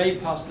is way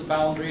past the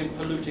boundary and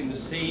polluting the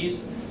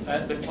seas.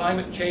 The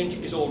climate change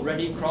is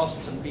already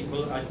crossed, and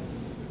people are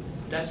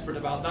desperate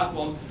about that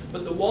one.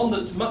 But the one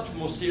that's much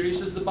more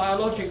serious is the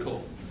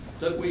biological,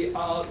 that we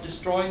are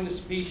destroying the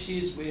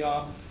species, we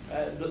are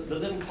the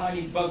little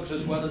tiny bugs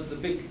as well as the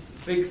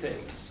big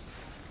things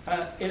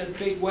in a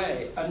big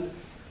way. And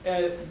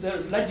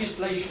there's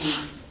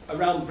legislation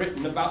around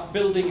Britain about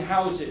building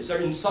houses, or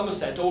in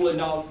Somerset, all in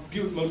our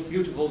most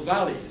beautiful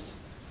valleys,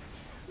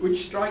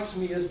 which strikes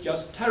me as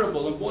just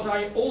terrible. And what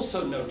I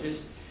also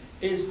notice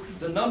is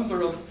the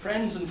number of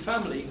friends and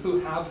family who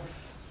have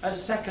a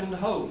second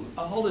home,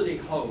 a holiday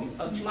home,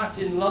 a flat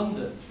in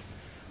London,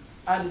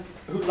 and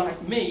who, like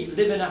me,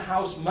 live in a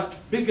house much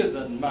bigger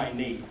than my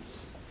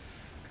needs.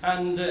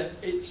 And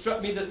it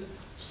struck me that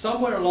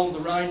somewhere along the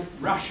Rhine,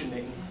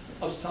 rationing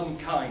of some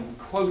kind,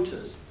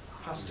 quotas,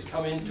 has to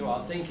come into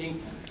our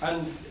thinking,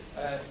 and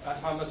I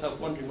found myself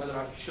wondering whether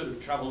I should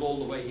have travelled all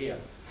the way here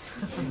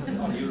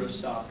on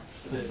Eurostar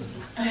for this.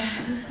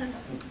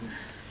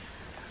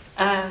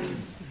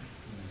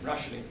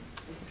 Rationing.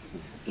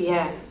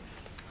 Yeah.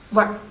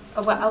 Well,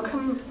 I'll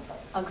come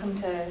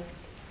to.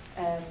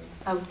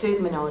 I'll do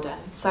them in order.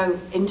 So,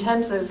 in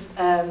terms of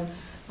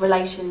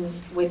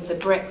relations with the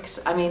BRICS,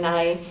 I mean,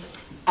 I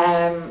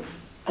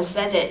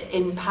said it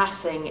in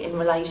passing in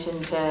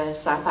relation to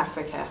South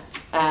Africa,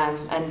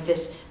 and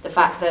the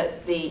fact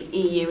that the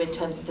EU, in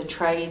terms of the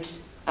trade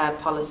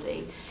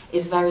policy,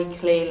 is very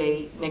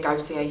clearly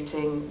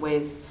negotiating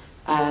with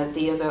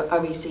the other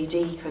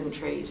OECD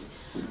countries.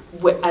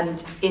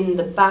 And in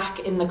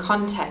the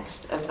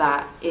context of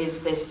that is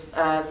this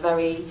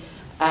very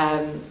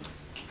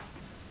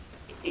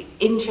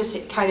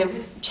interesting kind of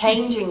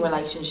changing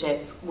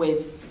relationship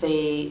with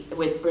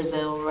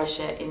Brazil,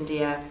 Russia,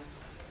 India,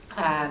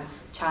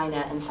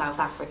 China, and South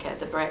Africa,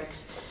 the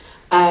BRICS,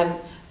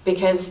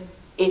 because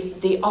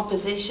if the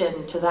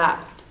opposition to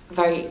that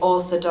very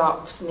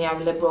orthodox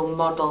neoliberal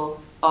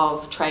model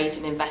of trade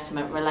and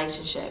investment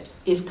relationships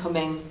is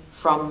coming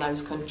from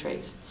those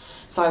countries.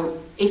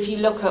 So if you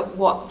look at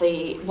what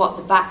the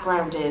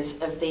background is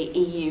of the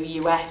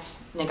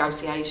EU-US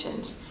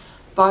negotiations,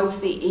 both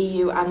the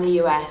EU and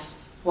the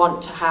US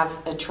want to have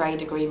a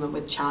trade agreement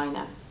with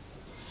China.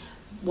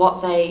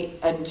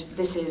 And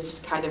this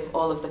is kind of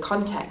all of the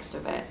context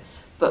of it,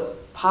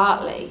 but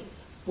partly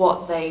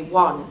what they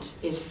want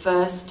is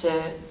first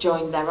to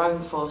join their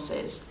own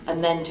forces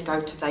and then to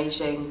go to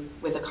Beijing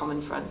with a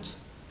common front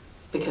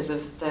because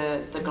of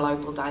the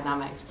global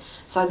dynamics.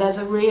 So there's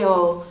a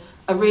real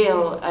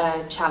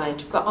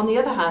challenge. But on the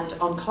other hand,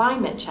 on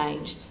climate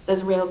change,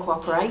 there's real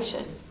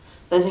cooperation.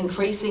 There's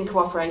increasing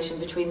cooperation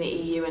between the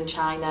EU and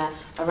China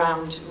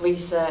around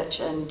research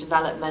and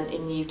development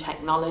in new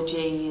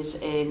technologies,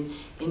 in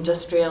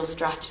industrial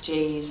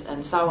strategies,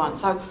 and so on.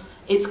 So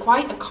it's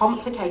quite a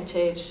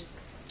complicated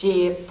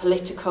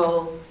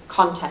geopolitical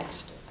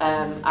context,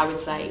 I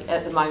would say,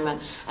 at the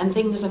moment. And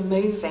things are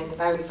moving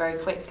very, very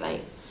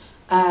quickly.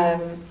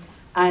 And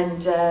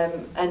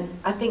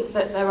I think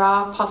that there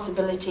are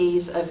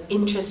possibilities of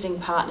interesting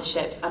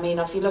partnerships. I mean,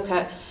 if you look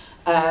at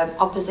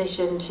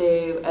opposition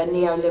to a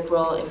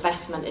neoliberal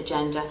investment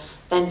agenda,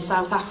 then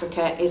South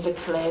Africa is a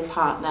clear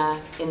partner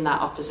in that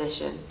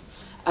opposition.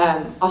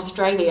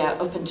 Australia,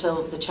 up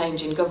until the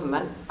change in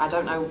government, I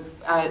don't know,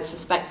 I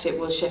suspect it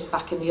will shift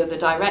back in the other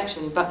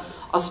direction, but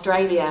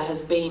Australia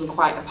has been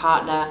quite a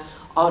partner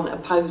on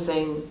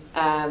opposing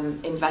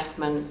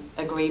investment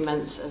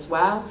agreements as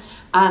well,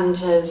 and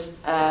has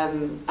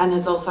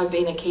also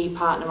been a key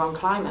partner on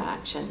climate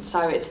action.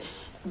 So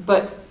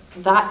but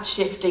that's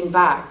shifting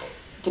back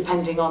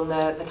depending on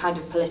the kind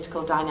of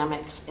political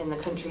dynamics in the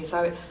country.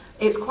 So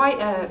it's quite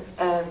a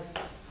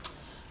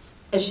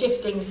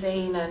shifting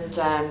scene, and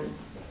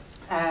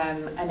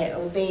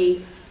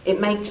it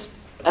makes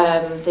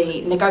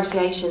the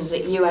negotiations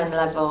at UN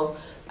level,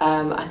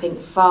 I think,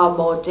 far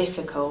more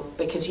difficult,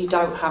 because you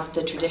don't have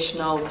the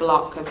traditional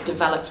bloc of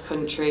developed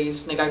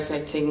countries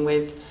negotiating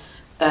with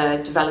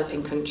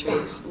developing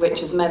countries,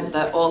 which has meant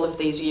that all of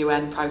these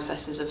UN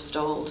processes have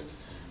stalled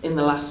in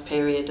the last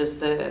period as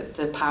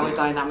the power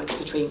dynamics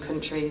between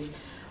countries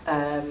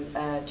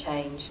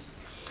change.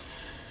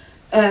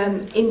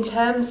 In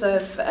terms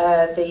of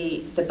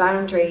the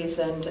boundaries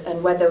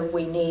and whether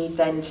we need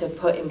then to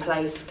put in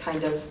place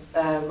kind of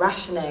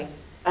rationing,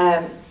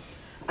 I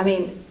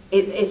mean,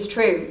 it's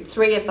true,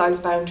 3 of those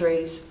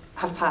boundaries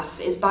have passed.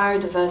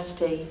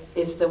 Biodiversity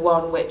is the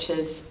one which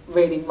has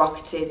really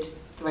rocketed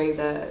through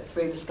the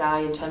sky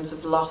in terms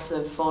of loss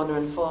of flora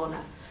and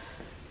fauna.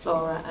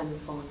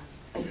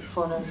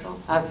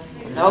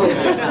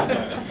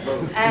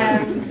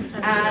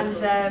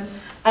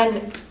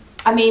 And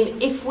I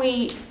mean, if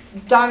we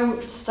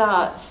don't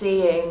start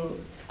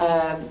seeing,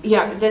 you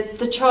know,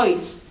 the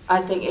choice,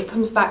 I think it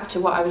comes back to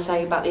what I was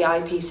saying about the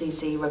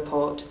IPCC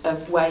report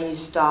of where you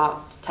start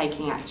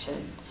taking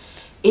action.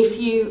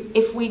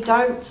 If we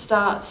don't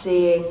start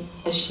seeing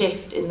a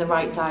shift in the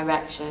right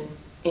direction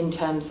in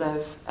terms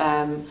of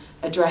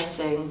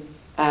addressing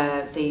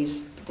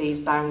these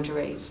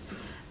boundaries,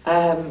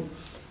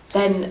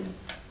 then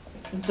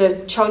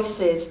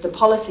the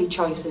policy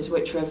choices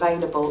which are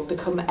available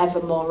become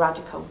ever more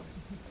radical.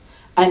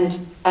 And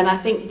I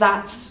think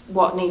that's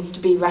what needs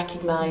to be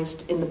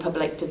recognised in the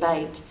public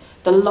debate.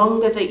 The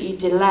longer that you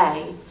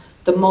delay,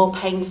 the more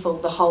painful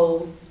the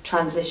whole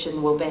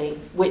transition will be,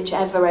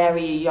 whichever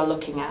area you're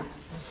looking at.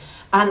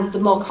 And the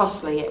more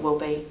costly it will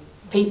be.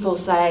 People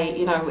say,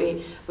 you know,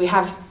 we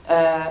have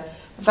a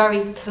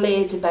very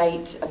clear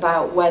debate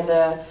about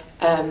whether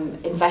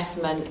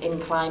investment in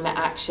climate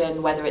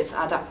action, whether it's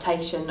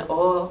adaptation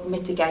or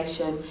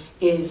mitigation,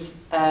 is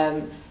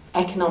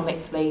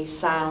economically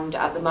sound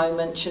at the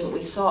moment. Shouldn't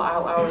we sort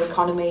out our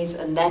economies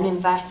and then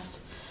invest?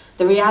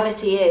 The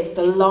reality is,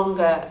 the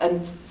longer,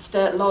 and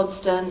Lord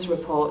Stern's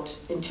report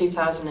in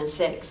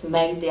 2006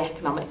 made the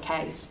economic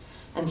case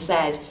and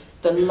said,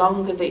 the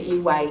longer that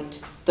you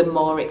wait, the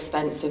more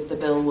expensive the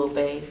bill will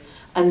be.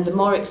 And the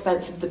more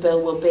expensive the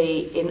bill will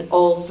be in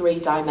all 3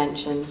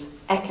 dimensions: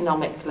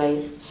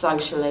 economically,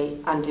 socially,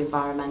 and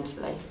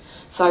environmentally.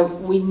 So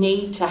we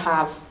need to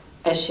have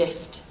a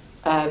shift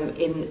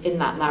in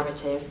that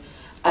narrative.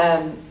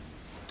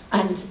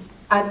 And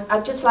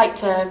I'd just like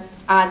to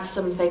add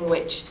something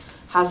which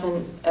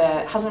hasn't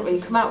really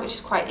come out, which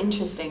is quite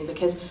interesting,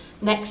 because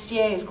next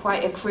year is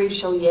quite a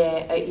crucial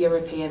year at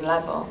European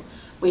level.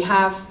 We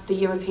have the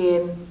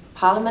European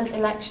Parliament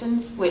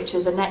elections, which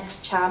are the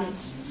next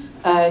chance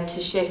to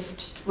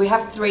shift. We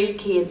have 3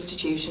 key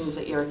institutions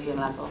at European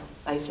level,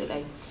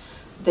 basically.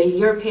 The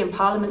European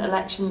Parliament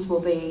elections will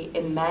be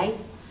in May.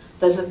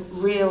 There's a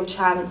real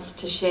chance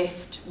to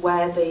shift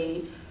where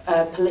the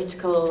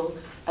political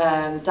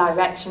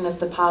direction of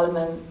the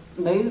Parliament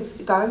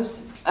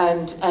goes,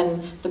 and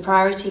the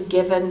priority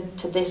given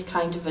to this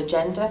kind of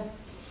agenda.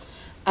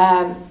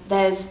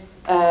 There's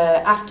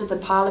after the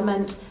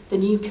Parliament, the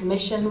new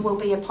Commission will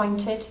be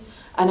appointed,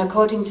 and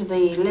according to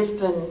the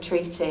Lisbon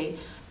Treaty,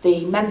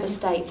 the Member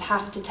States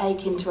have to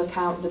take into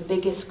account the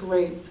biggest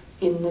group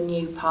in the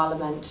new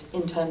Parliament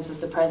in terms of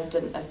the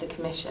President of the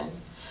Commission,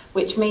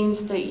 which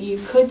means that you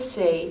could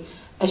see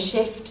a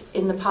shift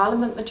in the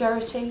Parliament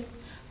majority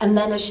and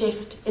then a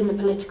shift in the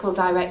political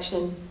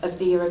direction of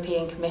the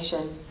European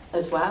Commission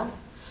as well.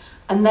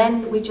 And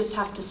then we just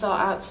have to sort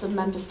out some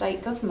Member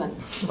State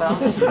governments. Well,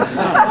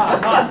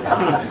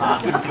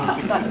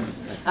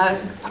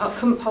 I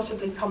couldn't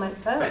possibly comment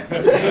further.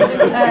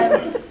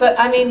 But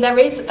I mean, there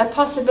is a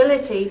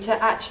possibility to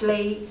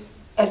actually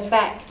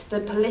affect the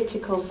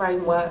political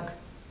framework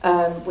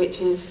which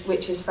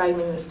is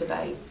framing this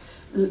debate.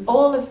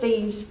 All of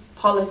these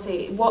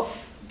policy, what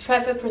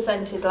Trevor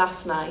presented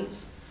last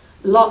night,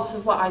 lots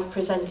of what I've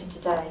presented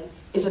today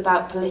is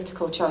about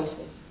political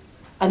choices.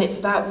 And it's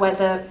about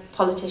whether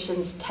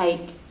politicians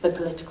take the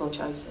political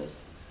choices,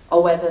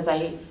 or whether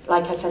they,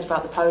 like I said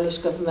about the Polish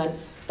government,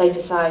 they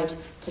decide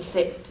to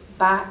sit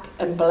back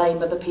and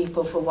blame other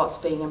people for what's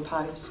being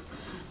imposed.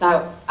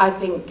 Now, I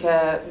think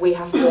we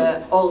have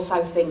to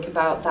also think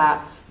about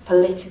that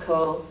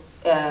political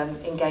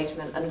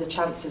engagement and the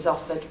chances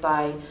offered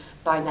by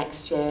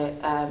next year.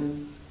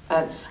 And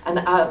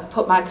I'll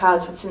put my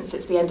cards, since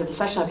it's the end of the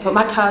session, I put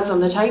my cards on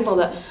the table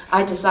that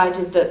I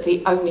decided that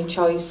the only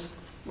choice,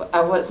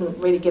 I wasn't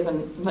really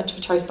given much of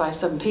a choice by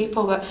some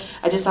people, but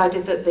I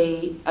decided that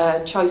the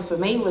choice for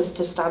me was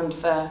to stand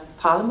for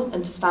Parliament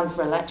and to stand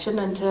for election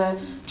and to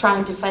try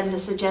and defend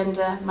this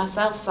agenda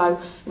myself. So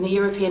in the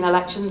European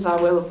elections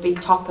I will be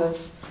top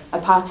of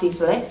a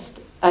party's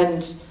list,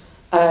 and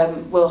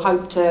will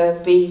hope to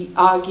be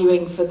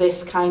arguing for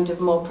this kind of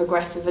more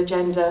progressive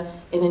agenda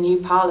in a new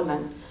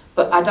Parliament.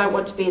 But I don't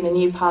want to be in a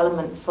new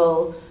Parliament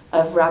full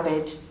of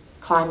rabid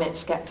climate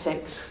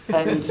skeptics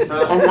and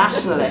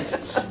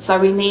nationalists. So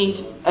we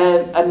need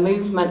a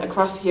movement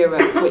across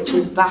Europe which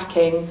is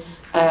backing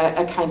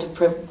a kind of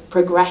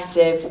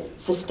progressive,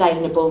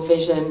 sustainable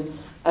vision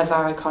of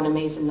our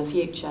economies in the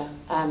future.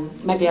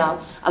 Maybe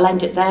I'll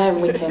end it there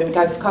and we can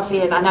go for coffee.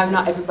 And I know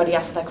not everybody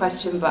asked their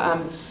question, but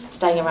I'm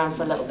staying around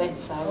for a little bit,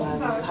 so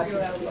I'm happy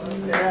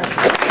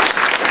to.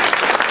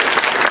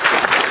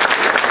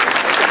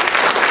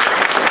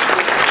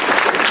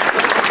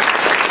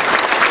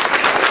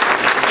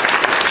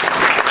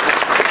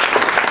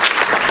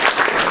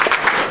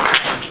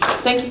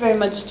 Thank you very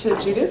much to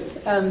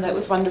Judith. That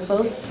was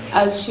wonderful.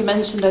 As she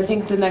mentioned, I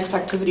think the next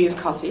activity is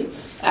coffee.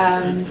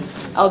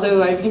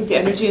 Although I think the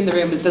energy in the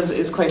room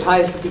is quite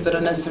high, so people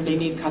don't necessarily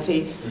need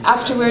coffee.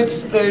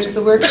 Afterwards, there's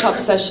the workshop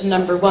session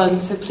number 1,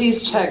 so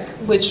please check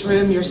which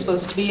room you're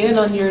supposed to be in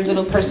on your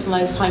little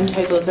personalised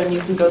timetables, and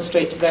you can go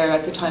straight to there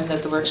at the time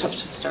that the workshop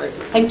should start.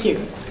 Thank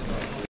you.